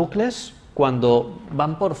 Los bucles, cuando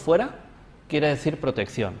van por fuera, quiere decir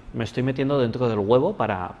protección. Me estoy metiendo dentro del huevo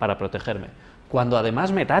para protegerme. Cuando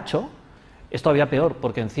además me tacho, es todavía peor,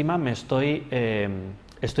 porque encima me estoy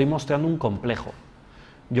mostrando un complejo.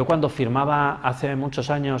 Yo cuando firmaba hace muchos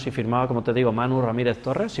años y firmaba, como te digo, Manu, Ramírez,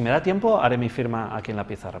 Torres, si me da tiempo haré mi firma aquí en la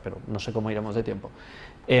pizarra, pero no sé cómo iremos de tiempo.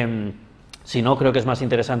 Si no, creo que es más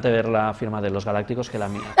interesante ver la firma de los galácticos que la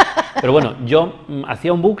mía. Pero bueno, yo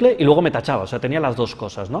hacía un bucle y luego me tachaba, o sea, tenía las dos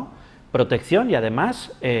cosas, ¿no? Protección y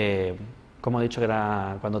además, como he dicho que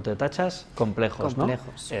era cuando te tachas, complejos, ¿no?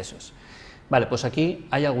 Complejos. Eso es. Vale, pues aquí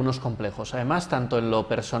hay algunos complejos, además, tanto en lo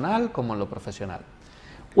personal como en lo profesional.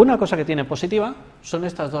 Una cosa que tiene positiva son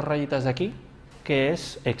estas dos rayitas de aquí, que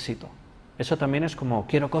es éxito. Eso también es como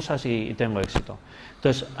quiero cosas y tengo éxito.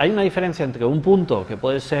 Entonces, hay una diferencia entre un punto que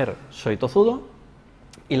puede ser soy tozudo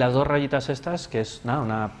y las dos rayitas estas, que es nada,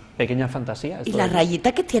 una pequeña fantasía. ¿Y la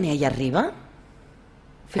rayita que tiene ahí arriba?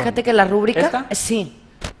 Fíjate que la rúbrica... ¿Esta? Sí.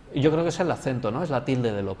 Yo creo que es el acento, ¿no? Es la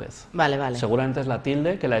tilde de López. Vale, vale. Seguramente es la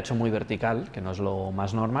tilde, que la ha hecho muy vertical, que no es lo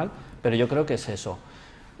más normal, pero yo creo que es eso.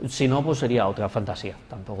 Si no, pues sería otra fantasía,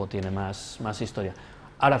 tampoco tiene más historia.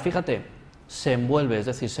 Ahora, fíjate, se envuelve, es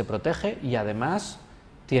decir, se protege y además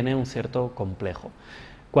tiene un cierto complejo.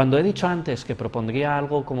 Cuando he dicho antes que propondría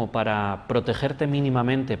algo como para protegerte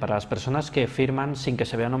mínimamente, para las personas que firman sin que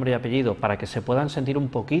se vea nombre y apellido, para que se puedan sentir un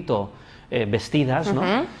poquito vestidas, ¿no?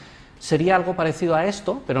 Sería algo parecido a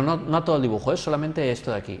esto, pero no a todo el dibujo, es solamente esto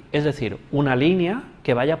de aquí. Es decir, una línea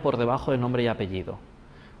que vaya por debajo de nombre y apellido.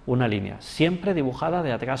 Una línea, siempre dibujada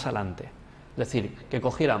de atrás adelante. Es decir, que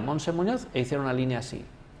cogieran Monse Muñoz e hicieran una línea así.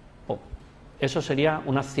 ¡Pum! Eso sería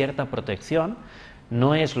una cierta protección.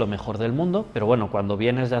 No es lo mejor del mundo, pero bueno, cuando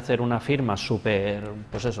vienes de hacer una firma súper,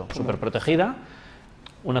 pues eso, súper protegida,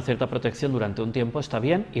 una cierta protección durante un tiempo está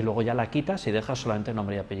bien y luego ya la quitas y dejas solamente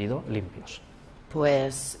nombre y apellido limpios.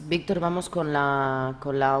 Pues, Víctor, vamos con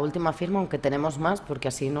la última firma, aunque tenemos más, porque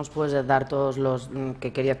así nos puedes dar todos los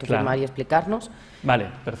que querías tú firmar y explicarnos. Vale,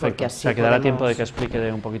 perfecto. O sea, quedará tiempo de que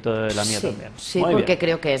explique un poquito de la mía también. Sí, muy porque bien.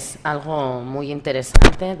 Creo que es algo muy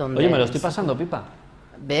interesante. Oye, me lo estoy pasando pipa.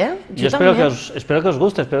 ¿Ve? Yo espero que os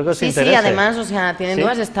guste, espero que os interese. Sí, además, o sea, tienen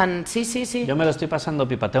dudas, están... Sí. Yo me lo estoy pasando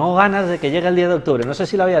pipa. Tengo ganas de que llegue el 10 de octubre, no sé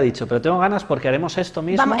si lo había dicho, pero tengo ganas porque haremos esto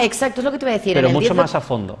mismo. Vamos, exacto, es lo que te iba a decir. Pero mucho más a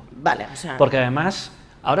fondo. Vale, o sea... Porque además,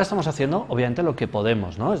 ahora estamos haciendo, obviamente, lo que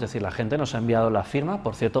podemos, ¿no? Es decir, la gente nos ha enviado la firma,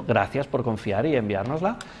 por cierto, gracias por confiar y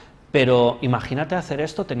enviárnosla, pero imagínate hacer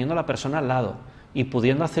esto teniendo a la persona al lado y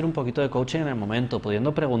pudiendo hacer un poquito de coaching en el momento,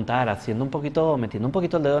 pudiendo preguntar, haciendo un poquito, metiendo un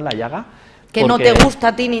poquito el dedo en la llaga. Que no te gusta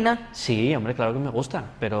a ti ni nada. Sí, hombre, claro que me gusta,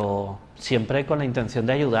 pero siempre con la intención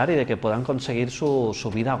de ayudar y de que puedan conseguir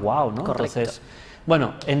su vida guau, ¿no? Correcto. Entonces,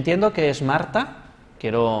 bueno, entiendo que es Marta,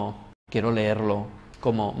 quiero leerlo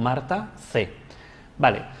como Marta C.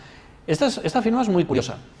 Vale, esta firma es muy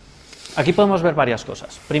curiosa. Aquí podemos ver varias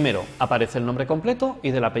cosas. Primero, aparece el nombre completo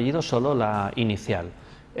y del apellido solo la inicial.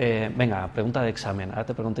 Venga, pregunta de examen, ahora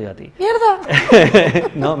te pregunto yo a ti. ¡Mierda!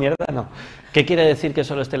 No, mierda no. ¿Qué quiere decir que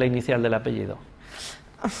solo esté la inicial del apellido?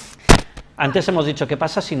 Antes hemos dicho qué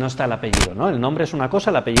pasa si no está el apellido, ¿no? El nombre es una cosa,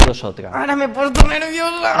 el apellido es otra. Ahora me he puesto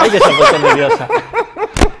nerviosa. ¡Ay, que se ha puesto nerviosa!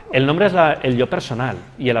 El nombre es el yo personal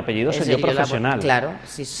y el apellido es el yo profesional. Claro,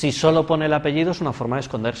 sí. Si solo pone el apellido es una forma de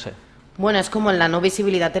esconderse. Bueno, es como la no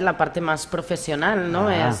visibilidad en la parte más profesional, ¿no?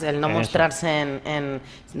 Es el no mostrarse en...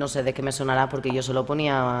 No sé de qué me sonará, porque yo solo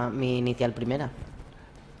ponía mi inicial primera.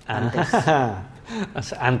 Antes.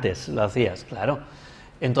 Antes lo hacías, claro.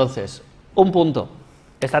 Entonces, un punto.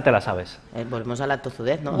 Esta te la sabes. Volvemos a la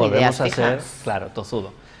tozudez, ¿no? Volvemos Ideas a ser, fijas. claro,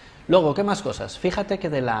 tozudo. Luego, ¿qué más cosas? Fíjate que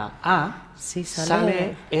de la A Sí,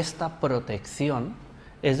 sale esta protección,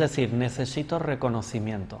 es decir, necesito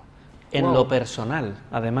reconocimiento. En lo personal,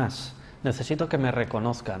 además, necesito que me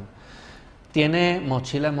reconozcan. Tiene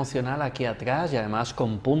mochila emocional aquí atrás y además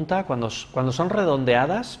con punta. Cuando son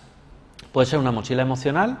redondeadas, puede ser una mochila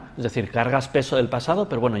emocional, es decir, cargas peso del pasado,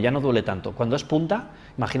 pero bueno, ya no duele tanto. Cuando es punta,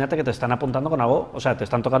 imagínate que te están apuntando con algo, o sea, te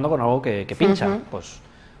están tocando con algo que pincha,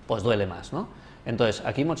 pues duele más, ¿no? Entonces,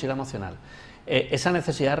 aquí mochila emocional. Esa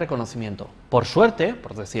necesidad de reconocimiento. Por suerte,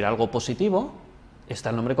 por decir algo positivo, está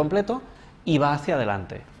el nombre completo y va hacia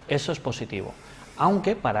adelante. Eso es positivo.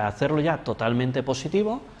 Aunque para hacerlo ya totalmente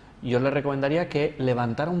positivo, yo le recomendaría que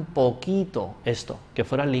levantara un poquito esto, que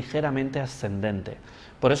fuera ligeramente ascendente.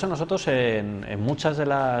 Por eso nosotros en muchas de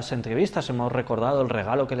las entrevistas hemos recordado el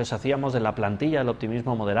regalo que les hacíamos de la plantilla del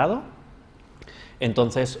optimismo moderado.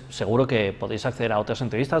 Entonces, seguro que podéis acceder a otras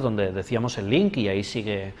entrevistas donde decíamos el link y ahí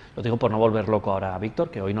sigue, lo digo por no volver loco ahora a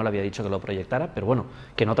Víctor, que hoy no le había dicho que lo proyectara, pero bueno,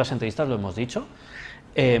 que en otras entrevistas lo hemos dicho.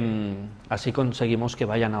 Así conseguimos que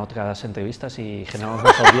vayan a otras entrevistas y generamos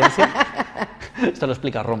más audiencia. Esto lo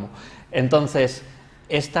explica Romo. Entonces,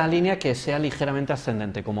 esta línea que sea ligeramente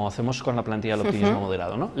ascendente, como hacemos con la plantilla del optimismo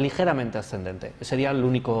moderado, ¿no? Ligeramente ascendente. Sería el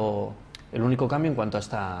único cambio en cuanto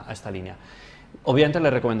a esta línea. Obviamente le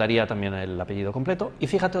recomendaría también el apellido completo. Y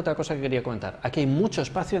fíjate otra cosa que quería comentar. Aquí hay mucho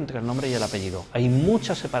espacio entre el nombre y el apellido. Hay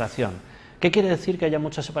mucha separación. ¿Qué quiere decir que haya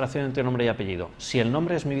mucha separación entre nombre y apellido? Si el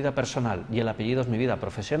nombre es mi vida personal y el apellido es mi vida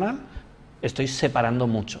profesional, estoy separando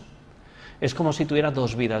mucho. Es como si tuviera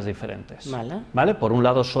dos vidas diferentes. ¿Vale? Por un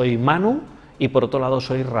lado soy Manu y por otro lado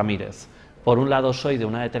soy Ramírez. Por un lado soy de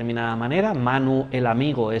una determinada manera, Manu el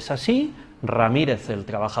amigo es así, Ramírez el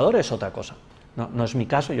trabajador es otra cosa. No es mi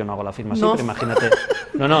caso, yo no hago la firma así, pero imagínate...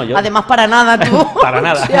 yo... Además, para nada, tú. Para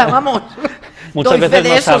nada. O sea, vamos. Muchas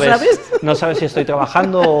veces no sabes si estoy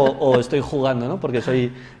trabajando o estoy jugando, ¿no? Porque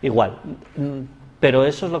soy igual. Pero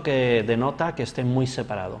eso es lo que denota que esté muy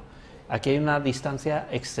separado. Aquí hay una distancia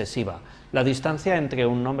excesiva. La distancia entre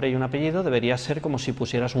un nombre y un apellido debería ser como si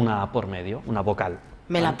pusieras una A por medio, una vocal.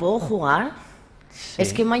 ¿Me la puedo jugar? Sí.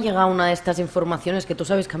 Es que me ha llegado una de estas informaciones que tú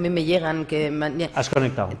sabes que a mí me llegan. ¿Has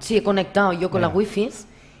conectado? Sí, he conectado yo con la wifi.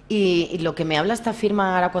 Y lo que me habla esta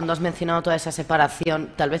firma ahora cuando has mencionado toda esa separación,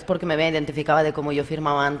 tal vez porque me identificaba de cómo yo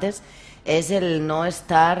firmaba antes, es el no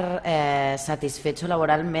estar satisfecho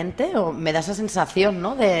laboralmente, o me da esa sensación,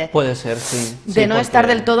 ¿no? Puede ser, sí. De no estar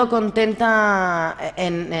del todo contenta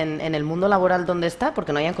en el mundo laboral donde está,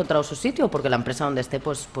 porque no haya encontrado su sitio, o porque la empresa donde esté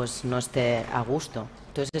pues no esté a gusto.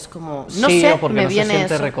 Entonces es como, no sé, o porque me no viene se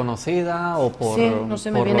siente eso. reconocida o por, sí, no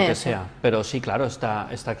sé, por lo que eso. sea. Pero sí, claro, está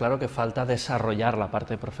claro que falta desarrollar la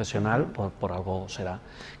parte profesional, por algo será.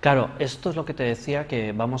 Claro, esto es lo que te decía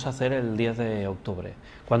que vamos a hacer el 10 de octubre.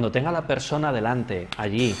 Cuando tenga la persona delante,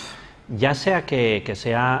 allí, ya sea que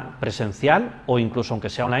sea presencial o incluso aunque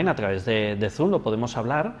sea online a través de Zoom, lo podemos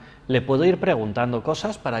hablar, le puedo ir preguntando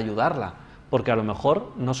cosas para ayudarla. Porque a lo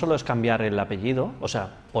mejor no solo es cambiar el apellido, o sea,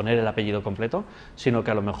 poner el apellido completo, sino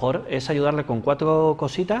que a lo mejor es ayudarle con 4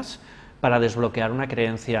 cositas para desbloquear una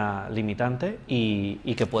creencia limitante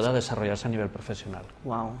y que pueda desarrollarse a nivel profesional.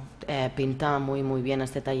 Wow, pinta muy muy bien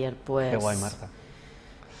este taller, pues. Qué guay, Marta.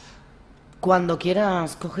 Cuando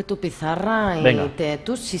quieras, coge tu pizarra y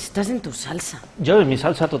tú si estás en tu salsa. Yo en mi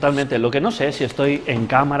salsa totalmente. Lo que no sé es si estoy en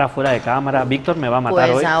cámara, fuera de cámara. Víctor me va a matar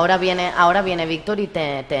hoy. Pues ahora viene Víctor y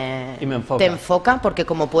me enfoca. Te enfoca porque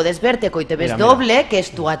como puedes verte, que hoy te ves doble, que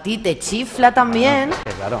esto a ti te chifla también.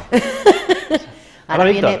 Claro. Ahora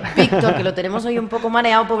viene Víctor, que lo tenemos hoy un poco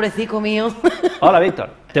mareado, pobrecito mío. Hola, Víctor.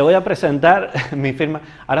 Te voy a presentar mi firma.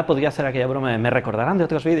 Ahora podría hacer aquella broma de ¿me recordarán de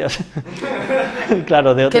otros vídeos?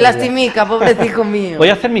 Claro, de otros. Qué lastimica, pobrecito mío. Voy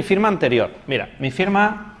a hacer mi firma anterior. Mira, mi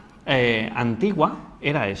firma antigua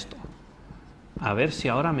era esto. A ver si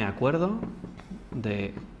ahora me acuerdo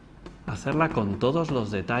de hacerla con todos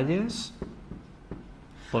los detalles.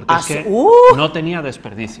 Porque es que no tenía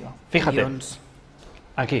desperdicio. Fíjate. Dios.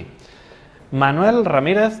 Aquí. Manuel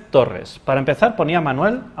Ramírez Torres. Para empezar ponía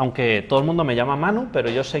Manuel, aunque todo el mundo me llama Manu, pero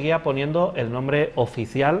yo seguía poniendo el nombre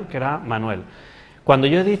oficial, que era Manuel. Cuando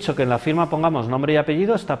yo he dicho que en la firma pongamos nombre y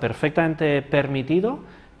apellido, está perfectamente permitido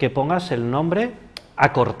que pongas el nombre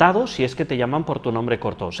acortado si es que te llaman por tu nombre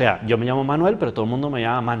corto. O sea, yo me llamo Manuel, pero todo el mundo me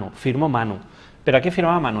llama Manu. Firmo Manu. Pero aquí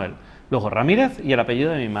firmaba Manuel. Luego Ramírez y el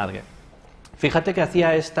apellido de mi madre. Fíjate que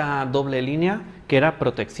hacía esta doble línea que era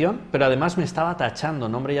protección, pero además me estaba tachando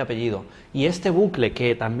nombre y apellido. Y este bucle,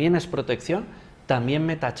 que también es protección, también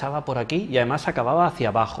me tachaba por aquí y además acababa hacia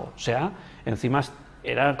abajo. O sea, encima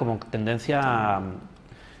era como tendencia,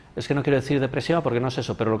 es que no quiero decir depresiva porque no es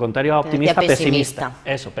eso, pero lo contrario a optimista, pesimista.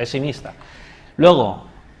 Eso, pesimista. Luego,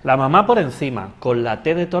 la mamá por encima, con la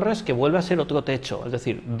T de Torres, que vuelve a ser otro techo, es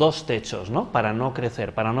decir, dos techos, ¿no? Para no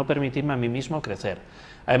crecer, para no permitirme a mí mismo crecer.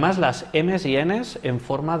 Además, las M's y N's en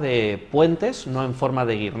forma de puentes, no en forma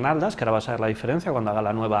de guirnaldas, que ahora vas a ver la diferencia cuando haga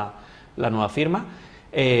la nueva firma,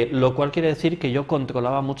 lo cual quiere decir que yo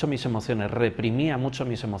controlaba mucho mis emociones, reprimía mucho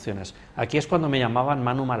mis emociones. Aquí es cuando me llamaban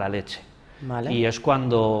Manu mala leche. Vale. Y es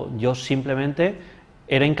cuando yo simplemente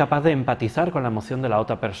era incapaz de empatizar con la emoción de la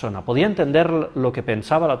otra persona. Podía entender lo que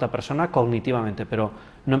pensaba la otra persona cognitivamente, pero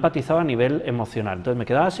no empatizaba a nivel emocional. Entonces me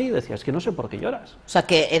quedaba así y decía, es que no sé por qué lloras. O sea,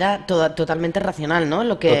 que era totalmente racional, ¿no?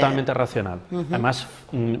 Totalmente racional. Además,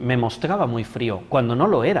 me mostraba muy frío, cuando no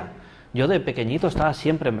lo era. Yo de pequeñito estaba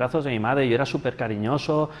siempre en brazos de mi madre, yo era súper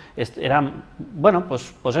cariñoso, era, bueno,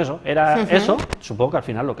 pues eso, era eso, supongo que al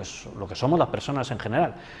final lo que somos las personas en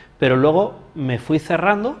general. Pero luego me fui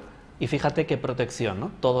cerrando y fíjate qué protección,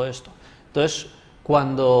 ¿no? Todo esto. Entonces,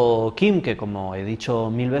 cuando Kim, que como he dicho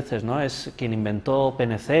 1000 veces, ¿no? Es quien inventó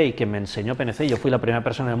PNC y quien me enseñó PNC, yo fui la primera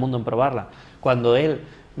persona en el mundo en probarla, cuando él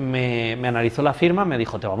me analizó la firma, me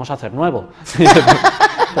dijo, te vamos a hacer nuevo.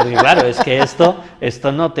 Porque claro, es que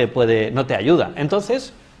esto no te ayuda.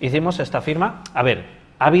 Entonces, hicimos esta firma. A ver,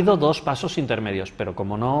 ha habido 2 pasos intermedios, pero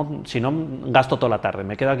como no, si no, gasto toda la tarde.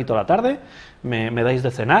 Me quedo aquí toda la tarde, me dais de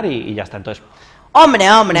cenar y ya está. Entonces, hombre.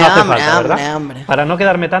 Para no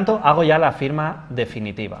quedarme tanto, hago ya la firma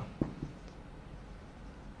definitiva.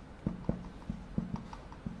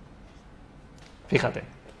 Fíjate.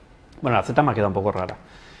 Bueno, la Z me ha quedado un poco rara.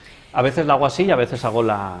 A veces la hago así y a veces hago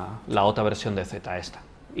la otra versión de Z, esta.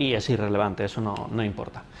 Y es irrelevante, eso no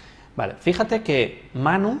importa. Vale, fíjate que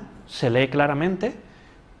Manu se lee claramente,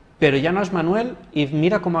 pero ya no es Manuel, y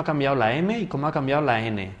mira cómo ha cambiado la M y cómo ha cambiado la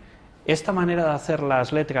N. Esta manera de hacer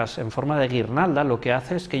las letras en forma de guirnalda lo que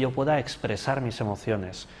hace es que yo pueda expresar mis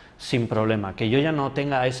emociones sin problema, que yo ya no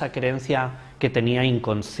tenga esa creencia que tenía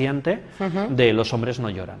inconsciente de los hombres no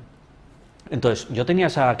lloran. Entonces, yo tenía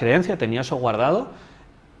esa creencia, tenía eso guardado,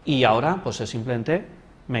 y ahora pues simplemente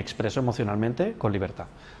me expreso emocionalmente con libertad.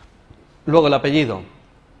 Luego el apellido,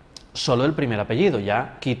 solo el primer apellido,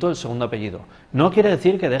 ya quito el segundo apellido. No quiere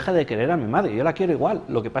decir que deje de querer a mi madre, yo la quiero igual,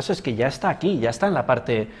 lo que pasa es que ya está aquí, ya está en la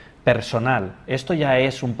parte personal. Esto ya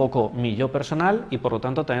es un poco mi yo personal y por lo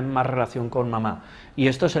tanto también más relación con mamá. Y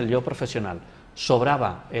esto es el yo profesional.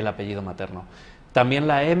 Sobraba el apellido materno. También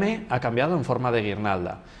la M ha cambiado en forma de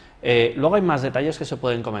guirnalda. Luego hay más detalles que se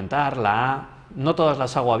pueden comentar. La A, no todas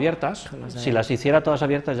las hago abiertas. Si las hiciera todas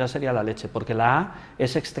abiertas ya sería la leche, porque la A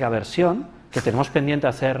es extraversión, que tenemos pendiente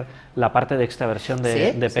hacer la parte de extraversión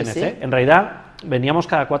de PNC. Sí. En realidad veníamos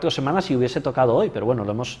cada 4 semanas y hubiese tocado hoy, pero bueno,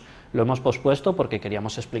 lo hemos pospuesto porque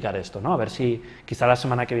queríamos explicar esto, ¿no? A ver si quizá la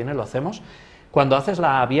semana que viene lo hacemos. Cuando haces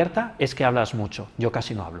la abierta es que hablas mucho, yo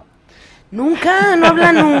casi no hablo. Nunca, no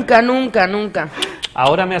habla nunca.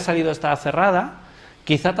 Ahora me ha salido esta cerrada,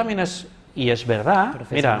 quizá también es... Y es verdad,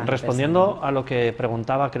 mira, respondiendo a lo que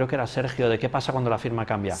preguntaba, creo que era Sergio, de qué pasa cuando la firma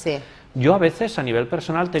cambia. Sí. Yo a veces, a nivel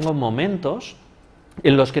personal, tengo momentos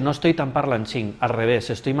en los que no estoy tan parlanchín, al revés,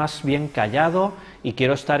 estoy más bien callado y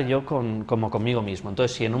quiero estar yo como conmigo mismo.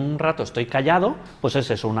 Entonces, si en un rato estoy callado, pues es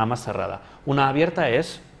eso, una más cerrada. Una abierta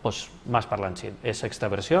es, pues, más parlanchín, es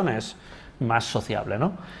extraversión, es más sociable,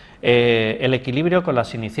 ¿no? El equilibrio con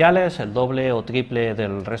las iniciales, el doble o triple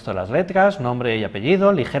del resto de las letras, nombre y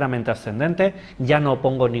apellido, ligeramente ascendente, ya no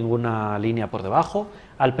pongo ninguna línea por debajo.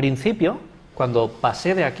 Al principio, cuando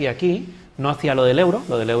pasé de aquí a aquí, no hacía lo del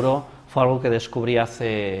euro fue algo que descubrí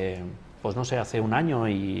hace, pues no sé, hace un año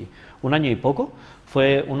y poco.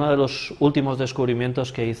 Fue uno de los últimos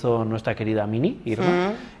descubrimientos que hizo nuestra querida Mini,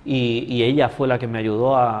 Irma, y ella fue la que me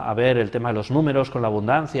ayudó a ver el tema de los números con la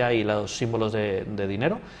abundancia y los símbolos de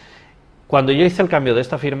dinero. Cuando yo hice el cambio de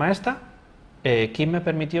esta firma a esta, ¿quién me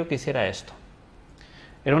permitió que hiciera esto?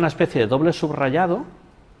 Era una especie de doble subrayado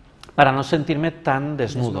para no sentirme tan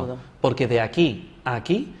desnudo. Porque de aquí a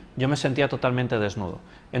aquí yo me sentía totalmente desnudo.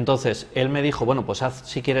 Entonces él me dijo, bueno, pues haz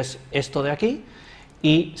si quieres esto de aquí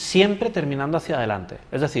y siempre terminando hacia adelante.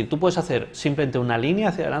 Es decir, tú puedes hacer simplemente una línea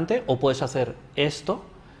hacia adelante o puedes hacer esto,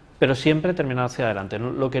 pero siempre terminando hacia adelante.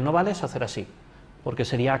 Lo que no vale es hacer así, porque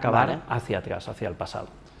sería acabar hacia atrás, hacia el pasado.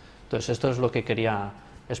 Entonces esto es lo que quería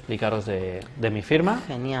explicaros de mi firma.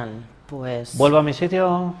 Genial, pues... ¿Vuelvo a mi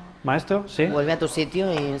sitio, maestro? ¿Sí? Vuelve a tu sitio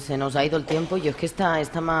y se nos ha ido el tiempo. Yo es que esta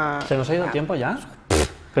más... ¿Se nos ha ido el tiempo ya?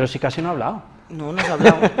 Pero si casi no ha hablado. No, no has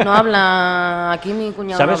hablado. No habla, aquí mi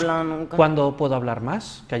cuñado ¿Sabes no habla nunca. cuándo puedo hablar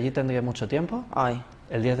más? Que allí tendré mucho tiempo. Ay.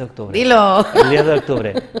 El 10 de octubre. Dilo. El 10 de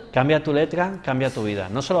octubre. Cambia tu letra, cambia tu vida.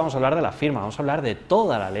 No solo vamos a hablar de la firma, vamos a hablar de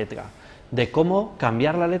toda la letra. De cómo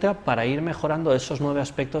cambiar la letra para ir mejorando esos 9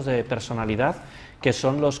 aspectos de personalidad que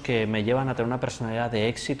son los que me llevan a tener una personalidad de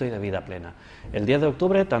éxito y de vida plena. El 10 de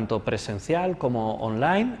octubre, tanto presencial como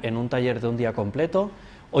online, en un taller de un día completo.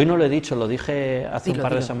 Hoy no lo he dicho, lo dije hace un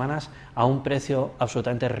par de semanas, a un precio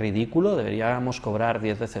absolutamente ridículo, deberíamos cobrar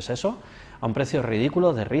 10 veces eso, a un precio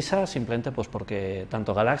ridículo, de risa, simplemente pues porque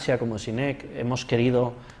tanto Galaxia como Sinec hemos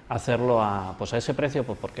querido hacerlo a ese precio,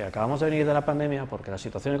 pues porque acabamos de venir de la pandemia, porque la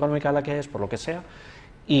situación económica es la que es, por lo que sea,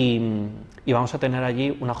 y vamos a tener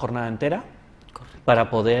allí una jornada entera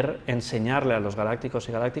para poder enseñarle a los galácticos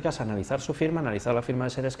y galácticas a analizar su firma, analizar la firma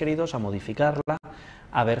de seres queridos, a modificarla,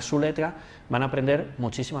 a ver su letra. Van a aprender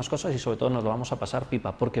muchísimas cosas y sobre todo nos lo vamos a pasar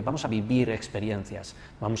pipa, porque vamos a vivir experiencias.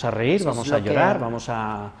 Vamos a reír, vamos a llorar, vamos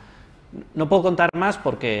a... No puedo contar más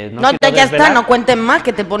porque... No, ya está, no cuenten más,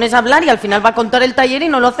 que te pones a hablar y al final va a contar el taller y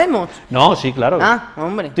no lo hacemos. No, sí, claro. Ah,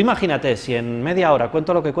 hombre. Tú imagínate, si en media hora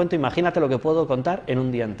cuento lo que cuento, imagínate lo que puedo contar en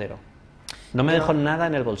un día entero. No me dejo nada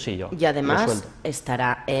en el bolsillo. Y además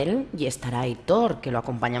estará él y estará Aitor, que lo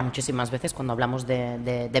acompaña muchísimas veces cuando hablamos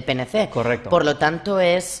de PNC. Correcto. Por lo tanto,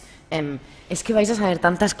 es que vais a saber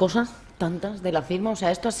tantas cosas, tantas de la firma. O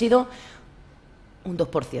sea, esto ha sido un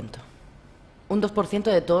 2%. Un 2%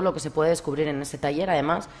 de todo lo que se puede descubrir en ese taller,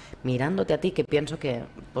 además, mirándote a ti, que pienso que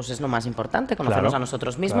pues es lo más importante, conocernos a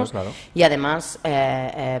nosotros mismos y además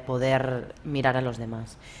poder mirar a los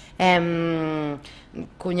demás.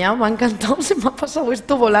 Cuñado, me ha encantado, se me ha pasado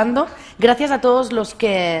esto volando. Gracias a todos los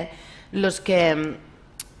que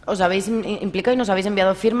os habéis implicado y nos habéis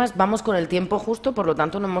enviado firmas. Vamos con el tiempo justo, por lo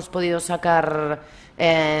tanto no hemos podido sacar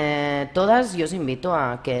todas. Yo os invito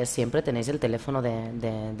a que siempre tenéis el teléfono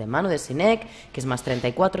de Manu, de Sinec, que es más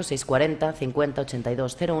 34 640 50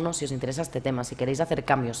 82 01. Si os interesa este tema, si queréis hacer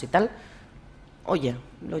cambios y tal, oye,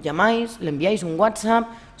 lo llamáis, le enviáis un WhatsApp,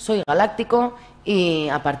 soy galáctico, y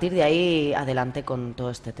a partir de ahí adelante con todo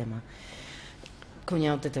este tema.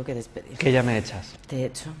 Cuñado, te tengo que despedir. Que ya me echas. Te he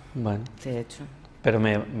hecho. Bueno. Te he hecho. Pero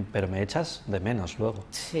me echas de menos luego.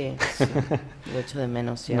 Sí, lo echo de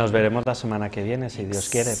menos. Sí. Nos veremos la semana que viene, si Dios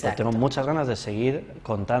quiere. Pues tengo muchas ganas de seguir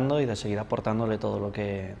contando y de seguir aportándole todo lo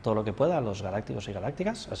que pueda a los galácticos y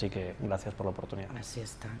galácticas. Así que gracias por la oportunidad. Así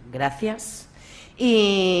está. Gracias.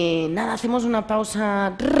 Y nada, hacemos una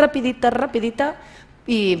pausa rapidita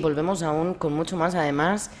y volvemos aún con mucho más.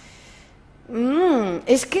 Además,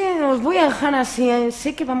 es que os voy a dejar así.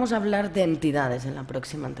 Sé que vamos a hablar de entidades en la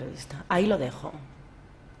próxima entrevista. Ahí lo dejo.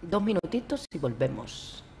 2 minutitos y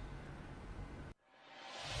volvemos.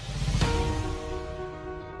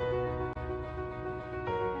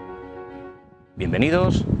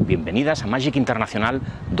 Bienvenidos, bienvenidas a Magic Internacional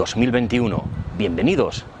 2021.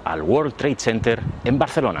 Bienvenidos al World Trade Center en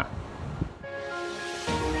Barcelona.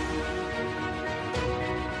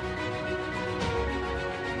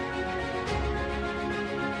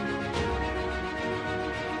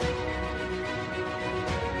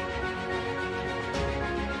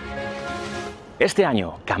 Este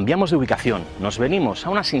año cambiamos de ubicación, nos venimos a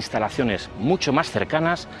unas instalaciones mucho más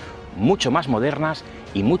cercanas, mucho más modernas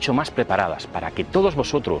y mucho más preparadas para que todos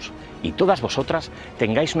vosotros y todas vosotras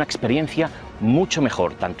tengáis una experiencia mucho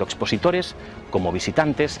mejor, tanto expositores como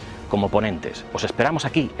visitantes como ponentes. Os esperamos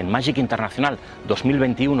aquí en Magic Internacional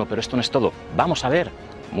 2021, pero esto no es todo, vamos a ver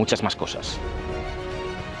muchas más cosas.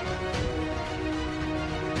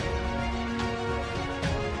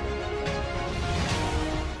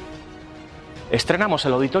 Estrenamos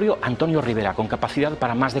el auditorio Antonio Rivera con capacidad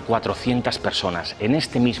para más de 400 personas. En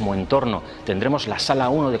este mismo entorno tendremos la sala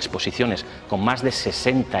 1 de exposiciones con más de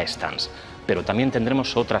 60 stands. Pero también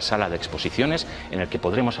tendremos otra sala de exposiciones en la que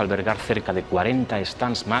podremos albergar cerca de 40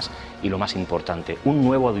 stands más y lo más importante, un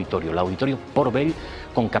nuevo auditorio, el auditorio Portbell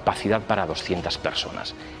con capacidad para 200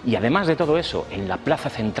 personas. Y además de todo eso, en la plaza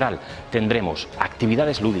central tendremos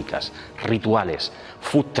actividades lúdicas, rituales,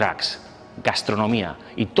 food trucks, gastronomía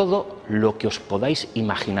y todo lo que os podáis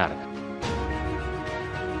imaginar.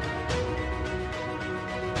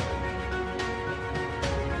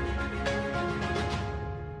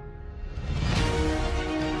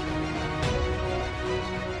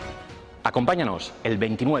 Acompáñanos el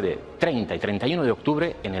 29, 30 y 31 de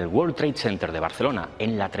octubre en el World Trade Center de Barcelona,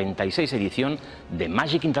 en la 36 edición de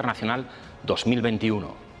Magic Internacional 2021.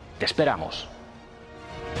 ¡Te esperamos!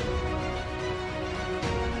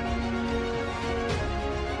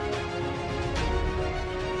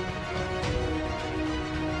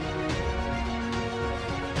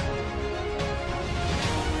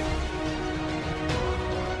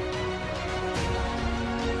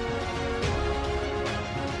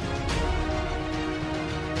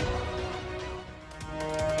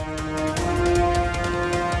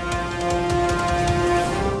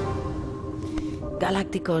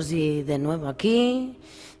 galácticos, y de nuevo aquí,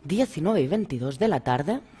 19:22 de la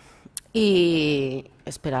tarde, y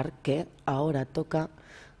esperar que ahora toca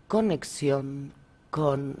conexión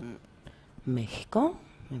con México.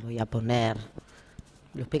 Me voy a poner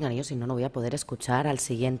los pinganillos, si no, no voy a poder escuchar al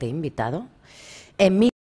siguiente invitado,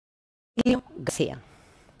 Emilio García,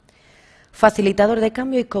 facilitador de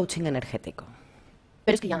cambio y coaching energético.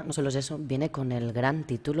 Pero es que ya no solo es eso, viene con el gran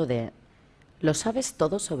título de ¿lo sabes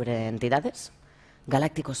todo sobre entidades?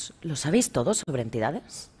 Galácticos, ¿lo sabéis todo sobre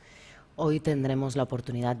entidades? Hoy tendremos la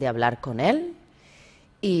oportunidad de hablar con él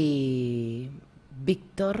y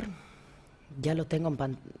Víctor, ya lo tengo en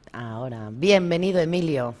pantalla ahora. Bienvenido,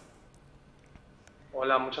 Emilio.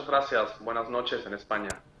 Hola, muchas gracias. Buenas noches en España.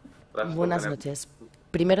 Gracias. Buenas noches.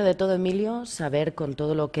 Primero de todo, Emilio, saber con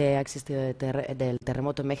todo lo que ha existido del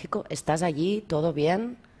terremoto en México, ¿estás allí? ¿Todo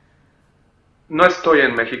bien? No estoy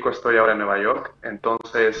en México, estoy ahora en Nueva York.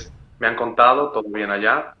 Entonces, me han contado, todo bien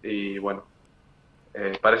allá. Y bueno,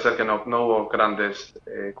 parece que no hubo grandes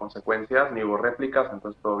consecuencias, ni hubo réplicas,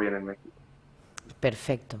 entonces todo bien en México.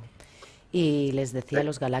 Perfecto. Y les decía a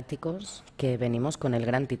los galácticos que venimos con el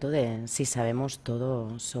gran título de si sabemos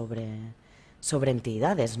todo sobre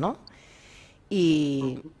entidades, ¿no?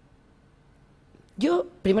 Y yo,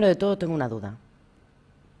 primero de todo, tengo una duda.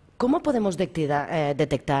 ¿Cómo podemos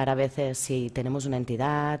detectar a veces si tenemos una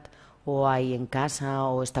entidad o hay en casa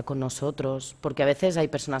o está con nosotros? Porque a veces hay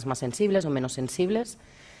personas más sensibles o menos sensibles.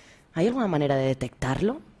 ¿Hay alguna manera de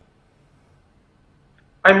detectarlo?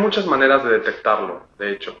 Hay muchas maneras de detectarlo,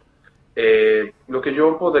 de hecho. Lo que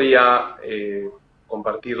yo podría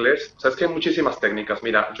compartirles, o sea, es que hay muchísimas técnicas.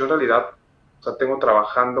 Mira, yo en realidad, o sea, tengo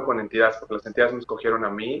trabajando con entidades, porque las entidades me escogieron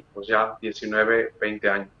a mí, pues ya 19, 20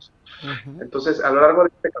 años. Entonces, a lo largo de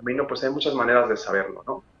este camino, pues hay muchas maneras de saberlo,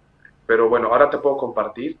 ¿no? Pero bueno, ahora te puedo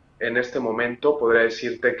compartir. En este momento podría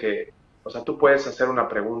decirte que, o sea, tú puedes hacer una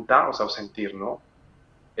pregunta, o sea, o sentir, ¿no?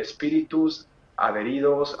 Espíritus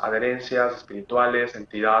adheridos, adherencias espirituales,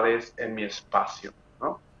 entidades en mi espacio,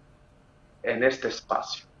 ¿no? En este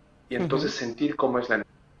espacio. Y entonces sentir cómo es la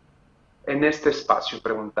energía. En este espacio,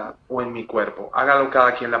 preguntar, o en mi cuerpo. Hágalo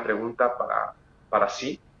cada quien la pregunta para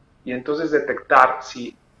sí. Y entonces detectar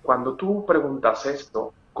si cuando tú preguntas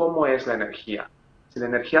esto, ¿cómo es la energía? Si la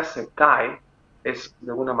energía se cae, es de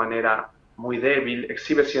alguna manera muy débil,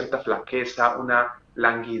 exhibe cierta flaqueza, una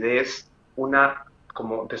languidez, una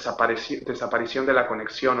como desaparición de la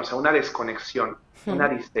conexión, o sea, una desconexión, una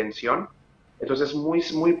distensión. Entonces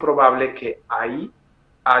es muy probable que ahí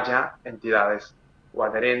haya entidades o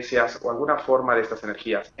adherencias o alguna forma de estas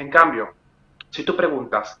energías. En cambio, si tú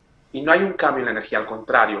preguntas y no hay un cambio en la energía, al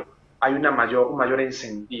contrario, hay un mayor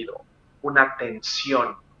encendido, una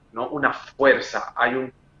tensión, ¿no? Una fuerza, hay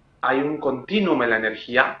un continuum en la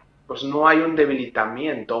energía, pues no hay un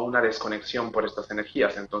debilitamiento o una desconexión por estas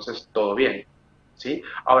energías, entonces todo bien, ¿sí?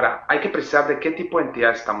 Ahora, hay que precisar de qué tipo de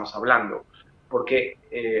entidad estamos hablando, porque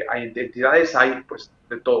hay entidades, hay pues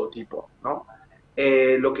de todo tipo, ¿no?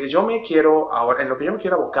 Lo que yo me quiero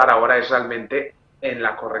abocar ahora es realmente en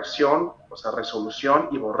la corrección, o sea, resolución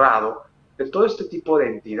y borrado de todo este tipo de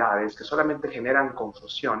entidades que solamente generan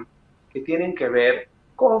confusión, que tienen que ver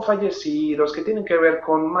con fallecidos, que tienen que ver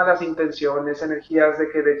con malas intenciones, energías de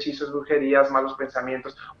hechizos, brujerías, malos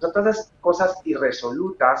pensamientos, o sea, todas esas cosas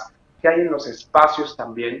irresolutas que hay en los espacios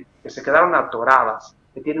también, que se quedaron atoradas,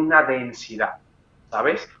 que tienen una densidad,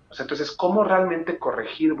 ¿sabes? O sea, entonces, ¿cómo realmente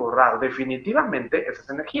corregir, borrar definitivamente esas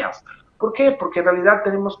energías? ¿Por qué? Porque en realidad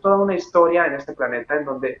tenemos toda una historia en este planeta en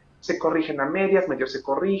donde se corrigen a medias, medio se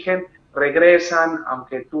corrigen, regresan,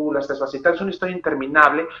 aunque tú las estés facilitando. Es una historia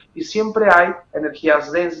interminable y siempre hay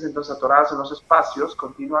energías densas, entonces atoradas en los espacios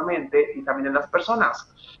continuamente y también en las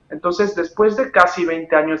personas. Entonces, después de casi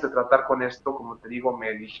 20 años de tratar con esto, como te digo, me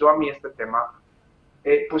eligió a mí este tema,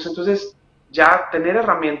 pues entonces ya tener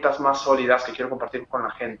herramientas más sólidas que quiero compartir con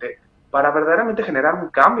la gente para verdaderamente generar un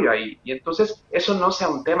cambio ahí. Y entonces eso no sea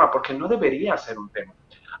un tema, porque no debería ser un tema.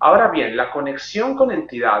 Ahora bien, la conexión con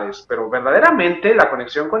entidades, pero verdaderamente la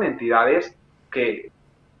conexión con entidades que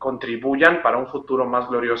contribuyan para un futuro más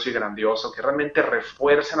glorioso y grandioso, que realmente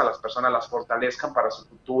refuercen a las personas, las fortalezcan para su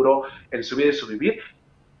futuro, en su vida y su vivir.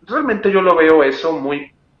 Realmente yo lo veo eso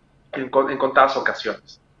muy en contadas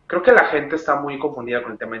ocasiones. Creo que la gente está muy confundida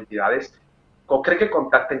con el tema de entidades, o cree que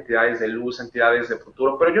contacta entidades de luz, entidades de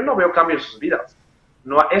futuro, pero yo no veo cambio en sus vidas.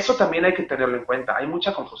 No, eso también hay que tenerlo en cuenta, hay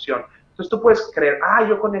mucha confusión. Entonces tú puedes creer,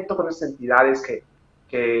 yo conecto con esas entidades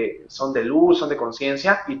que son de luz, son de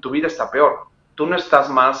conciencia, y tu vida está peor. Tú no estás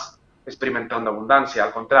más experimentando abundancia,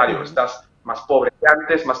 al contrario, estás más pobre que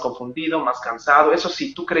antes, más confundido, más cansado. Eso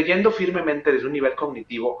sí, tú creyendo firmemente desde un nivel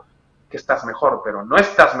cognitivo que estás mejor, pero no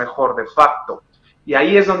estás mejor de facto. Y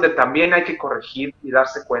ahí es donde también hay que corregir y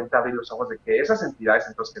darse cuenta, abrir los ojos de que esas entidades,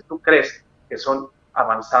 entonces, que tú crees que son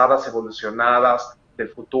avanzadas, evolucionadas, del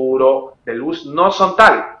futuro, de luz, no son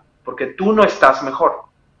tal, porque tú no estás mejor.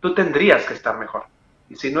 Tú tendrías que estar mejor.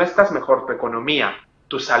 Y si no estás mejor, tu economía,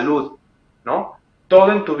 tu salud, ¿no?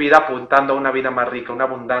 Todo en tu vida apuntando a una vida más rica, una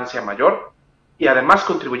abundancia mayor, y además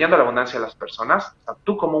contribuyendo a la abundancia de las personas, o sea,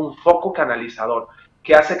 tú como un foco canalizador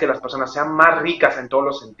que hace que las personas sean más ricas en todos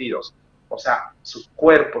los sentidos, o sea, sus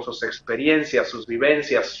cuerpos, sus experiencias, sus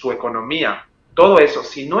vivencias, su economía, todo eso,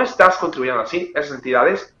 si no estás contribuyendo así, esas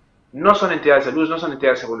entidades no son entidades de luz, no son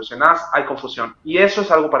entidades evolucionadas, hay confusión. Y eso es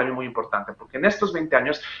algo para mí muy importante, porque en estos 20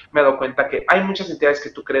 años me he dado cuenta que hay muchas entidades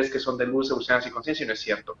que tú crees que son de luz, evolucionadas y conciencia, y no es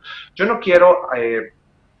cierto. Yo no quiero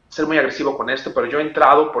ser muy agresivo con esto, pero yo he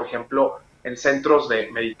entrado, por ejemplo, en centros de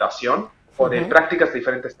meditación o de prácticas de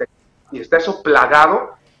diferentes técnicas, y está eso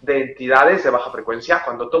plagado de entidades de baja frecuencia,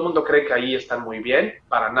 cuando todo el mundo cree que ahí están muy bien,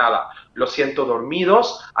 para nada. Los siento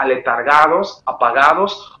dormidos, aletargados,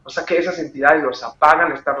 apagados, o sea que esas entidades los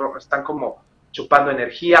apagan, están como chupando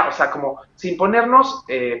energía, o sea, como sin ponernos,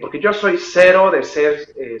 porque yo soy cero de ser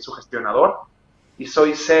sugestionador y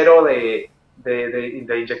soy cero de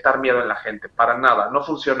inyectar miedo en la gente, para nada, no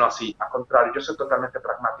funciono así, al contrario, yo soy totalmente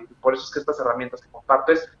pragmático, y por eso es que estas herramientas que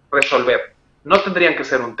comparto es resolver, no tendrían que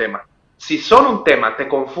ser un tema. Si son un tema, te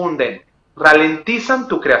confunden, ralentizan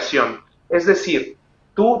tu creación. Es decir,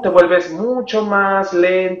 tú te vuelves mucho más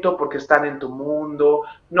lento porque están en tu mundo,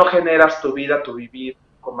 no generas tu vida, tu vivir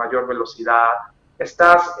con mayor velocidad,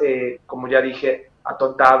 estás, como ya dije,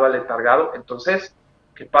 atontado, aletargado. Entonces,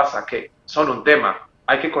 ¿qué pasa? Que son un tema.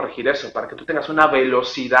 Hay que corregir eso para que tú tengas una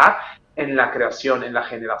velocidad en la creación, en la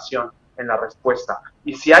generación, en la respuesta.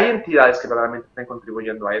 Y si hay entidades que verdaderamente estén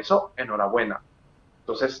contribuyendo a eso, enhorabuena.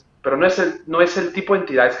 Entonces, pero no es el tipo de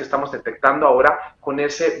entidades que estamos detectando ahora con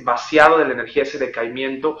ese vaciado de la energía, ese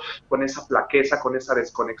decaimiento, con esa flaqueza, con esa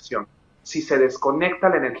desconexión. Si se desconecta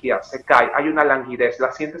la energía, se cae, hay una languidez,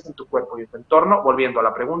 la sientes en tu cuerpo y en tu entorno, volviendo a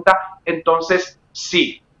la pregunta, entonces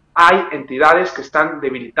sí, hay entidades que están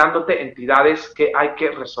debilitándote, entidades que hay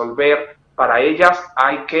que resolver para ellas,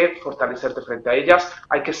 hay que fortalecerte frente a ellas,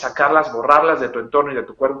 hay que sacarlas, borrarlas de tu entorno y de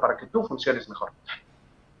tu cuerpo para que tú funciones mejor.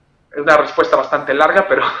 Es una respuesta bastante larga,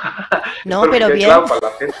 pero... No, pero bien. Claro para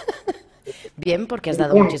la gente. Bien, porque has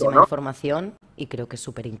dado muchísima información y creo que es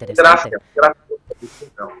súper interesante. Gracias.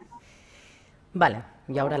 Vale,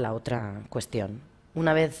 y ahora la otra cuestión.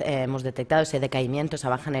 Una vez hemos detectado ese decaimiento, esa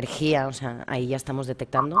baja energía, o sea, ahí ya estamos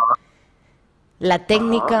detectando. La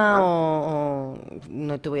técnica, o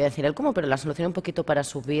no te voy a decir el cómo, pero la solución un poquito para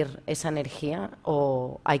subir esa energía,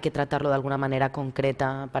 o hay que tratarlo de alguna manera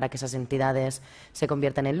concreta para que esas entidades se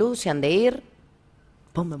conviertan en luz, se han de ir.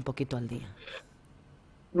 Ponme un poquito al día.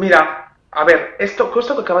 Mira, a ver, esto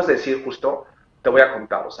que acabas de decir justo, te voy a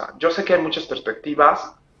contar. O sea, yo sé que hay muchas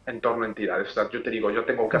perspectivas en torno a entidades. O sea, yo te digo, yo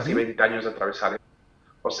tengo casi 20 años de atravesar.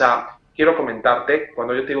 O sea, quiero comentarte,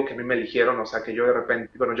 cuando yo te digo que a mí me eligieron, o sea, que yo de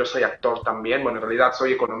repente, bueno, yo soy actor también, bueno, en realidad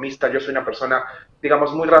soy economista, yo soy una persona,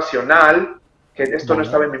 digamos, muy racional, que esto no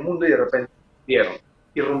estaba en mi mundo y de repente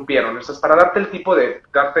irrumpieron. Eso es para darte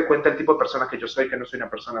cuenta del tipo de persona que yo soy, que no soy una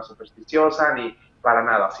persona supersticiosa ni para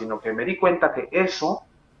nada, sino que me di cuenta que eso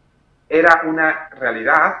era una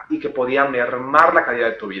realidad y que podía mermar la calidad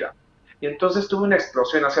de tu vida. Y entonces tuve una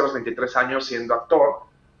explosión hace los 23 años siendo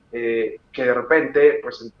actor, que de repente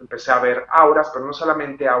pues empecé a ver auras, pero no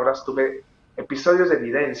solamente auras, tuve episodios de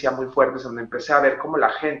evidencia muy fuertes donde empecé a ver cómo la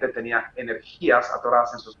gente tenía energías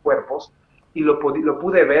atoradas en sus cuerpos y lo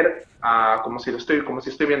pude ver como si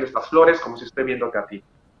estoy viendo estas flores, como si estoy viéndote a ti.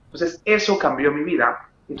 Entonces eso cambió mi vida.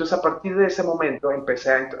 Entonces a partir de ese momento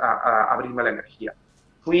empecé a abrirme a la energía.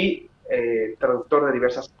 Fui traductor de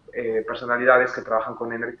diversas personalidades que trabajan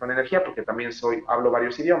con energía, porque también hablo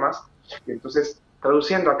varios idiomas, y entonces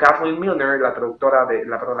traduciendo a Kathleen Milner, la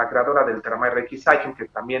creadora del Terama Reiki Psychic, que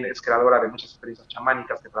también es creadora de muchas experiencias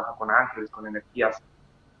chamánicas, que trabaja con ángeles, con energías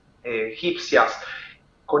egipcias.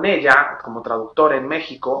 Con ella, como traductora en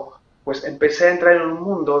México, pues empecé a entrar en un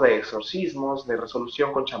mundo de exorcismos, de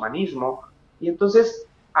resolución con chamanismo, y entonces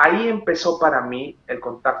ahí empezó para mí el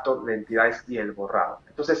contacto de entidades y el borrado.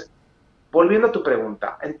 Entonces, volviendo a tu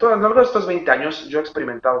pregunta, a lo largo de estos 20 años yo he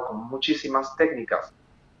experimentado con muchísimas técnicas.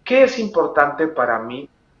 ¿Qué es importante para mí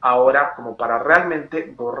ahora como para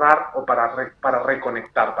realmente borrar o para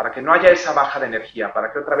reconectar, para que no haya esa baja de energía,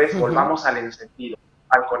 para que otra vez volvamos al encendido,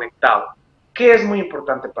 al conectado? ¿Qué es muy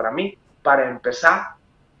importante para mí? Para empezar,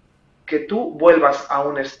 que tú vuelvas a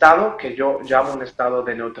un estado que yo llamo un estado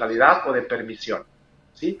de neutralidad o de permisión,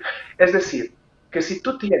 ¿sí? Es decir, que si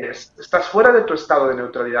tú estás fuera de tu estado de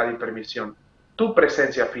neutralidad y permisión, tu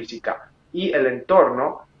presencia física, y el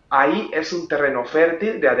entorno, ahí es un terreno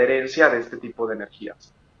fértil de adherencia de este tipo de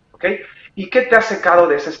energías. ¿Ok? ¿Y qué te ha sacado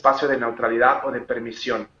de ese espacio de neutralidad o de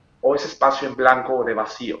permisión? O ese espacio en blanco o de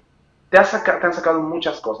vacío. Te han sacado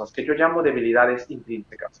muchas cosas que yo llamo debilidades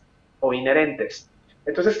intrínsecas o inherentes.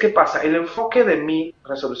 Entonces, ¿qué pasa? El enfoque de mi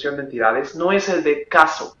resolución de entidades no es el de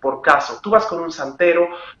caso por caso. Tú vas con un santero,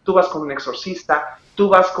 tú vas con un exorcista, tú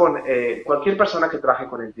vas con cualquier persona que trabaje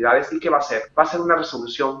con entidades, ¿y qué va a hacer? Va a ser una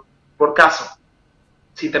resolución por caso,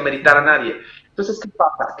 sin demeritar a nadie. Entonces, ¿qué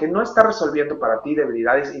pasa? Que no está resolviendo para ti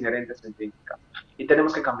debilidades inherentes o intrínsecas. Y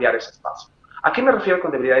tenemos que cambiar ese espacio. ¿A qué me refiero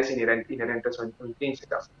con debilidades inherentes o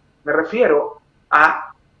intrínsecas? Me refiero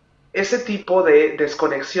a ese tipo de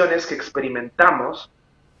desconexiones que experimentamos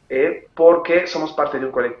porque somos parte de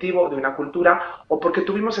un colectivo, de una cultura, o porque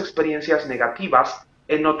tuvimos experiencias negativas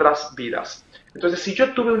en otras vidas. Entonces, si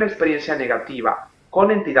yo tuve una experiencia negativa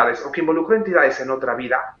con entidades o que involucró entidades en otra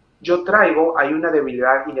vida, yo traigo ahí una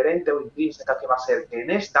debilidad inherente o intrínseca que va a ser que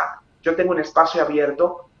en esta yo tengo un espacio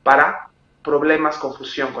abierto para problemas,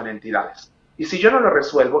 confusión con entidades. Y si yo no lo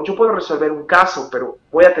resuelvo, yo puedo resolver un caso, pero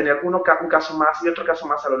voy a tener un caso más y otro caso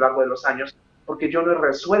más a lo largo de los años, porque yo no he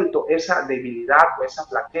resuelto esa debilidad o esa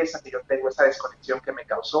flaqueza que yo tengo, esa desconexión que me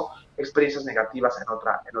causó experiencias negativas en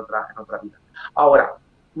otra vida. Ahora,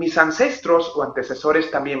 mis ancestros o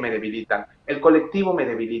antecesores también me debilitan, el colectivo me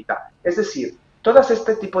debilita. Es decir, todas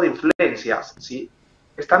este tipo de influencias, ¿sí?,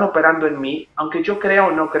 están operando en mí, aunque yo crea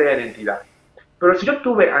o no crea en entidad. Pero si yo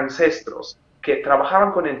tuve ancestros que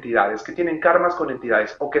trabajaban con entidades, que tienen karmas con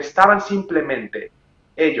entidades, o que estaban simplemente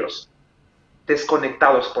ellos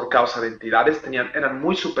desconectados por causa de entidades, eran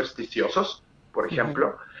muy supersticiosos, por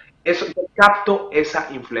ejemplo, eso, yo capto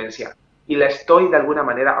esa influencia y la estoy de alguna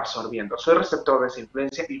manera absorbiendo. Soy receptor de esa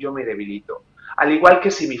influencia y yo me debilito. Al igual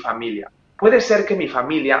que si mi familia. Puede ser que mi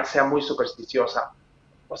familia sea muy supersticiosa,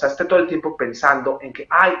 o sea, esté todo el tiempo pensando en que,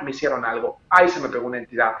 ay, me hicieron algo, ay, se me pegó una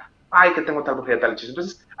entidad, ay, que tengo tal brujería, tal hechizo.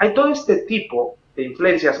 Entonces, hay todo este tipo de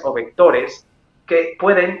influencias o vectores que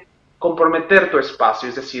pueden comprometer tu espacio,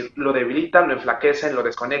 es decir, lo debilitan, lo enflaquecen, lo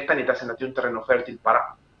desconectan y te hacen a ti un terreno fértil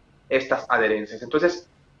para estas adherencias. Entonces,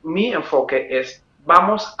 mi enfoque es,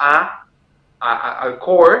 vamos al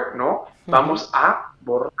core, ¿no? Vamos a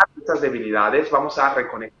borrar estas debilidades, vamos a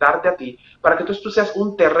reconectarte a ti para que tú seas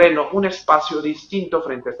un terreno, un espacio distinto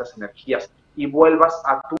frente a estas energías y vuelvas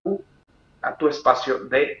a tu espacio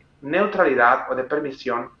de neutralidad o de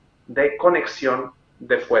permisión, de conexión,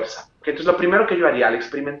 de fuerza. Entonces, lo primero que yo haría al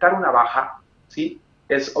experimentar una baja, ¿sí?,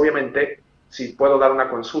 es obviamente, si puedo dar una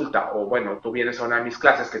consulta, o bueno, tú vienes a una de mis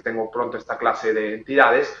clases, que tengo pronto esta clase de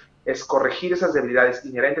entidades, es corregir esas debilidades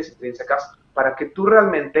inherentes y intrínsecas para que tú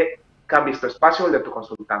realmente cambies tu espacio o el de tu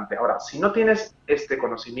consultante. Ahora, si no tienes este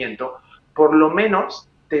conocimiento, por lo menos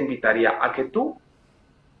te invitaría a que tú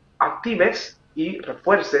actives y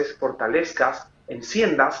refuerces, fortalezcas,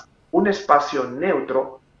 enciendas un espacio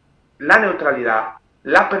neutro, la neutralidad,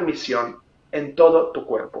 la permisión en todo tu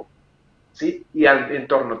cuerpo, ¿sí?, y al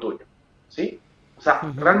entorno tuyo, ¿sí? O sea,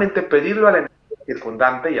 realmente pedirlo a la energía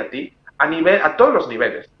circundante y a ti, a todos los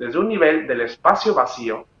niveles, desde un nivel del espacio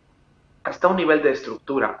vacío hasta un nivel de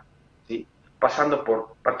estructura, ¿sí?, pasando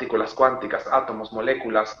por partículas cuánticas, átomos,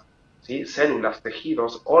 moléculas, ¿sí?, células,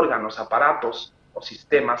 tejidos, órganos, aparatos o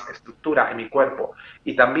sistemas, estructura en mi cuerpo,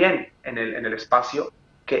 y también en el espacio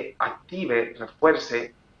que active,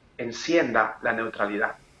 refuerce, encienda la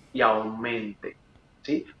neutralidad y aumente,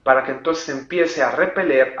 ¿sí?, para que entonces empiece a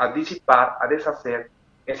repeler, a disipar, a deshacer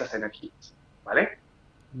esas energías, ¿vale?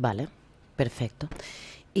 Vale, perfecto.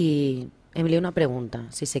 Y, Emilio, una pregunta.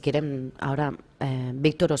 Si se quieren, ahora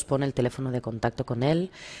Víctor os pone el teléfono de contacto con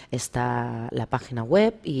él, está la página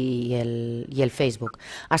web y el Facebook.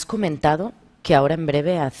 ¿Has comentado que ahora en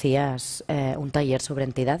breve hacías un taller sobre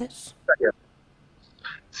entidades?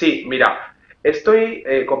 Sí, mira, estoy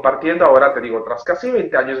compartiendo ahora, te digo, tras casi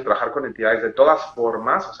 20 años de trabajar con entidades de todas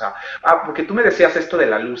formas, o sea, porque tú me decías esto de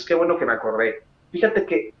la luz, qué bueno que me acordé. Fíjate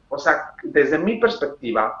que, o sea, desde mi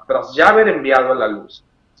perspectiva, tras ya haber enviado a la luz,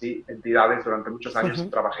 ¿sí?, entidades durante muchos años,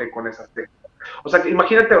 trabajé con esas técnicas. O sea,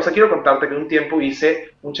 imagínate, o sea, quiero contarte que un tiempo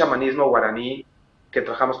hice un chamanismo guaraní, que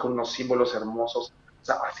trabajamos con unos símbolos hermosos, o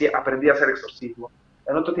sea, así aprendí a hacer exorcismo.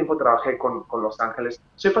 En otro tiempo trabajé con Los Ángeles.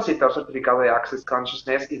 Soy facilitador certificado de Access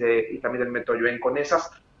Consciousness y también del método Yuen. Con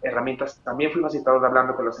esas herramientas también fui facilitador de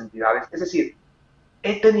hablando con las entidades. Es decir,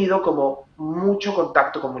 he tenido como mucho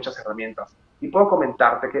contacto con muchas herramientas. Y puedo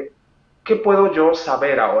comentarte que, ¿qué puedo yo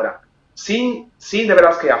saber ahora? Sin de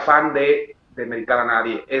veras que afán de meditar a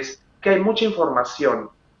nadie. Es que hay mucha información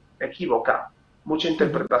equívoca, mucha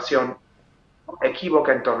interpretación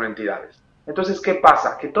equívoca en torno a entidades. Entonces, ¿qué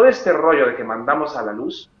pasa? Que todo este rollo de que mandamos a la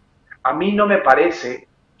luz, A mí no me parece,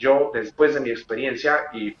 yo después de mi experiencia,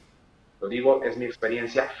 y lo digo, es mi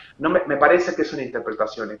experiencia, no me parece que es una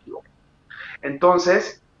interpretación equivocada.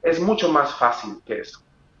 Entonces, es mucho más fácil que eso.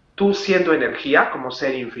 Tú siendo energía, como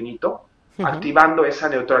ser infinito, activando esa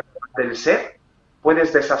neutralidad del ser,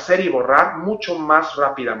 puedes deshacer y borrar mucho más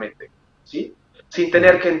rápidamente, ¿sí? Sin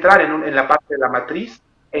tener que entrar en la parte de la matriz,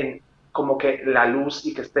 en como que la luz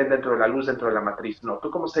y que estén dentro de la luz, dentro de la matriz. No,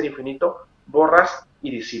 tú como ser infinito borras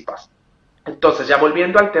y disipas. Entonces, ya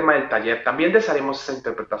volviendo al tema del taller, también desharemos esas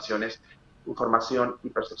interpretaciones, información y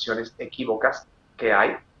percepciones equívocas que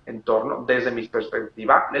hay en torno, desde mi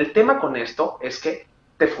perspectiva. El tema con esto es que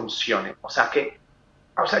te funcione, o sea,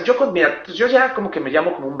 mira, yo ya como que me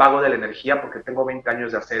llamo como un vago de la energía porque tengo 20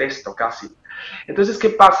 años de hacer esto casi. Entonces, ¿qué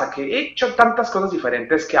pasa? Que he hecho tantas cosas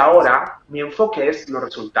diferentes que ahora mi enfoque es los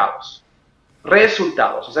resultados.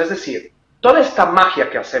 Resultados, o sea, es decir, toda esta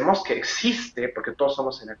magia que hacemos, que existe, porque todos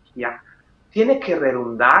somos energía, tiene que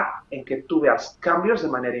redundar en que tú veas cambios de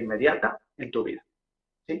manera inmediata en tu vida,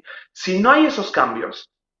 ¿sí? Si no hay esos cambios,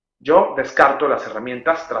 yo descarto las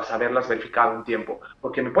herramientas tras haberlas verificado un tiempo,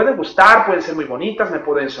 porque me pueden gustar, pueden ser muy bonitas, me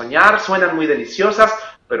pueden soñar, suenan muy deliciosas,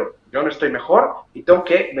 pero yo no estoy mejor y tengo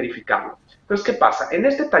que verificarlo. Entonces, ¿qué pasa? En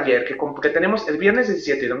este taller que tenemos el viernes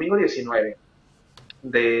 17 y domingo 19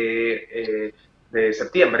 de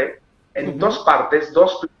septiembre, en dos partes,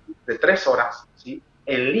 dos de 3 horas, ¿sí?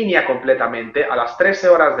 En línea completamente, a las 13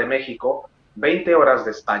 horas de México, 20 horas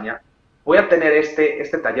de España, voy a tener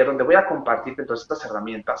este taller donde voy a compartirte todas estas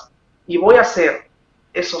herramientas y voy a hacer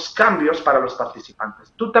esos cambios para los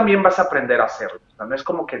participantes. Tú también vas a aprender a hacerlo. O sea, no es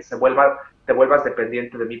como que te vuelvas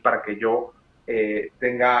dependiente de mí para que yo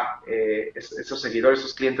tenga esos seguidores,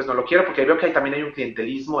 esos clientes. No lo quiero porque veo que también hay un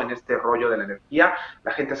clientelismo en este rollo de la energía.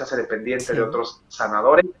 La gente se hace dependiente de otros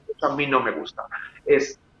sanadores. Eso a mí no me gusta.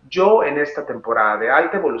 Yo en esta temporada de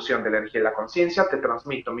alta evolución de la energía y la conciencia te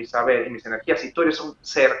transmito mi saber y mis energías. Si tú eres un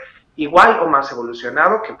ser igual o más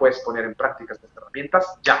evolucionado que puedes poner en práctica estas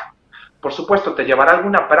herramientas, ya. Por supuesto, te llevará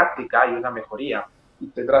alguna práctica y una mejoría y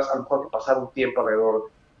tendrás a lo mejor que pasar un tiempo alrededor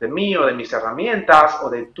de mí o de mis herramientas o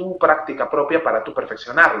de tu práctica propia para tú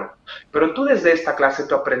perfeccionarlo. Pero tú desde esta clase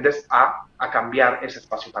tú aprendes a cambiar ese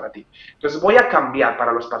espacio para ti. Entonces voy a cambiar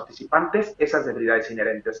para los participantes esas debilidades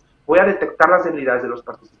inherentes. Voy a detectar las debilidades de los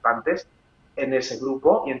participantes en ese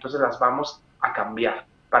grupo y entonces las vamos a cambiar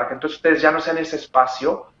para que entonces ustedes ya no sean ese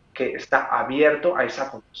espacio que está abierto a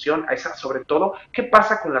esa confusión, sobre todo, ¿qué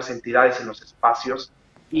pasa con las entidades en los espacios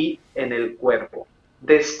y en el cuerpo?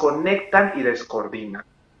 Desconectan y descoordinan.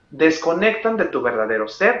 Desconectan de tu verdadero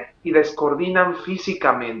ser y descoordinan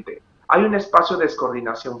físicamente. Hay un espacio de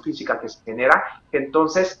descoordinación física que se genera, que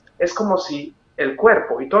entonces es como si el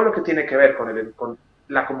cuerpo y todo lo que tiene que ver con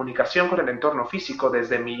la comunicación con el entorno físico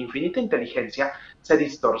desde mi infinita inteligencia se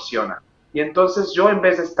distorsiona. Y entonces yo, en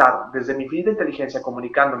vez de estar desde mi infinita inteligencia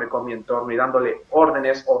comunicándome con mi entorno y dándole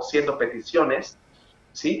órdenes o haciendo peticiones,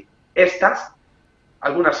 ¿sí?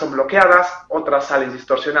 Algunas son bloqueadas, otras salen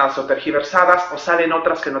distorsionadas o tergiversadas, o salen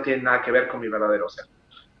otras que no tienen nada que ver con mi verdadero ser,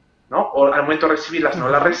 ¿no? O al momento de recibirlas no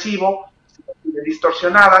las recibo,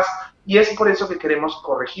 distorsionadas, y es por eso que queremos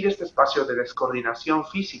corregir este espacio de descoordinación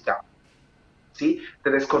física, ¿sí? De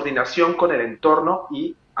descoordinación con el entorno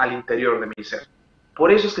y al interior de mi ser. Por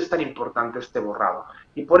eso es que es tan importante este borrado.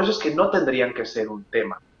 Y por eso es que no tendrían que ser un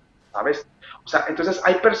tema, ¿sabes? O sea, entonces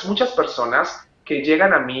hay muchas personas que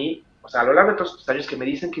llegan a mí, o sea, a lo largo de todos estos años, que me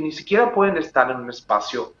dicen que ni siquiera pueden estar en un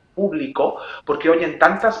espacio público porque oyen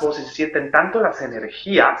tantas voces y sienten tanto las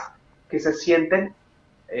energías que se sienten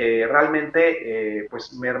realmente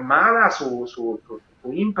pues mermado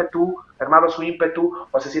su ímpetu,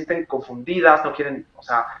 o se sienten confundidas, no quieren, o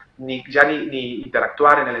sea, ni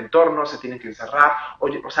interactuar en el entorno, se tienen que encerrar.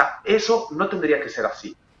 Oye, o sea, eso no tendría que ser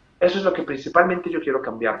así. Eso es lo que principalmente yo quiero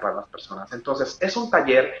cambiar para las personas. Entonces, es un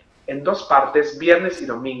taller en 2 partes, viernes y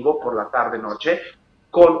domingo por la tarde-noche,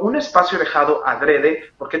 con un espacio dejado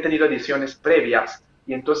adrede, porque he tenido ediciones previas,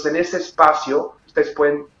 y entonces en ese espacio ustedes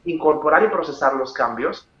pueden incorporar y procesar los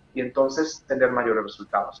cambios, y entonces tener mayores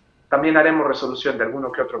resultados. También haremos resolución de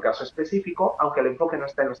alguno que otro caso específico, aunque el enfoque no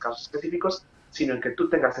está en los casos específicos, sino en que tú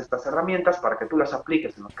tengas estas herramientas para que tú las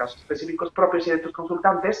apliques en los casos específicos propios y de tus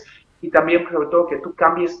consultantes, y también, sobre todo, que tú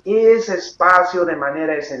cambies ese espacio de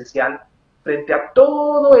manera esencial frente a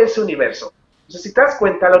todo ese universo. O sea, si te das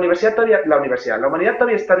cuenta, la humanidad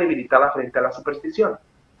todavía está debilitada frente a la superstición.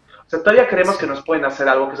 O sea, todavía creemos que nos pueden hacer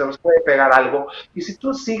algo, que se nos puede pegar algo, y si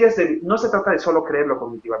tú sigues, no se trata de solo creerlo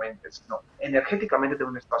cognitivamente, sino energéticamente tener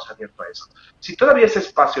un espacio abierto a eso. Si todavía ese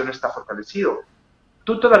espacio no está fortalecido,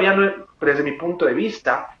 tú todavía no, desde mi punto de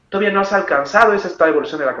vista, todavía no has alcanzado ese estado de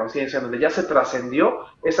evolución de la conciencia donde ya se trascendió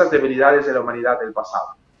esas debilidades de la humanidad del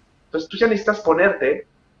pasado. Entonces tú ya necesitas ponerte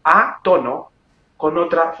a tono con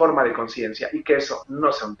otra forma de conciencia y que eso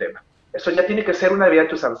no sea un tema. Eso ya tiene que ser una debilidad de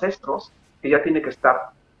tus ancestros que ya tiene que estar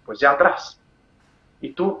pues ya atrás.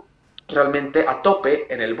 Y tú realmente a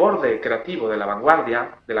tope en el borde creativo de la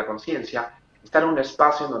vanguardia de la conciencia, estar en un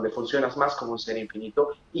espacio en donde funcionas más como un ser infinito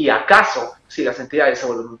y acaso, si las entidades se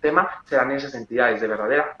vuelven un tema, serán esas entidades de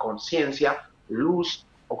verdadera conciencia, luz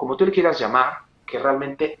o como tú le quieras llamar, que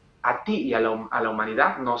realmente a ti y a la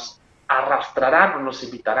humanidad nos arrastrarán o nos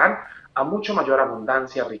invitarán a mucho mayor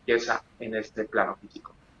abundancia, riqueza en este plano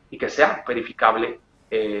físico y que sea verificable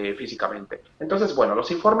físicamente. Entonces, bueno,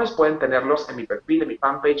 los informes pueden tenerlos en mi perfil, en mi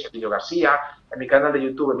fanpage, Emilio García, en mi canal de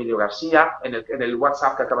YouTube, Emilio García, en el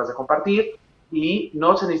WhatsApp que acabas de compartir, y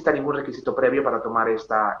no se necesita ningún requisito previo para tomar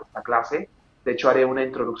esta clase. De hecho, haré una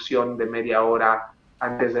introducción de media hora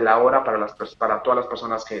antes de la hora para todas las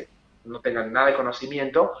personas que no tengan nada de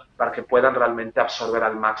conocimiento, para que puedan realmente absorber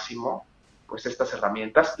al máximo pues estas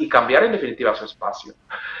herramientas y cambiar en definitiva su espacio.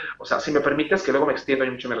 O sea, si me permites que luego me extiendo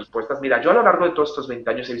mucho mis respuestas. Mira, yo a lo largo de todos estos 20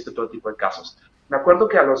 años he visto todo tipo de casos. Me acuerdo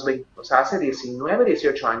que a los 20, o sea, hace 19,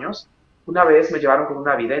 18 años, una vez me llevaron con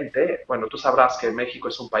una vidente. Bueno, tú sabrás que México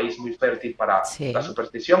es un país muy fértil para la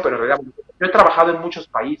superstición, pero en realidad yo he trabajado en muchos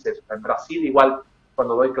países. En Brasil igual,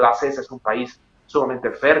 cuando doy clases, es un país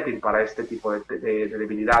sumamente fértil para este tipo de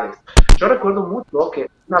debilidades. Yo recuerdo mucho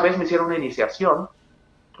que una vez me hicieron una iniciación,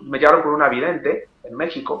 me llevaron con una vidente en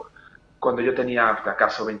México, cuando yo tenía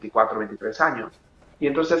acaso 24, 23 años. Y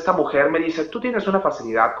entonces esta mujer me dice, tú tienes una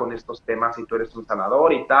facilidad con estos temas y tú eres un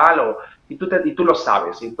sanador y tal, y tú lo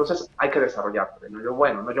sabes, y entonces hay que desarrollarte. ¿No? Yo,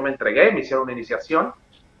 bueno, ¿no? Yo me entregué, me hicieron una iniciación,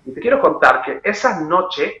 y te quiero contar que esa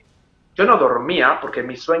noche yo no dormía, porque en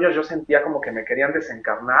mis sueños yo sentía como que me querían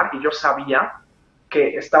desencarnar, y yo sabía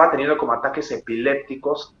que estaba teniendo como ataques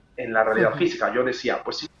epilépticos en la realidad física. Yo decía,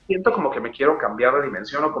 pues sí, siento como que me quiero cambiar de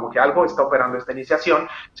dimensión o como que algo está operando esta iniciación,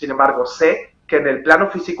 sin embargo sé que en el plano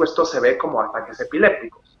físico esto se ve como ataques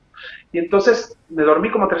epilépticos. Y entonces me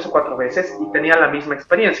dormí como 3 o 4 veces y tenía la misma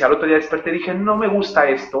experiencia. Al otro día desperté y dije, no me gusta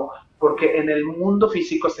esto porque en el mundo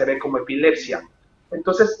físico se ve como epilepsia.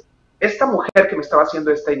 Entonces, esta mujer que me estaba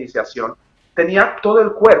haciendo esta iniciación tenía todo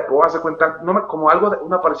el cuerpo, haz de cuenta, como algo,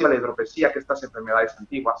 una parecida a la hidropesía, que estas enfermedades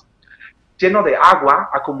antiguas, lleno de agua,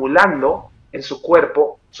 acumulando en su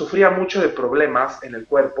cuerpo, sufría mucho de problemas en el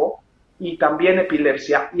cuerpo y también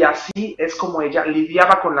epilepsia, y así es como ella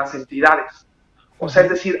lidiaba con las entidades. O sea, es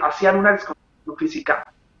decir, hacían una desconexión física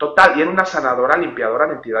total y era una sanadora, limpiadora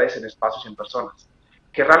de entidades en espacios y en personas,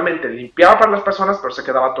 que realmente limpiaba para las personas, pero se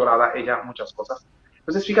quedaba atorada ella muchas cosas.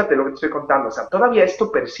 Entonces, fíjate lo que te estoy contando, o sea, todavía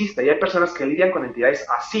esto persiste y hay personas que lidian con entidades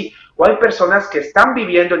así, o hay personas que están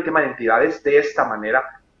viviendo el tema de entidades de esta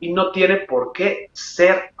manera y no tiene por qué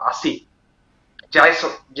ser así. Ya eso,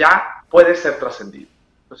 ya puede ser trascendido.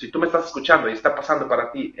 Entonces, si tú me estás escuchando y está pasando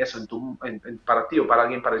para ti eso, para ti o para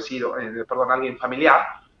alguien parecido, alguien familiar,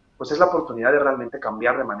 pues es la oportunidad de realmente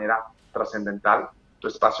cambiar de manera trascendental tu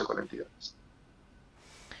espacio con entidades.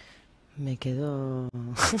 Me quedo...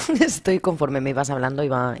 Estoy conforme me ibas hablando,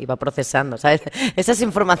 iba procesando, ¿sabes? Esa es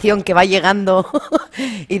información que va llegando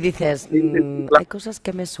y dices, hay cosas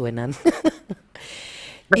que me suenan.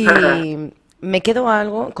 Y me quedo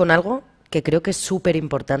con algo que creo que es súper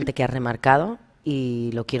importante que has remarcado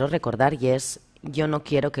y lo quiero recordar, y es, yo no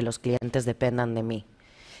quiero que los clientes dependan de mí.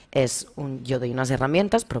 Yo doy unas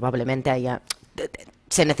herramientas, probablemente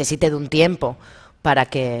se necesite de un tiempo para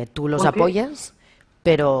que tú los apoyes,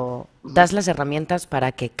 pero das las herramientas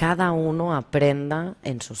para que cada uno aprenda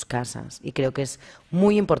en sus casas. Y creo que es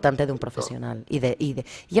muy importante de un profesional. Y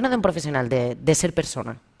no de un profesional, de ser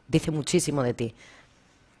persona. Dice muchísimo de ti.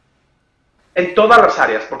 En todas las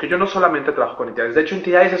áreas, porque yo no solamente trabajo con entidades. De hecho,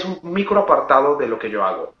 entidades es un micro apartado de lo que yo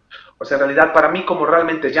hago. O sea, en realidad, para mí, como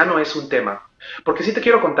realmente ya no es un tema. Porque sí te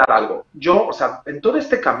quiero contar algo. Yo, o sea, en todo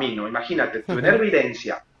este camino, imagínate, tener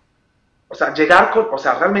evidencia, o sea,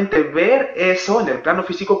 realmente ver eso en el plano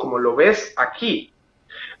físico como lo ves aquí.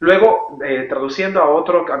 Luego, traduciendo a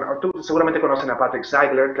otro, tú seguramente conocen a Patrick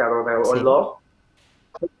Seidler, creador de All Love.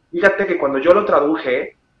 Fíjate que cuando yo lo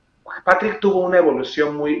traduje, Patrick tuvo una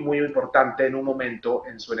evolución muy, muy importante en un momento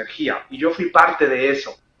en su energía, y yo fui parte de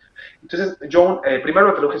eso. Entonces, yo primero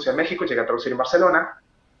lo traduje en Ciudad de México, llegué a traducir en Barcelona,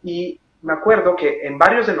 y me acuerdo que en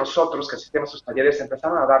varios de nosotros que asistimos a sus talleres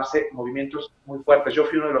empezaron a darse movimientos muy fuertes. Yo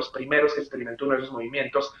fui uno de los primeros que experimentó uno de esos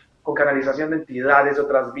movimientos con canalización de entidades, de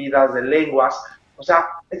otras vidas, de lenguas. O sea,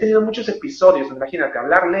 he tenido muchos episodios, imagínate,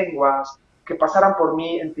 hablar lenguas, que pasaran por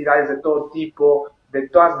mí entidades de todo tipo, de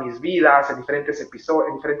todas mis vidas, en diferentes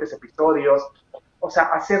episodios, o sea,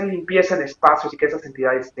 hacer limpieza en espacios y que esas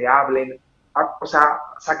entidades te hablen, o sea,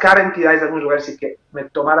 sacar entidades de algunos lugares y que me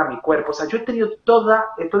tomara mi cuerpo. O sea, yo he tenido todo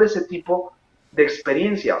ese tipo de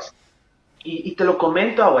experiencias y te lo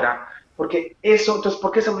comento ahora porque eso, entonces,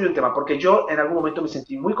 ¿por qué se volvió un tema? Porque yo en algún momento me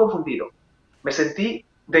sentí muy confundido, me sentí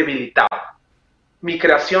debilitado, mi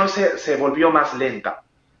creación se volvió más lenta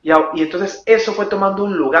y entonces eso fue tomando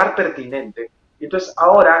un lugar pertinente. Y entonces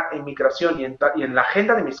ahora en mi creación y en la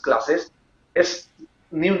agenda de mis clases es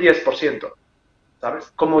ni un 10%,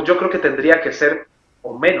 ¿sabes? Como yo creo que tendría que ser,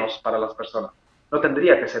 o menos para las personas. No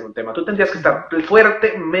tendría que ser un tema. Tú tendrías que estar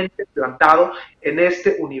fuertemente plantado en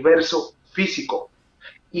este universo físico.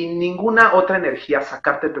 Y ninguna otra energía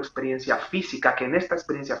sacarte de tu experiencia física, que en esta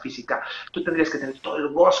experiencia física tú tendrías que tener todo el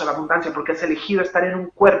gozo, la abundancia, porque has elegido estar en un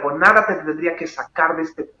cuerpo. Nada te tendría que sacar de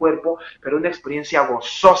este cuerpo, pero una experiencia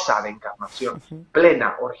gozosa de encarnación,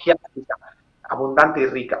 plena, orgiástica, abundante y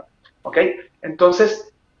rica. ¿Ok?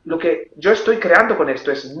 Entonces, lo que yo estoy creando con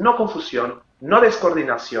esto es no confusión, no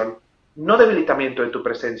descoordinación, no debilitamiento de tu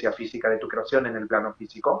presencia física, de tu creación en el plano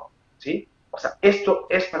físico, ¿sí? O sea, esto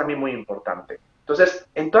es para mí muy importante. Entonces,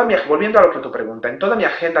 volviendo a lo que tu pregunta, en toda mi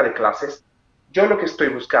agenda de clases, yo lo que estoy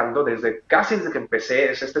buscando casi desde que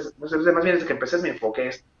empecé, más bien desde que empecé mi enfoque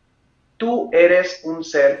es, tú eres un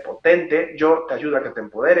ser potente, yo te ayudo a que te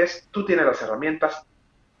empoderes, tú tienes las herramientas,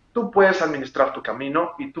 tú puedes administrar tu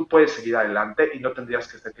camino y tú puedes seguir adelante y no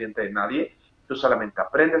tendrías que ser cliente de nadie. Tú solamente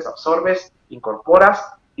aprendes, absorbes,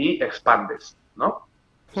 incorporas y expandes, ¿no?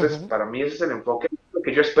 Entonces, para mí ese es el enfoque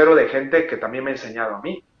que yo espero de gente que también me ha enseñado a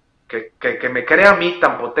mí, que me crea a mí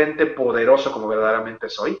tan potente, poderoso como verdaderamente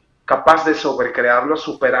soy, capaz de sobrecrearlos,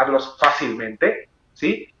 superarlos fácilmente,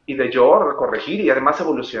 ¿sí? Y de yo corregir y además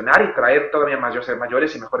evolucionar y traer todavía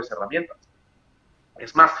mayores y mejores herramientas.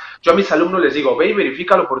 Es más, yo a mis alumnos les digo, ve y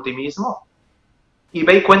verifícalo por ti mismo y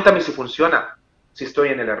ve y cuéntame si funciona, si estoy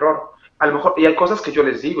en el error. A lo mejor, y hay cosas que yo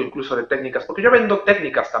les digo, incluso de técnicas, porque yo vendo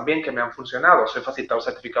técnicas también que me han funcionado. Soy facilitador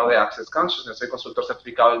certificado de Access Consciousness, soy consultor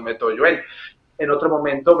certificado del método Yuen. En otro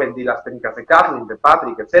momento vendí las técnicas de Kathleen, de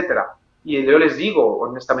Patrick, etc. Y yo les digo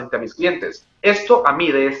honestamente a mis clientes, esto a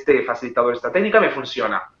mí de este facilitador, esta técnica me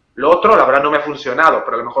funciona. Lo otro, la verdad, no me ha funcionado,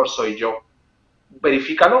 pero a lo mejor soy yo.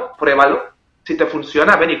 Verifícalo, pruébalo. Si te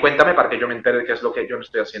funciona, ven y cuéntame para que yo me entere de qué es lo que yo no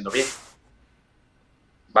estoy haciendo bien.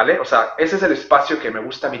 ¿Vale? O sea, ese es el espacio que me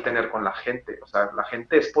gusta a mí tener con la gente. O sea, la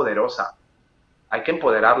gente es poderosa. Hay que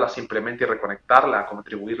empoderarla simplemente y reconectarla,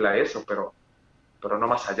 contribuirle a eso, pero no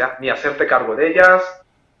más allá. Ni hacerte cargo de ellas,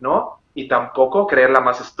 ¿no? Y tampoco creerla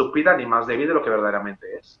más estúpida ni más débil de lo que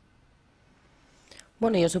verdaderamente es.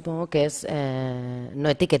 Bueno, yo supongo que es no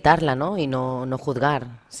etiquetarla, ¿no? Y no juzgar,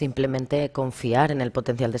 simplemente confiar en el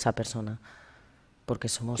potencial de esa persona. Porque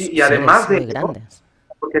somos y además seres muy grandes.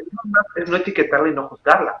 Porque es no etiquetarla y no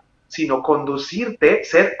juzgarla, sino conducirte,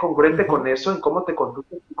 ser congruente con eso en cómo te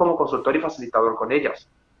conduces como consultor y facilitador con ellas.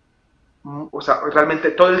 O sea,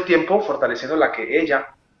 realmente todo el tiempo fortaleciendo la que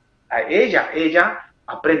ella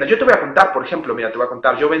aprenda. Yo te voy a contar, por ejemplo, mira, te voy a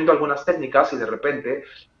contar, yo vendo algunas técnicas y de repente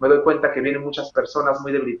me doy cuenta que vienen muchas personas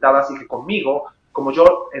muy debilitadas y que conmigo, como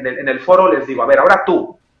yo en el foro les digo, a ver, ahora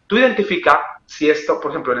tú identifica si esto,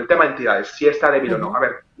 por ejemplo, en el tema de entidades, si está débil o no. A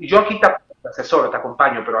ver, yo aquí te asesoro, te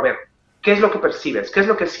acompaño, pero a ver, ¿qué es lo que percibes? ¿Qué es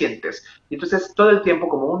lo que sientes? Y entonces todo el tiempo,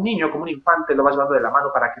 como un niño, como un infante, lo vas llevando de la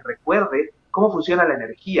mano para que recuerde cómo funciona la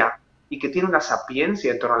energía y que tiene una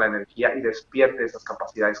sapiencia en torno a la energía y despierte esas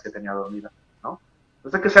capacidades que tenía dormidas, ¿no?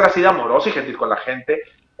 Entonces hay que ser así de amoroso y gentil con la gente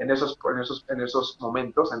en esos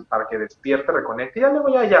momentos para que despierte, reconecte y ya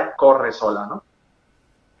luego ya corre sola, ¿no?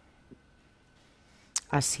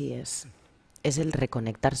 Así es el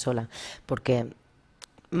reconectar sola, porque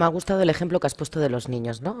me ha gustado el ejemplo que has puesto de los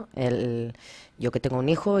niños, ¿no? Yo que tengo un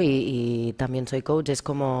hijo y también soy coach, es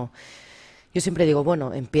como, yo siempre digo,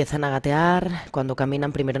 bueno, empiezan a gatear, cuando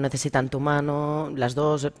caminan primero necesitan tu mano, las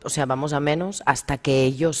dos, o sea, vamos a menos, hasta que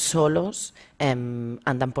ellos solos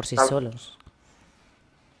andan por sí solos.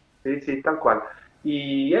 Sí, tal cual.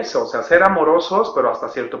 Y eso, o sea, ser amorosos, pero hasta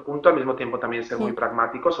cierto punto, al mismo tiempo también ser muy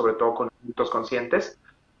pragmáticos, sobre todo con adultos conscientes,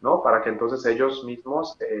 ¿no? Para que entonces ellos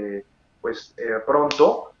mismos,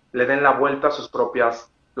 pronto le den la vuelta a sus propias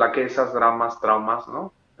flaquezas, dramas, traumas,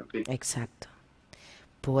 ¿no? En fin. Exacto.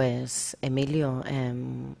 Pues, Emilio,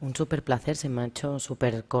 un súper placer, se me ha hecho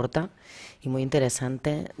súper corta y muy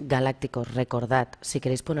interesante. Galácticos, recordad, si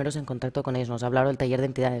queréis poneros en contacto con ellos, nos ha hablado del taller de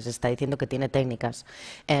entidades, está diciendo que tiene técnicas.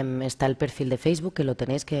 Está el perfil de Facebook, que lo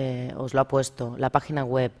tenéis, que os lo ha puesto, la página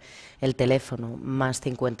web, el teléfono, más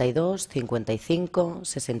 52 55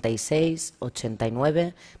 66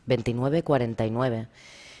 89 29 49.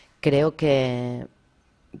 Creo que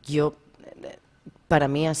Para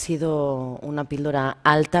mí ha sido una píldora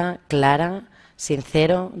alta, clara,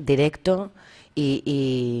 sincero, directo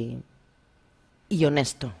y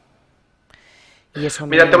honesto. Y eso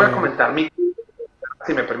Mira, te voy a comentar,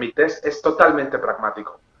 si me permites, es totalmente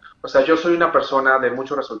pragmático. O sea, yo soy una persona de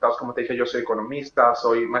muchos resultados, como te dije, yo soy economista,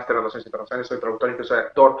 soy máster en relaciones internacionales, soy traductor y soy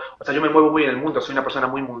actor. O sea, yo me muevo muy en el mundo, soy una persona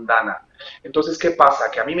muy mundana. Entonces, ¿qué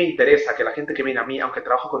pasa? Que a mí me interesa que la gente que viene a mí, aunque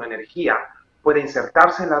trabajo con energía, pueda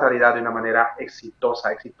insertarse en la realidad de una manera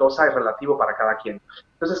exitosa. Exitosa es relativo para cada quien.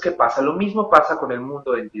 Entonces, ¿qué pasa? Lo mismo pasa con el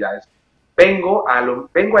mundo de entidades. Vengo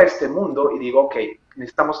a este mundo y digo, ok,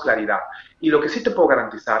 necesitamos claridad. Y lo que sí te puedo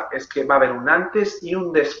garantizar es que va a haber un antes y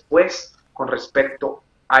un después con respecto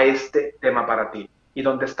a este tema para ti. Y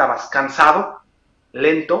donde estabas cansado,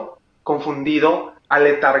 lento, confundido,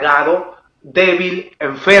 aletargado, débil,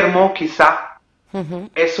 enfermo quizá,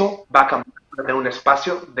 eso va a cambiar, va a tener un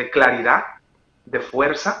espacio de claridad, de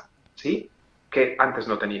fuerza, ¿sí? Que antes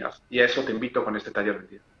no tenías. Y a eso te invito con este taller de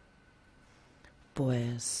ti.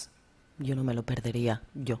 Pues yo no me lo perdería,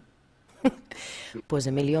 yo. Pues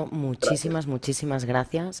Emilio, muchísimas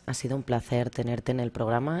gracias. Ha sido un placer tenerte en el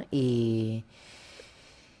programa y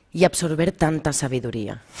absorber tanta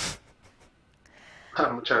sabiduría.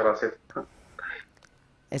 Muchas gracias.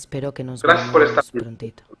 Espero que nos Gracias por estar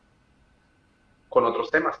prontito. Con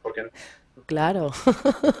otros temas, ¿por qué no? Claro.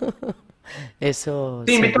 Eso.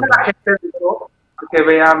 Sí, invito a la gente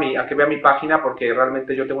a que vea mi página, porque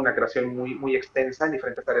realmente yo tengo una creación muy extensa en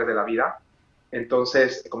diferentes áreas de la vida.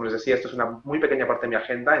 Entonces, como les decía, esto es una muy pequeña parte de mi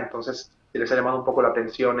agenda. Entonces, si les ha llamado un poco la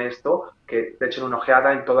atención esto, que te echen una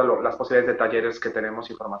ojeada en todas las posibilidades de talleres que tenemos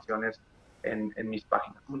y formaciones en mis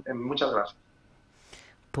páginas. Muchas gracias.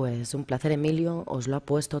 Pues un placer, Emilio. Os lo ha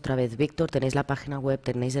puesto otra vez Víctor. Tenéis la página web,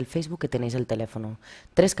 tenéis el Facebook y tenéis el teléfono.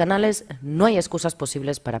 3 canales, no hay excusas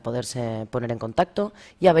posibles para poderse poner en contacto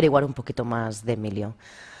y averiguar un poquito más de Emilio.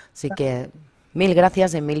 Así que 1000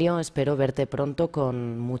 gracias, Emilio. Espero verte pronto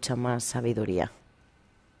con mucha más sabiduría.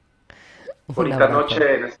 Bonita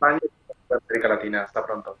noche en España y en América Latina. Hasta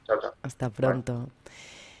pronto. Chao, chao. Hasta pronto. Bueno.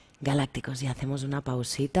 Galácticos, ya hacemos una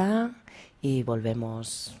pausita y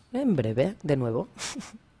volvemos en breve de nuevo.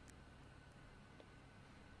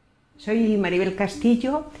 Soy Maribel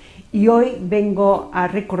Castillo y hoy vengo a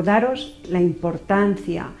recordaros la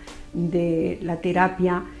importancia de la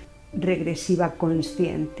terapia regresiva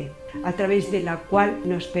consciente, a través de la cual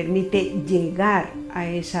nos permite llegar a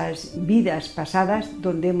esas vidas pasadas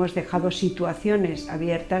donde hemos dejado situaciones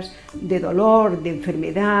abiertas de dolor, de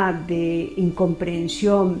enfermedad, de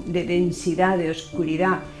incomprensión, de densidad, de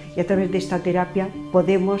oscuridad. Y a través de esta terapia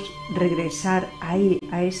podemos regresar ahí,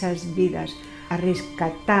 a esas vidas, a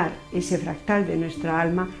rescatar ese fractal de nuestra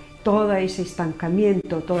alma, todo ese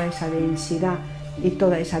estancamiento, toda esa densidad y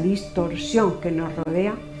toda esa distorsión que nos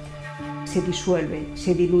rodea, se disuelve,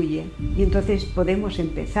 se diluye, y entonces podemos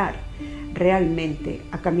empezar realmente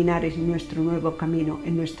a caminar en nuestro nuevo camino,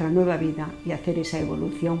 en nuestra nueva vida, y hacer esa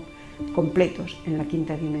evolución completos en la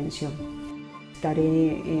quinta dimensión.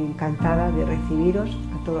 Estaré encantada de recibiros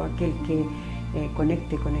a todo aquel que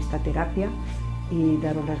conecte con esta terapia y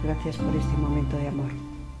daros las gracias por este momento de amor.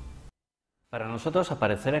 Para nosotros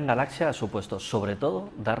aparecer en Galaxia ha supuesto sobre todo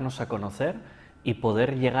darnos a conocer y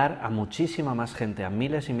poder llegar a muchísima más gente, a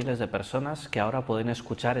miles y miles de personas que ahora pueden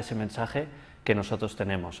escuchar ese mensaje que nosotros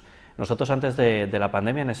tenemos. Nosotros antes de la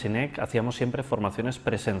pandemia en SINEC hacíamos siempre formaciones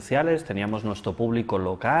presenciales, teníamos nuestro público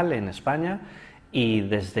local en España, y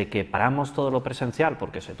desde que paramos todo lo presencial,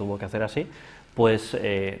 porque se tuvo que hacer así, pues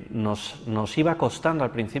nos iba costando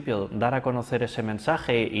al principio dar a conocer ese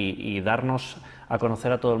mensaje y darnos a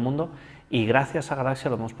conocer a todo el mundo, y gracias a Galaxia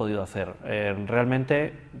lo hemos podido hacer.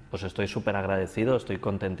 Realmente pues estoy súper agradecido, estoy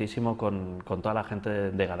contentísimo con toda la gente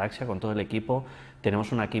de Galaxia, con todo el equipo.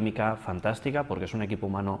 Tenemos una química fantástica porque es un equipo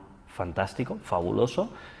humano fantástico,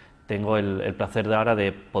 fabuloso. Tengo el placer de ahora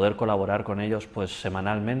de poder colaborar con ellos pues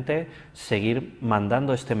semanalmente, seguir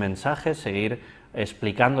mandando este mensaje, seguir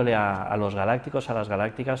explicándole a los galácticos, a las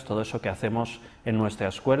galácticas, todo eso que hacemos en nuestra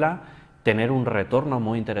escuela, tener un retorno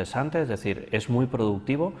muy interesante, es decir, es muy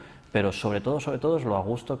productivo, pero sobre todo es lo a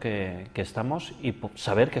gusto que estamos y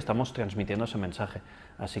saber que estamos transmitiendo ese mensaje.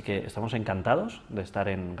 Así que estamos encantados de estar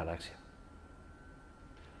en Galaxia.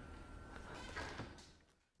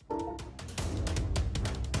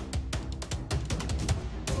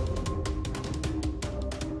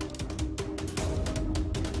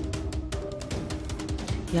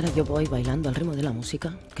 Y ahora yo voy bailando al ritmo de la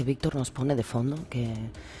música que Víctor nos pone de fondo, que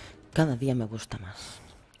cada día me gusta más.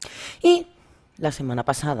 Y la semana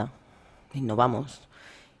pasada innovamos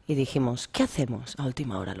y dijimos, ¿qué hacemos a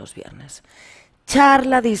última hora los viernes?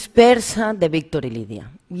 charla dispersa de Víctor y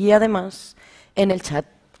Lidia. Y además, en el chat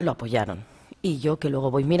lo apoyaron. Y yo, que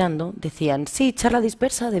luego voy mirando, decían, sí, charla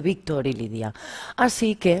dispersa de Víctor y Lidia.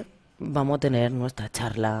 Así que vamos a tener nuestra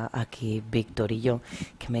charla aquí, Víctor y yo,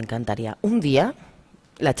 que me encantaría. Un día,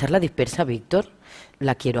 la charla dispersa, Víctor,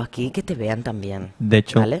 la quiero aquí, que te vean también. De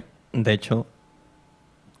hecho, ¿vale?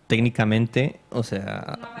 Técnicamente, o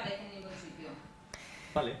sea... No aparece en ningún sitio.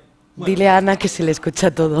 Vale. Bueno. Dile a Ana que se le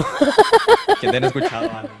escucha todo. Que te han escuchado,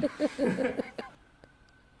 Ana.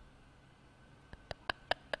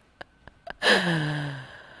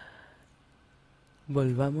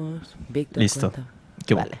 Volvamos, Víctor. Listo.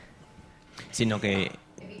 Vale. Sino que...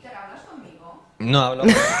 ¿Víctor, hablas conmigo? No hablo.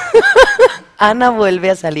 Ana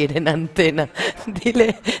vuelve a salir en antena.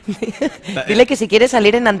 Dile que si quiere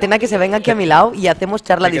salir en antena que se venga aquí a mi lado y hacemos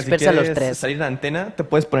charla dispersa si los tres. Salir en antena, te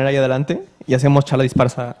puedes poner ahí adelante y hacemos charla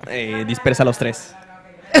dispersa los tres.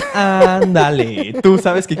 Ándale, tú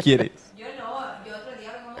sabes qué quieres. Yo no, yo otro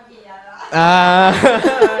día vengo maquillada.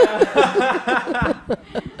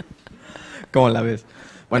 ¿Cómo la ves?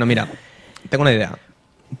 Bueno, mira, tengo una idea.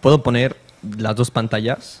 Puedo poner las dos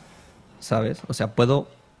pantallas, ¿sabes? O sea, puedo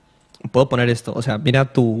poner esto. O sea, mira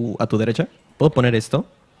a tu derecha. Puedo poner esto,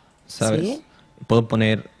 ¿sabes? ¿Sí? Puedo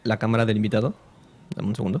poner la cámara del invitado. Dame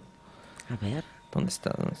un segundo. A ver. ¿Dónde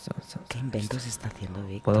está? ¿Qué inventos está haciendo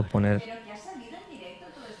Víctor? Puedo poner... Pero que ha salido en directo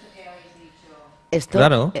todo esto que habéis dicho. Esto,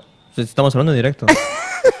 claro, estamos hablando en directo.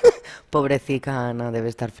 Pobrecita Ana, debe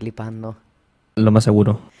estar flipando. Lo más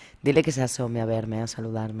seguro. Dile que se asome a verme, a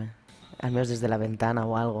saludarme. Al menos desde la ventana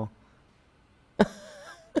o algo.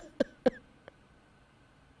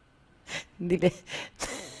 Dile.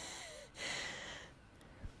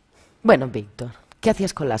 Bueno, Víctor, ¿qué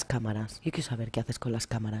hacías con las cámaras? Yo quiero saber qué haces con las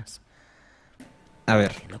cámaras. A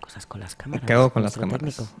ver. Haciendo cosas con las cámaras. ¿Qué hago con las nuestro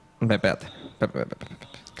cámaras? técnico. Espérate.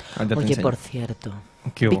 Oye, por cierto,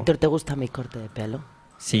 ¿Qué hubo? Víctor, ¿te gusta mi corte de pelo?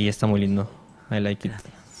 Sí, está muy lindo. I like it.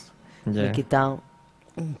 Gracias. Yeah. Me he quitado,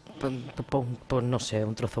 no sé,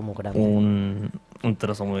 un trozo muy grande. Un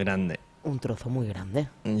trozo muy grande. Un trozo muy grande.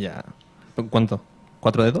 Ya. ¿Cuánto?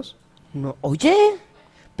 ¿4 dedos? No, oye,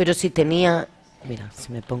 pero si tenía... Mira,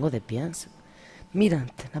 si me pongo de pies... Mira,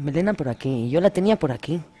 la melena por aquí, y yo la tenía por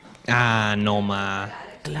aquí. Ah, no, ma.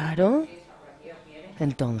 Claro.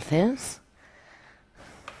 Entonces...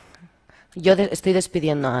 Yo estoy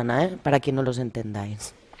despidiendo a Ana, para que no los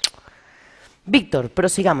entendáis. Víctor,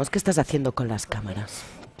 prosigamos. ¿Qué estás haciendo con las cámaras?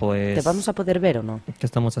 Pues... ¿Te vamos a poder ver o no? ¿Qué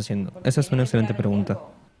estamos haciendo? Esa es una excelente pregunta.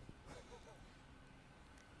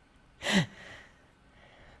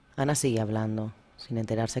 Ana sigue hablando, sin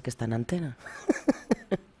enterarse que está en antena.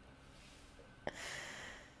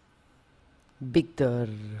 Víctor,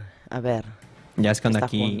 a ver. Ya es que ando está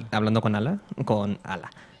aquí jugando. hablando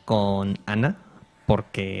con Ana,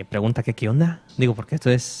 porque pregunta que qué onda. Digo, porque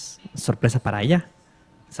esto es sorpresa para ella,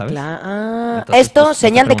 ¿sabes? Entonces, esto, pues,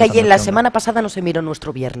 señal de que preguntando la qué onda. semana pasada no se miró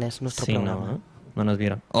nuestro viernes, nuestro Sí, programa. no nos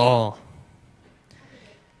vieron. ¡Oh!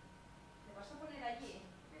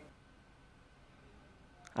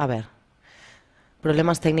 A ver,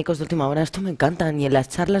 problemas técnicos de última hora, esto me encanta, y en las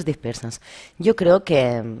charlas dispersas. Yo creo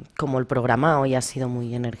que, como el programa hoy ha sido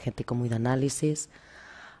muy energético, muy de análisis...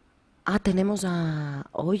 tenemos a...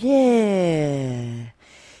 Oye,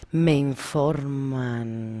 me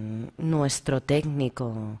informan nuestro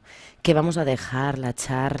técnico que vamos a dejar la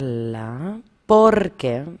charla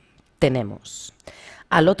porque tenemos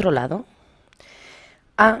al otro lado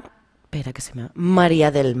a... Espera que se me...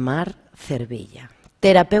 María del Mar Cervilla,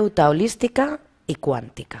 terapeuta holística y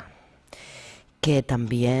cuántica, que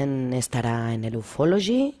también estará en el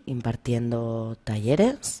Ufology impartiendo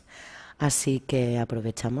talleres, así que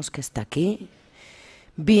aprovechamos que está aquí.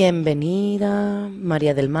 Bienvenida,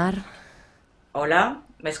 María del Mar. Hola,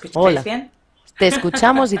 ¿me escucháis Hola. bien? Te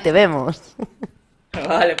escuchamos y te vemos.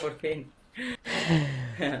 Vale, por fin.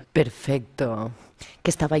 Perfecto. Que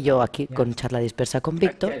estaba yo aquí con charla dispersa con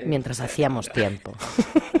Víctor mientras hacíamos tiempo.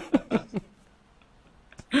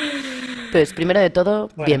 Pues primero de todo,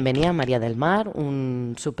 bienvenida María del Mar,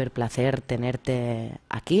 un súper placer tenerte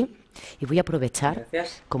aquí. Y voy a aprovechar,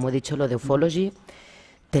 Gracias. como he dicho, lo de Ufology.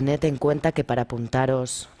 Tened en cuenta que para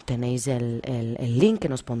apuntaros tenéis el link que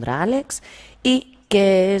nos pondrá Alex y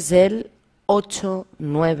que es el 8,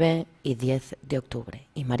 9 y 10 de octubre.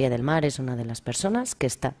 Y María del Mar es una de las personas que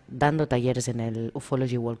está dando talleres en el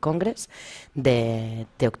Ufology World Congress de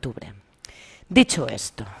octubre. Dicho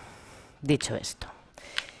esto,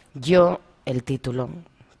 yo el título,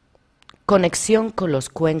 Conexión con los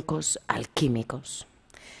cuencos alquímicos.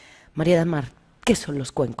 María del Mar, ¿qué son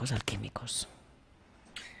los cuencos alquímicos?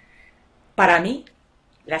 Para mí,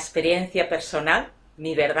 la experiencia personal,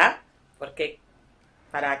 mi verdad, porque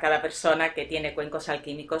para cada persona que tiene cuencos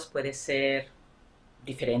alquímicos puede ser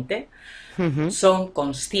diferente. Son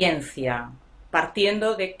consciencia,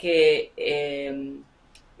 partiendo de que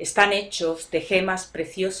están hechos de gemas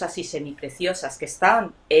preciosas y semipreciosas que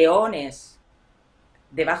están eones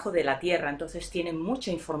debajo de la tierra, entonces tienen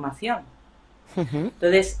mucha información.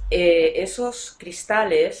 Entonces, esos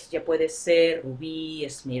cristales ya puede ser rubí,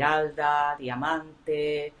 esmeralda,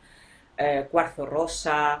 diamante, cuarzo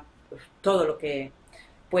rosa, todo lo que...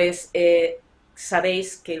 Pues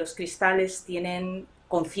sabéis que los cristales tienen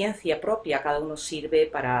conciencia propia, cada uno sirve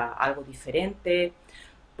para algo diferente.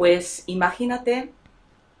 Pues imagínate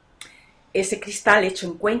ese cristal hecho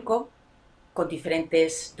en cuenco con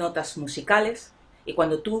diferentes notas musicales, y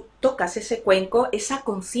cuando tú tocas ese cuenco, esa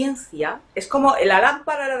conciencia es como la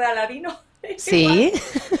lámpara de Aladino. Sí.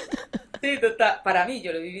 Sí, total. Para mí,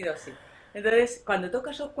 yo lo he vivido así. Entonces, cuando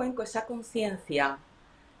tocas el cuenco, esa conciencia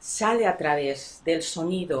sale a través del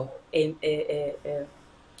sonido,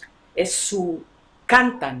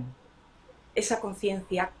 cantan, esa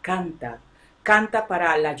conciencia canta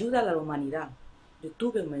para la ayuda a la humanidad. Yo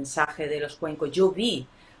tuve un mensaje de los cuencos, yo vi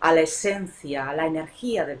a la esencia, a la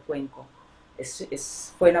energía del cuenco.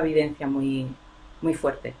 Fue una vivencia muy, muy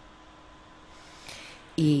fuerte.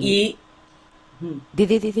 Di.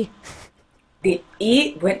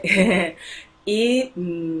 Bueno,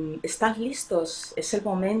 están listos. Es el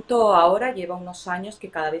momento ahora, lleva unos años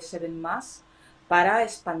que cada vez se ven más, para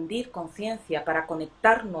expandir conciencia, para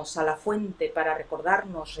conectarnos a la fuente, para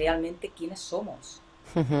recordarnos realmente quiénes somos.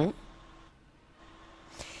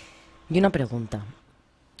 Y una pregunta.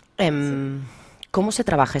 ¿Cómo se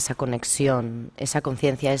trabaja esa conexión, esa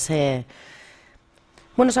conciencia, esa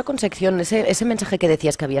conexión, ese mensaje que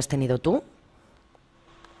decías que habías tenido tú?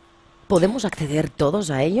 ¿Podemos acceder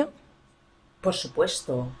todos a ello? Por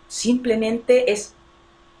supuesto. Simplemente es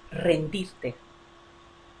rendirte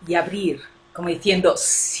y abrir, como diciendo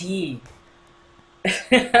sí.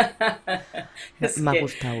 Me ha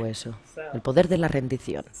gustado eso. El poder de la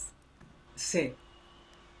rendición. Sí.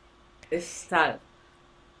 Es tal.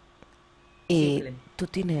 Y simple. tú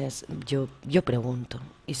tienes, yo pregunto,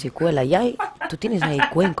 ¿y si cuela? ¿Tú tienes ahí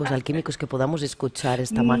cuencos alquímicos que podamos escuchar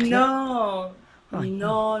esta magia? No, Ay,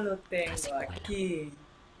 no lo tengo aquí.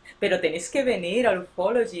 Pero tenéis que venir al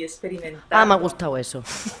Ufology y experimentar. Me ha gustado eso.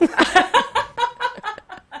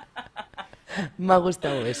 Me ha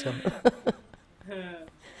gustado eso.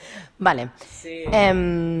 Vale. Sí.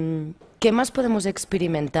 ¿Qué más podemos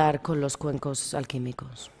experimentar con los cuencos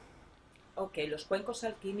alquímicos? Ok, los cuencos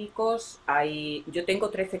alquímicos, yo tengo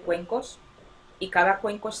 13 cuencos y cada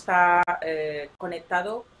cuenco está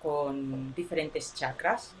conectado con diferentes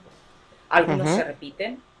chakras. Algunos se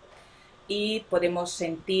repiten y podemos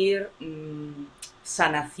sentir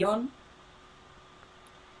sanación.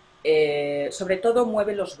 Sobre todo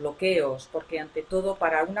mueve los bloqueos, porque ante todo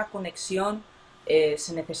para una conexión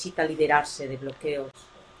se necesita liberarse de bloqueos.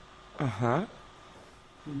 Ajá.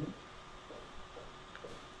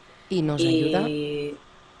 ¿Y nos ayuda?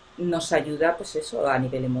 Nos ayuda, pues eso, a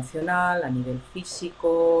nivel emocional, a nivel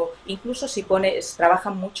físico. Incluso si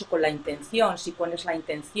trabajan mucho con la intención, si pones la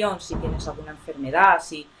intención, si tienes alguna enfermedad,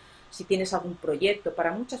 si tienes algún proyecto,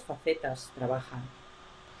 para muchas facetas trabajan.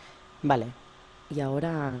 Vale. Y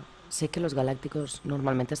ahora sé que los galácticos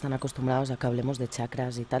normalmente están acostumbrados a que hablemos de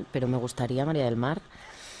chakras y tal, pero me gustaría, María del Mar,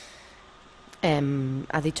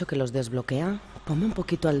 ha dicho que los desbloquea. Ponme un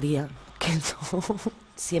poquito al día, que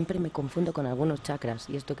siempre me confundo con algunos chakras,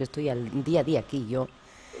 y esto que estoy al día a día aquí yo.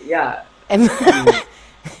 Ya.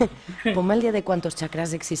 Ponme al día de cuántos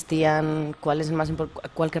chakras existían, cuál es el más importante,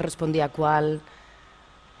 cuál que respondía a cuál.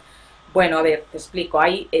 Bueno, a ver, te explico.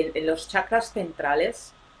 Hay los chakras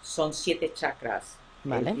centrales son 7 chakras.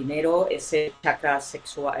 Vale. El primero es el chakra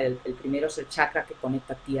sexual, el primero es el chakra que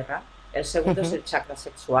conecta tierra, el segundo es el chakra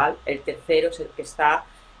sexual, el tercero es el que está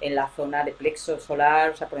en la zona de plexo solar,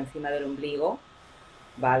 o sea, por encima del ombligo,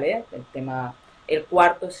 ¿vale? El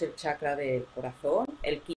cuarto es el chakra del corazón,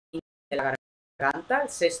 el quinto de la garganta, el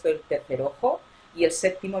sexto el tercer ojo y el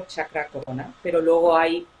séptimo el chakra corona, pero luego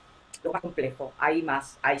hay lo más complejo, hay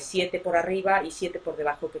más, hay 7 por arriba y 7 por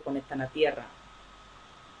debajo que conectan a tierra.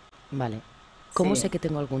 Vale. ¿Cómo Sí. sé que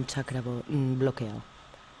tengo algún chakra bloqueado?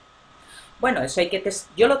 Bueno, eso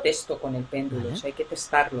yo lo testo con el péndulo, Vale. eso hay que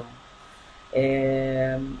testarlo.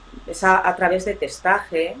 Es a través de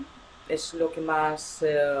testaje, es lo que más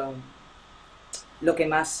se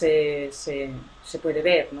puede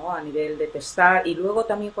ver, ¿no? A nivel de testar. Y luego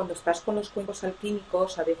también cuando estás con los cuencos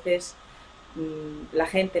alquímicos, a veces la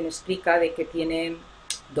gente me explica de que tienen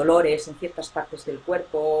dolores en ciertas partes del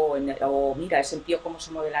cuerpo, o mira, he sentido cómo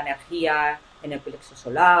se mueve la energía en el plexo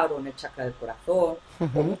solar o en el chakra del corazón,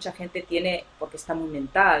 o mucha gente tiene, porque está muy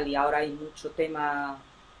mental y ahora hay mucho tema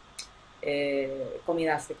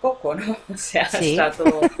comidas de coco, ¿no? O sea, Sí. está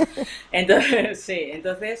todo... Entonces, sí,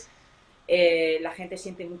 entonces la gente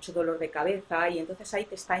siente mucho dolor de cabeza y entonces ahí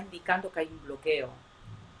te está indicando que hay un bloqueo.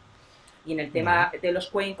 Y en el tema de los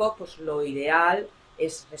cuencos, pues lo ideal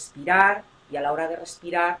es respirar y a la hora de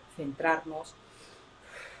respirar centrarnos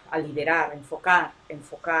a liberar,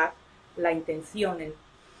 enfocar la intención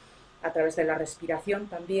a través de la respiración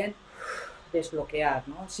también, desbloquear,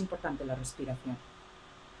 ¿no? Es importante la respiración.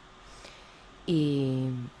 Y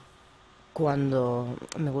cuando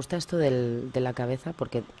me gusta esto de la cabeza,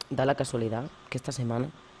 porque da la casualidad que esta semana,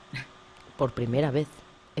 por primera vez,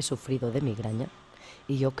 he sufrido de migraña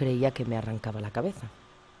y yo creía que me arrancaba la cabeza.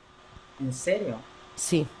 ¿En serio?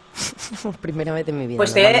 Sí, por primera vez en mi vida.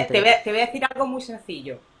 Pues te Normalmente- voy a decir algo muy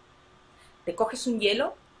sencillo. Te coges un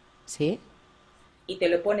hielo ¿Sí? y te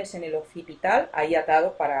lo pones en el occipital, ahí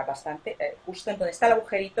atado para bastante, justo en donde está el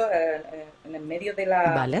agujerito, en el medio de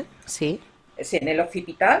la... Vale, sí. Sí, en el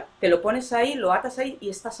occipital, te lo pones ahí, lo atas ahí y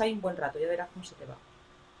estás ahí un buen rato, ya verás cómo se te va.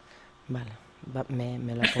 Vale,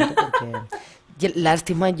 me lo apunto porque...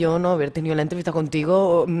 Lástima yo no haber tenido la entrevista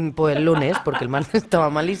contigo pues el lunes, porque el martes estaba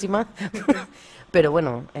malísima. Pero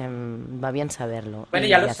bueno, va bien saberlo. Bueno, y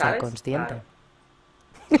ya lo hacer sabes, consciente.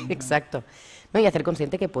 claro. Exacto. No, y hacer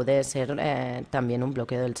consciente que puede ser también un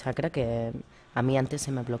bloqueo del chakra, que a mí antes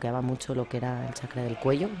se me bloqueaba mucho lo que era el chakra del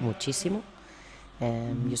cuello, muchísimo.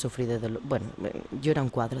 Yo sufrí de dolor, bueno, yo era un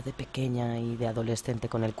cuadro de pequeña y de adolescente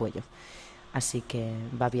con el cuello, así que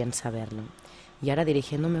va bien saberlo. Y ahora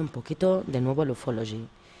dirigiéndome un poquito de nuevo al ufology.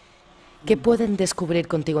 ¿Qué pueden descubrir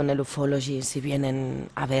contigo en el ufology si vienen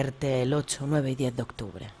a verte el 8, 9 y 10 de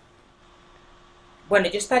octubre? Bueno,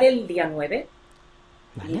 yo estaré el día 9,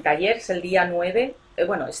 ¿Vale? mi taller es el día 9,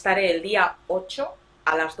 bueno, estaré el día 8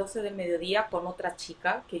 a las 12 del mediodía con otra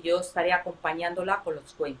chica que yo estaré acompañándola con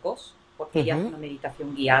los cuencos, porque ella hace una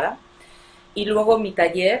meditación guiada. Y luego mi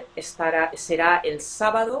taller será el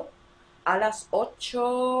sábado a las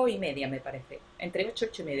 8:30, me parece. Entre 8 y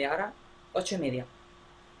 8:30, ahora 8:30.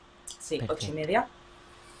 Sí, Perfecto.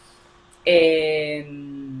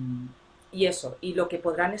 8:30. Y eso, y lo que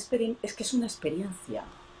podrán experimentar, es que es una experiencia.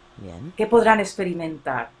 Bien. ¿Qué podrán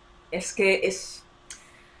experimentar? Es que es...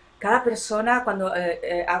 Cada persona, cuando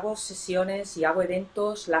hago sesiones y hago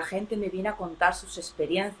eventos, la gente me viene a contar sus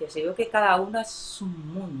experiencias. Y veo que cada uno es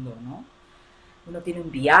un mundo, ¿no? Uno tiene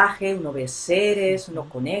un viaje, uno ve seres, uno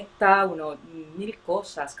conecta, uno mil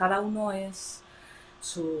cosas. Cada uno es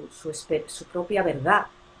su propia verdad.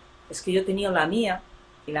 Es que yo he tenido la mía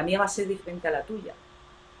y la mía va a ser diferente a la tuya.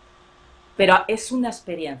 Pero es una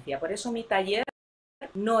experiencia. Por eso mi taller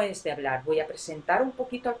no es de hablar. Voy a presentar un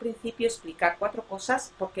poquito al principio, explicar 4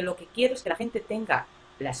 cosas, porque lo que quiero es que la gente tenga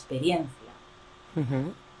la experiencia.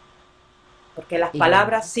 Porque las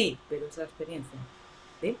palabras sí, pero es la experiencia.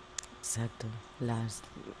 ¿Sí? Exacto.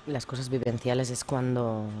 Las cosas vivenciales es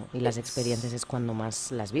cuando, y las experiencias es cuando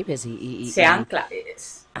más las vives Se ancla.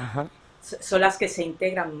 Ajá. Son las que se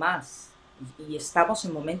integran más. Y estamos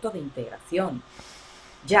en momento de integración.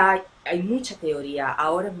 Ya hay mucha teoría,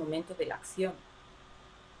 ahora es momento de la acción.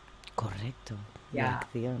 Correcto, Ya. la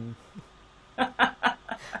acción.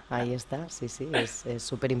 Ahí está, sí, sí, es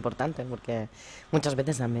súper importante porque muchas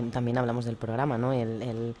veces también hablamos del programa, ¿no?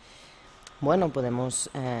 Bueno, podemos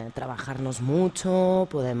trabajarnos mucho,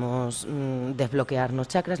 podemos desbloquearnos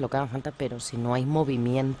chakras, lo que haga falta, pero si no hay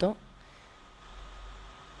movimiento,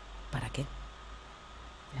 ¿para qué?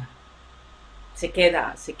 Ya. Se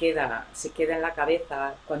queda en la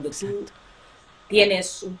cabeza. Cuando tú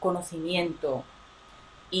tienes un conocimiento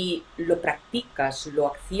y lo practicas, lo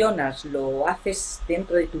accionas, lo haces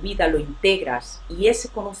dentro de tu vida, lo integras, y ese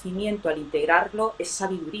conocimiento al integrarlo es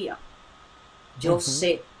sabiduría. Yo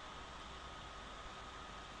sé.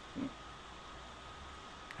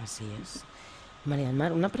 Así es. María del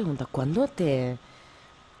Mar, una pregunta. ¿Cuándo te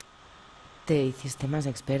hiciste más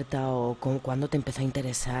experta o cuándo te empezó a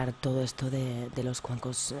interesar todo esto de los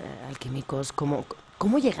cuencos alquímicos?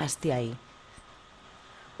 ¿Cómo llegaste ahí?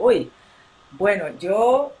 Uy, bueno,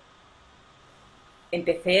 yo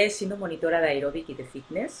empecé siendo monitora de aeróbic y de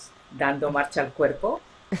fitness, dando marcha al cuerpo,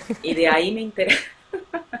 y de ahí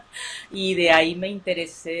me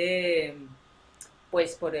interesé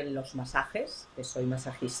pues por los masajes, que soy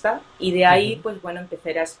masajista, y de ahí pues bueno,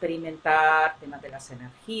 empecé a experimentar temas de las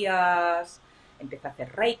energías, empecé a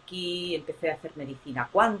hacer reiki, empecé a hacer medicina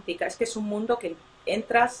cuántica. Es que es un mundo que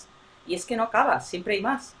entras y es que no acabas, siempre hay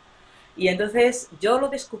más. Y entonces yo lo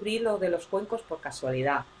descubrí, lo de los cuencos, por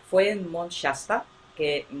casualidad. Fue en Mount Shasta,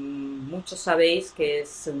 que muchos sabéis que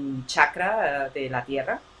es un chakra de la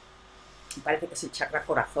tierra, me parece que es el chakra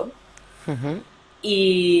corazón,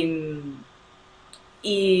 y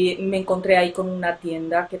me encontré ahí con una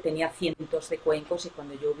tienda que tenía cientos de cuencos y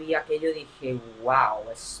cuando yo vi aquello dije, wow,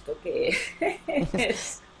 ¿esto qué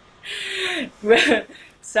es?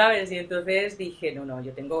 ¿Sabes? Y entonces dije, no,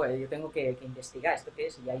 yo tengo que investigar esto qué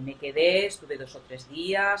es. Y ahí me quedé, estuve 2 o 3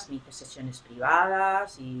 días, me hice sesiones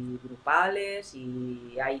privadas y grupales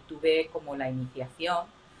y ahí tuve como la iniciación.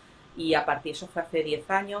 Y a partir, eso fue hace 10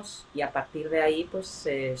 años y a partir de ahí pues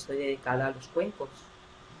estoy dedicada a los cuencos.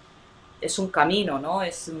 Es un camino, ¿no?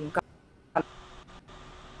 Es un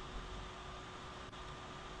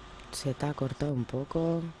Se te ha cortado un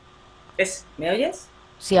poco. ¿Me oyes?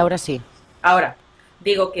 Sí, ahora sí. Ahora,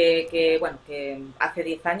 digo bueno, que hace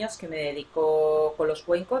 10 años que me dedico con los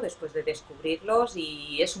cuencos después de descubrirlos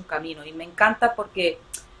y es un camino y me encanta porque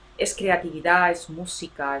es creatividad, es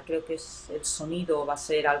música, creo que el sonido va a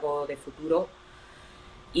ser algo de futuro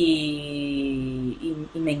y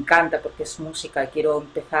me encanta porque es música y quiero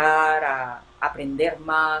empezar a aprender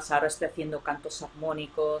más. Ahora estoy haciendo cantos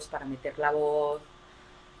armónicos para meter la voz,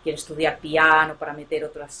 quiero estudiar piano para meter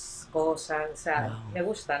otras cosas, o sea, me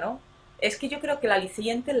gusta, ¿no? Es que yo creo que el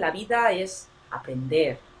aliciente en la vida es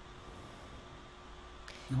aprender,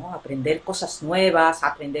 ¿no? Aprender cosas nuevas,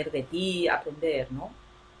 aprender de ti, aprender, ¿no?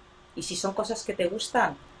 Y si son cosas que te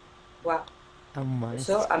gustan, wow.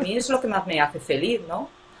 Eso a mí es lo que más me hace feliz, ¿no?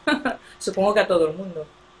 Supongo que a todo el mundo.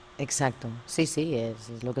 Exacto, sí,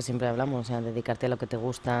 es lo que siempre hablamos, o sea, dedicarte a lo que te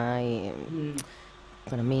gusta y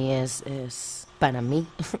para mí para mí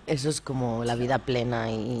eso es como la vida plena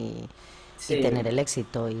y tener el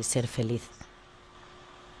éxito y ser feliz.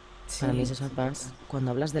 Para mí eso es más. Cuando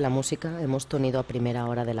hablas de la música, hemos tenido a primera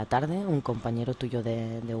hora de la tarde un compañero tuyo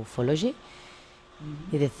de Ufology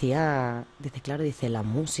y dice, la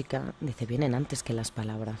música, vienen antes que las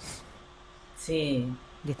palabras. Sí.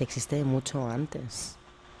 Dice, existe mucho antes.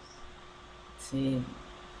 Sí.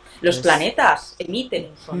 Los planetas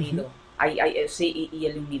emiten un sonido. Sí, y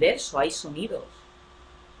el universo, hay sonidos.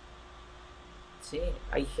 Sí,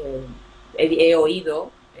 he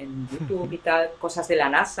oído en YouTube y tal, cosas de la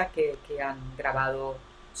NASA que han grabado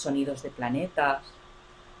sonidos de planetas.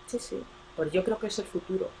 Sí, pues yo creo que es el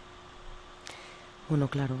futuro. Bueno,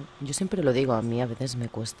 claro, yo siempre lo digo, a mí a veces me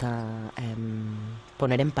cuesta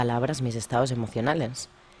poner en palabras mis estados emocionales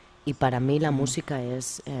y para mí la música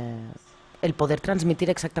es el poder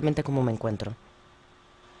transmitir exactamente cómo me encuentro.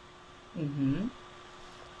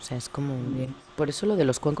 O sea, es como... Por eso lo de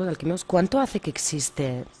los cuencos alquímicos, ¿cuánto hace que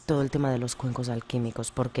existe todo el tema de los cuencos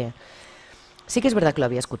alquímicos? Porque sí que es verdad que lo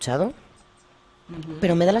había escuchado,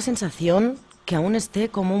 pero me da la sensación que aún esté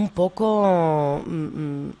como un poco...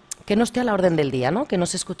 que no esté a la orden del día, ¿no? Que no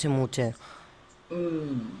se escuche mucho.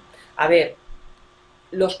 A ver,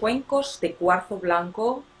 los cuencos de cuarzo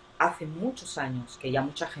blanco hace muchos años, que ya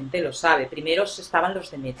mucha gente lo sabe. Primero estaban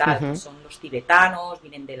los de metal, que son los tibetanos,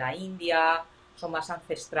 vienen de la India, son más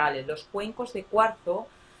ancestrales. Los cuencos de cuarzo,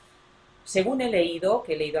 según he leído,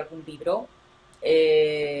 que he leído algún libro,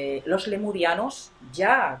 los lemurianos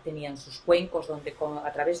ya tenían sus cuencos, donde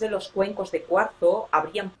a través de los cuencos de cuarzo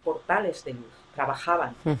abrían portales de luz,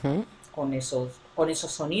 trabajaban con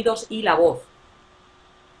esos sonidos y la voz,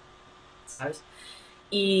 ¿sabes?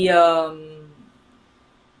 Y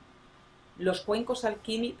los cuencos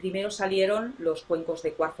alquímicos, primero salieron los cuencos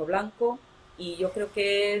de cuarzo blanco y yo creo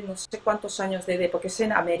que no sé cuántos años porque es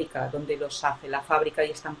en América donde los hace la fábrica y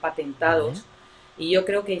están patentados. Y yo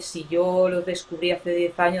creo que si yo los descubrí hace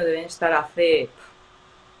 10 años, deben estar hace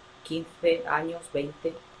 15 años,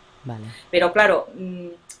 20. Vale. Pero claro,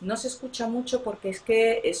 no se escucha mucho porque es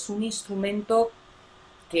que es un instrumento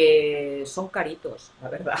que son caritos, la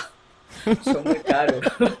verdad. Son muy caros.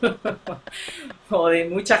 Joder,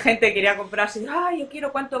 mucha gente quería comprarse, yo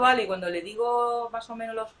quiero cuánto vale, y cuando le digo más o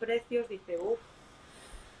menos los precios, dice, uff.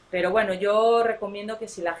 Pero bueno, yo recomiendo que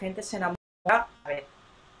si la gente se enamora, a ver,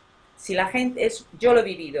 si la gente yo lo he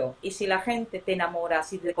vivido, y si la gente te enamora,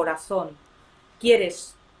 si de corazón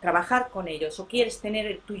quieres trabajar con ellos o quieres tener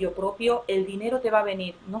el tuyo propio, el dinero te va a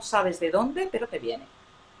venir, no sabes de dónde, pero te viene.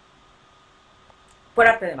 Por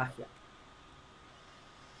arte de magia.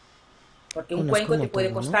 Porque un cuenco te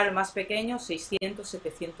puede costar, el más pequeño, 600,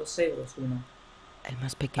 700 euros uno. El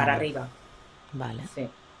más pequeño. Para arriba. Vale. Sí.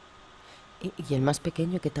 ¿Y el más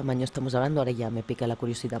pequeño qué tamaño estamos hablando? Ahora ya me pica la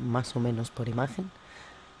curiosidad más o menos por imagen.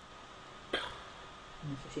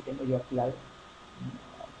 No sé si tengo yo aquí algo.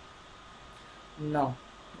 No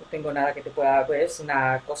tengo nada que te pueda... Pues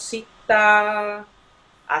una cosita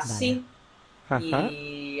así. Vale.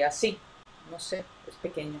 Y así. No sé, es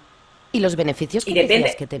pequeño. ¿Y los beneficios que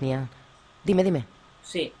decías que tenía? Dime.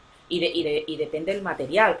 Sí, y depende del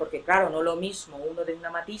material, porque claro, no lo mismo uno de una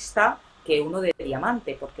amatista que uno de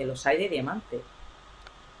diamante, porque los hay de diamante.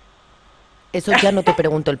 Eso ya no te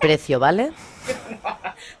pregunto el precio, ¿vale?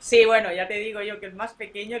 Sí, bueno, ya te digo yo que el más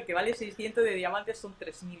pequeño, el que vale 600 de diamantes, son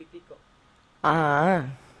 3.000 y pico. Ah,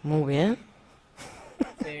 muy bien.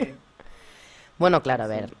 Sí. Bueno, claro, a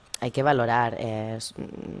ver, hay que valorar.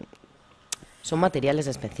 Son materiales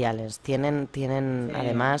especiales. Tienen Sí.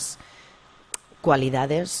 además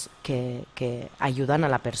cualidades que ayudan a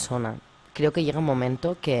la persona. Creo que llega un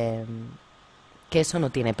momento que eso no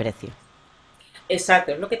tiene precio.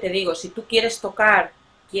 Exacto, es lo que te digo. Si tú quieres tocar,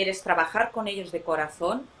 quieres trabajar con ellos de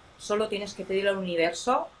corazón, solo tienes que pedir al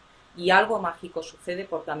universo y algo mágico sucede,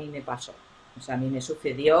 porque a mí me pasó. O sea, a mí me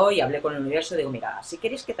sucedió y hablé con el universo y digo, mira, si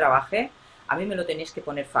queréis que trabaje, a mí me lo tenéis que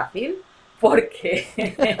poner fácil porque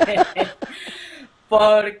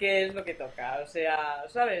porque es lo que toca, o sea,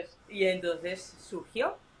 ¿sabes? Y entonces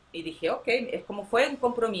surgió y dije, ok, es como fue un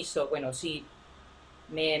compromiso. Bueno, si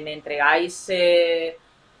me entregáis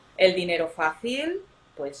el dinero fácil,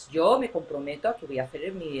 pues yo me comprometo a que voy a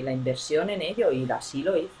hacer la inversión en ello, y así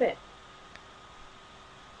lo hice.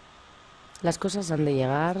 Las cosas han de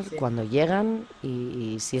llegar cuando llegan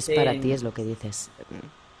y si es para ti es lo que dices.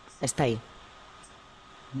 Está ahí.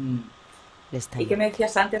 Está ahí. ¿Y qué me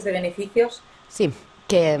decías antes de beneficios? Sí,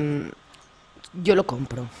 que yo lo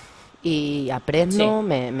compro y aprendo,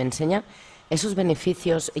 me enseña. ¿Esos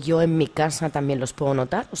beneficios yo en mi casa también los puedo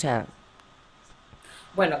notar? O sea...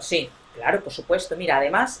 Bueno, sí, claro, por supuesto. Mira,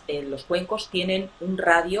 además, los cuencos tienen un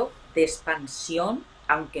radio de expansión,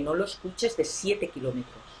 aunque no lo escuches, de 7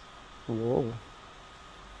 kilómetros. Wow.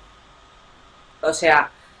 O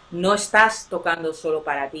sea, no estás tocando solo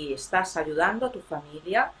para ti, estás ayudando a tu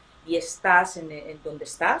familia y estás en donde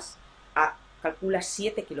estás, calcula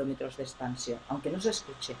 7 kilómetros de expansión, aunque no se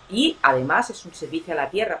escuche. Y además es un servicio a la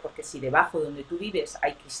tierra, porque si debajo de donde tú vives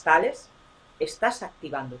hay cristales, estás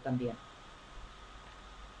activando también.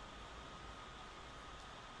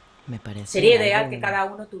 Me parece. Sería ideal que cada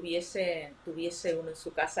uno tuviese uno en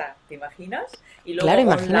su casa, ¿te imaginas? Y luego claro,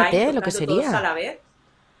 imagínate online, lo que sería. todos a la vez.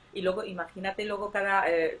 Y luego imagínate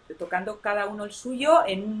tocando cada uno el suyo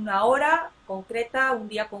en una hora concreta, un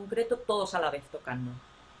día concreto, todos a la vez tocando.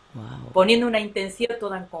 Wow. Poniendo una intención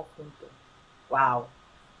toda en conjunto. Wow.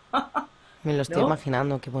 Me lo estoy ¿No?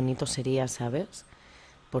 imaginando, qué bonito sería, ¿sabes?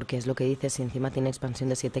 Porque es lo que dices, y encima tiene expansión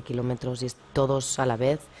de 7 kilómetros y es todos a la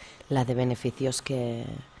vez, la de beneficios que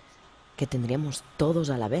tendríamos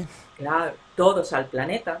todos a la vez. Claro, todos al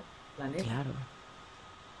planeta. Claro.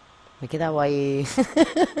 Me he quedado ahí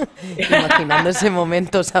imaginando ese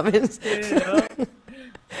momento, ¿sabes? Sí, ¿no?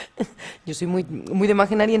 Yo soy muy de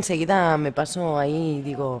imaginar y enseguida me paso ahí y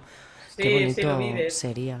digo, qué bonito lo vives.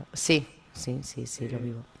 sería. Sí, lo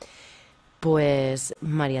vivo. Pues,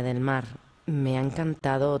 María del Mar, me ha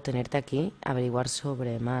encantado tenerte aquí, averiguar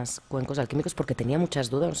sobre más cuencos alquímicos, porque tenía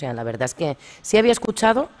muchas dudas. O sea, la verdad es que sí había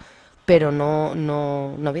escuchado, pero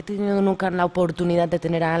no había tenido nunca la oportunidad de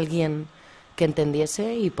tener a alguien que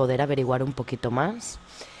entendiese y poder averiguar un poquito más.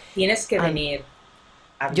 Tienes que venir.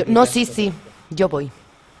 Sí, yo voy.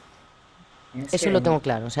 Eso lo tengo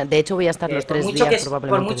claro. O sea, de hecho voy a estar los 3 días probablemente.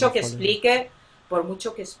 Por mucho que explique,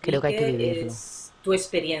 creo que hay que vivirlo. Es tu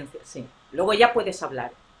experiencia, sí. Luego ya puedes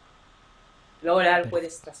hablar. Luego ya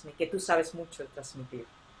puedes transmitir, que tú sabes mucho de transmitir.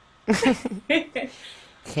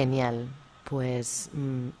 Genial. Pues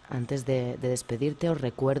antes de despedirte, os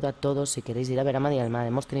recuerdo a todos, si queréis ir a ver a María del Mar,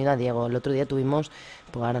 hemos tenido a Diego, el otro día tuvimos,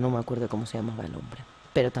 pues ahora no me acuerdo cómo se llamaba el hombre,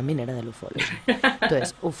 pero también era del Ufology.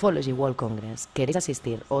 Entonces, Ufology World Congress, ¿queréis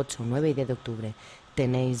asistir? 8, 9 y 10 de octubre.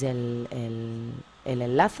 Tenéis el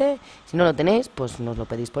enlace, si no lo tenéis, pues nos lo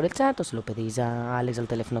pedís por el chat o se lo pedís a Alex al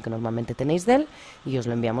teléfono que normalmente tenéis de él y os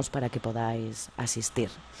lo enviamos para que podáis asistir.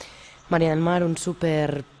 María del Mar, un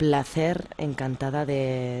súper placer, encantada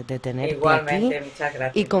de tenerte Igualmente, aquí. muchas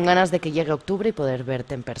gracias. Y con ganas de que llegue octubre y poder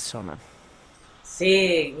verte en persona.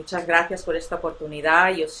 Sí, muchas gracias por esta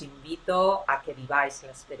oportunidad y os invito a que viváis la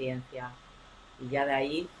experiencia. Y ya de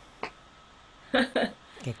ahí...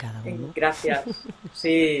 Que cada uno. Gracias.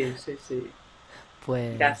 Sí.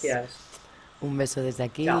 Pues... Gracias. Un beso desde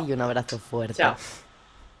aquí. Chao. Y un abrazo fuerte. Chao.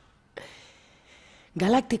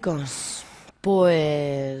 Galácticos,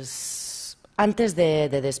 pues antes de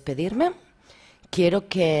despedirme, quiero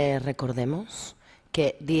que recordemos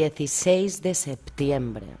que 16 de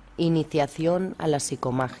septiembre, iniciación a la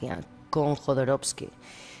psicomagia con Jodorowsky.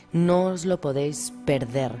 No os lo podéis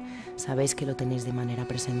perder. Sabéis que lo tenéis de manera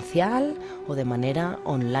presencial o de manera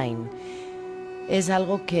online. Es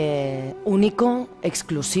algo que único,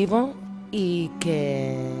 exclusivo y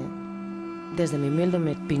que desde mi humilde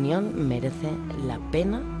opinión, merece la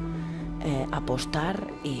pena apostar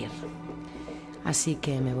e ir. Así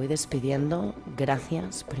que me voy despidiendo.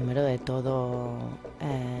 Gracias, primero de todo,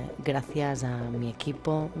 gracias a mi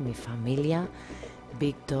equipo, mi familia,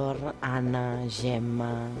 Víctor, Ana,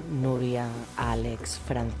 Gemma, Nuria, Alex,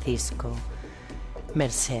 Francisco,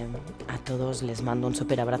 Mercé. A todos les mando un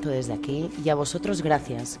súper abrazo desde aquí y a vosotros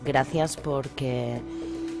gracias. Gracias porque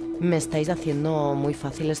me estáis haciendo muy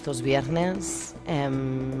fácil estos viernes.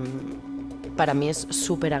 Para mí es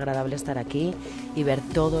súper agradable estar aquí y ver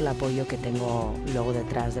todo el apoyo que tengo luego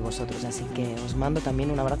detrás de vosotros. Así que os mando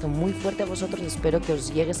también un abrazo muy fuerte a vosotros. Espero que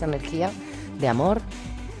os llegue esa energía de amor.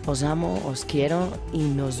 Os amo, os quiero y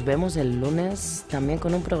nos vemos el lunes también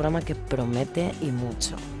con un programa que promete y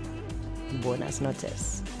mucho. Buenas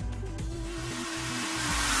noches.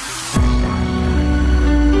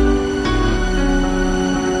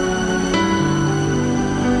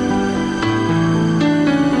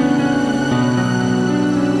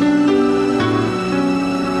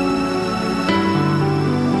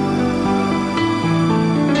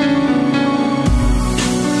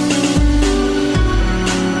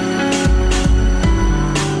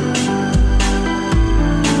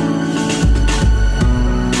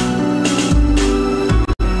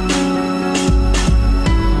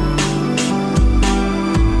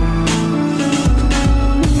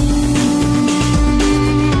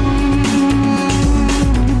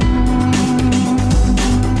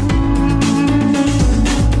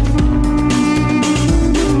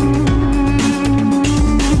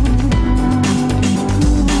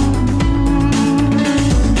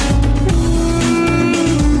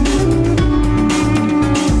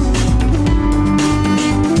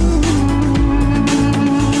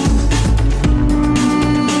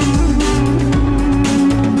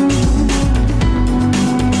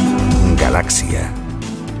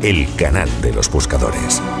 El canal de los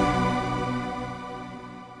buscadores.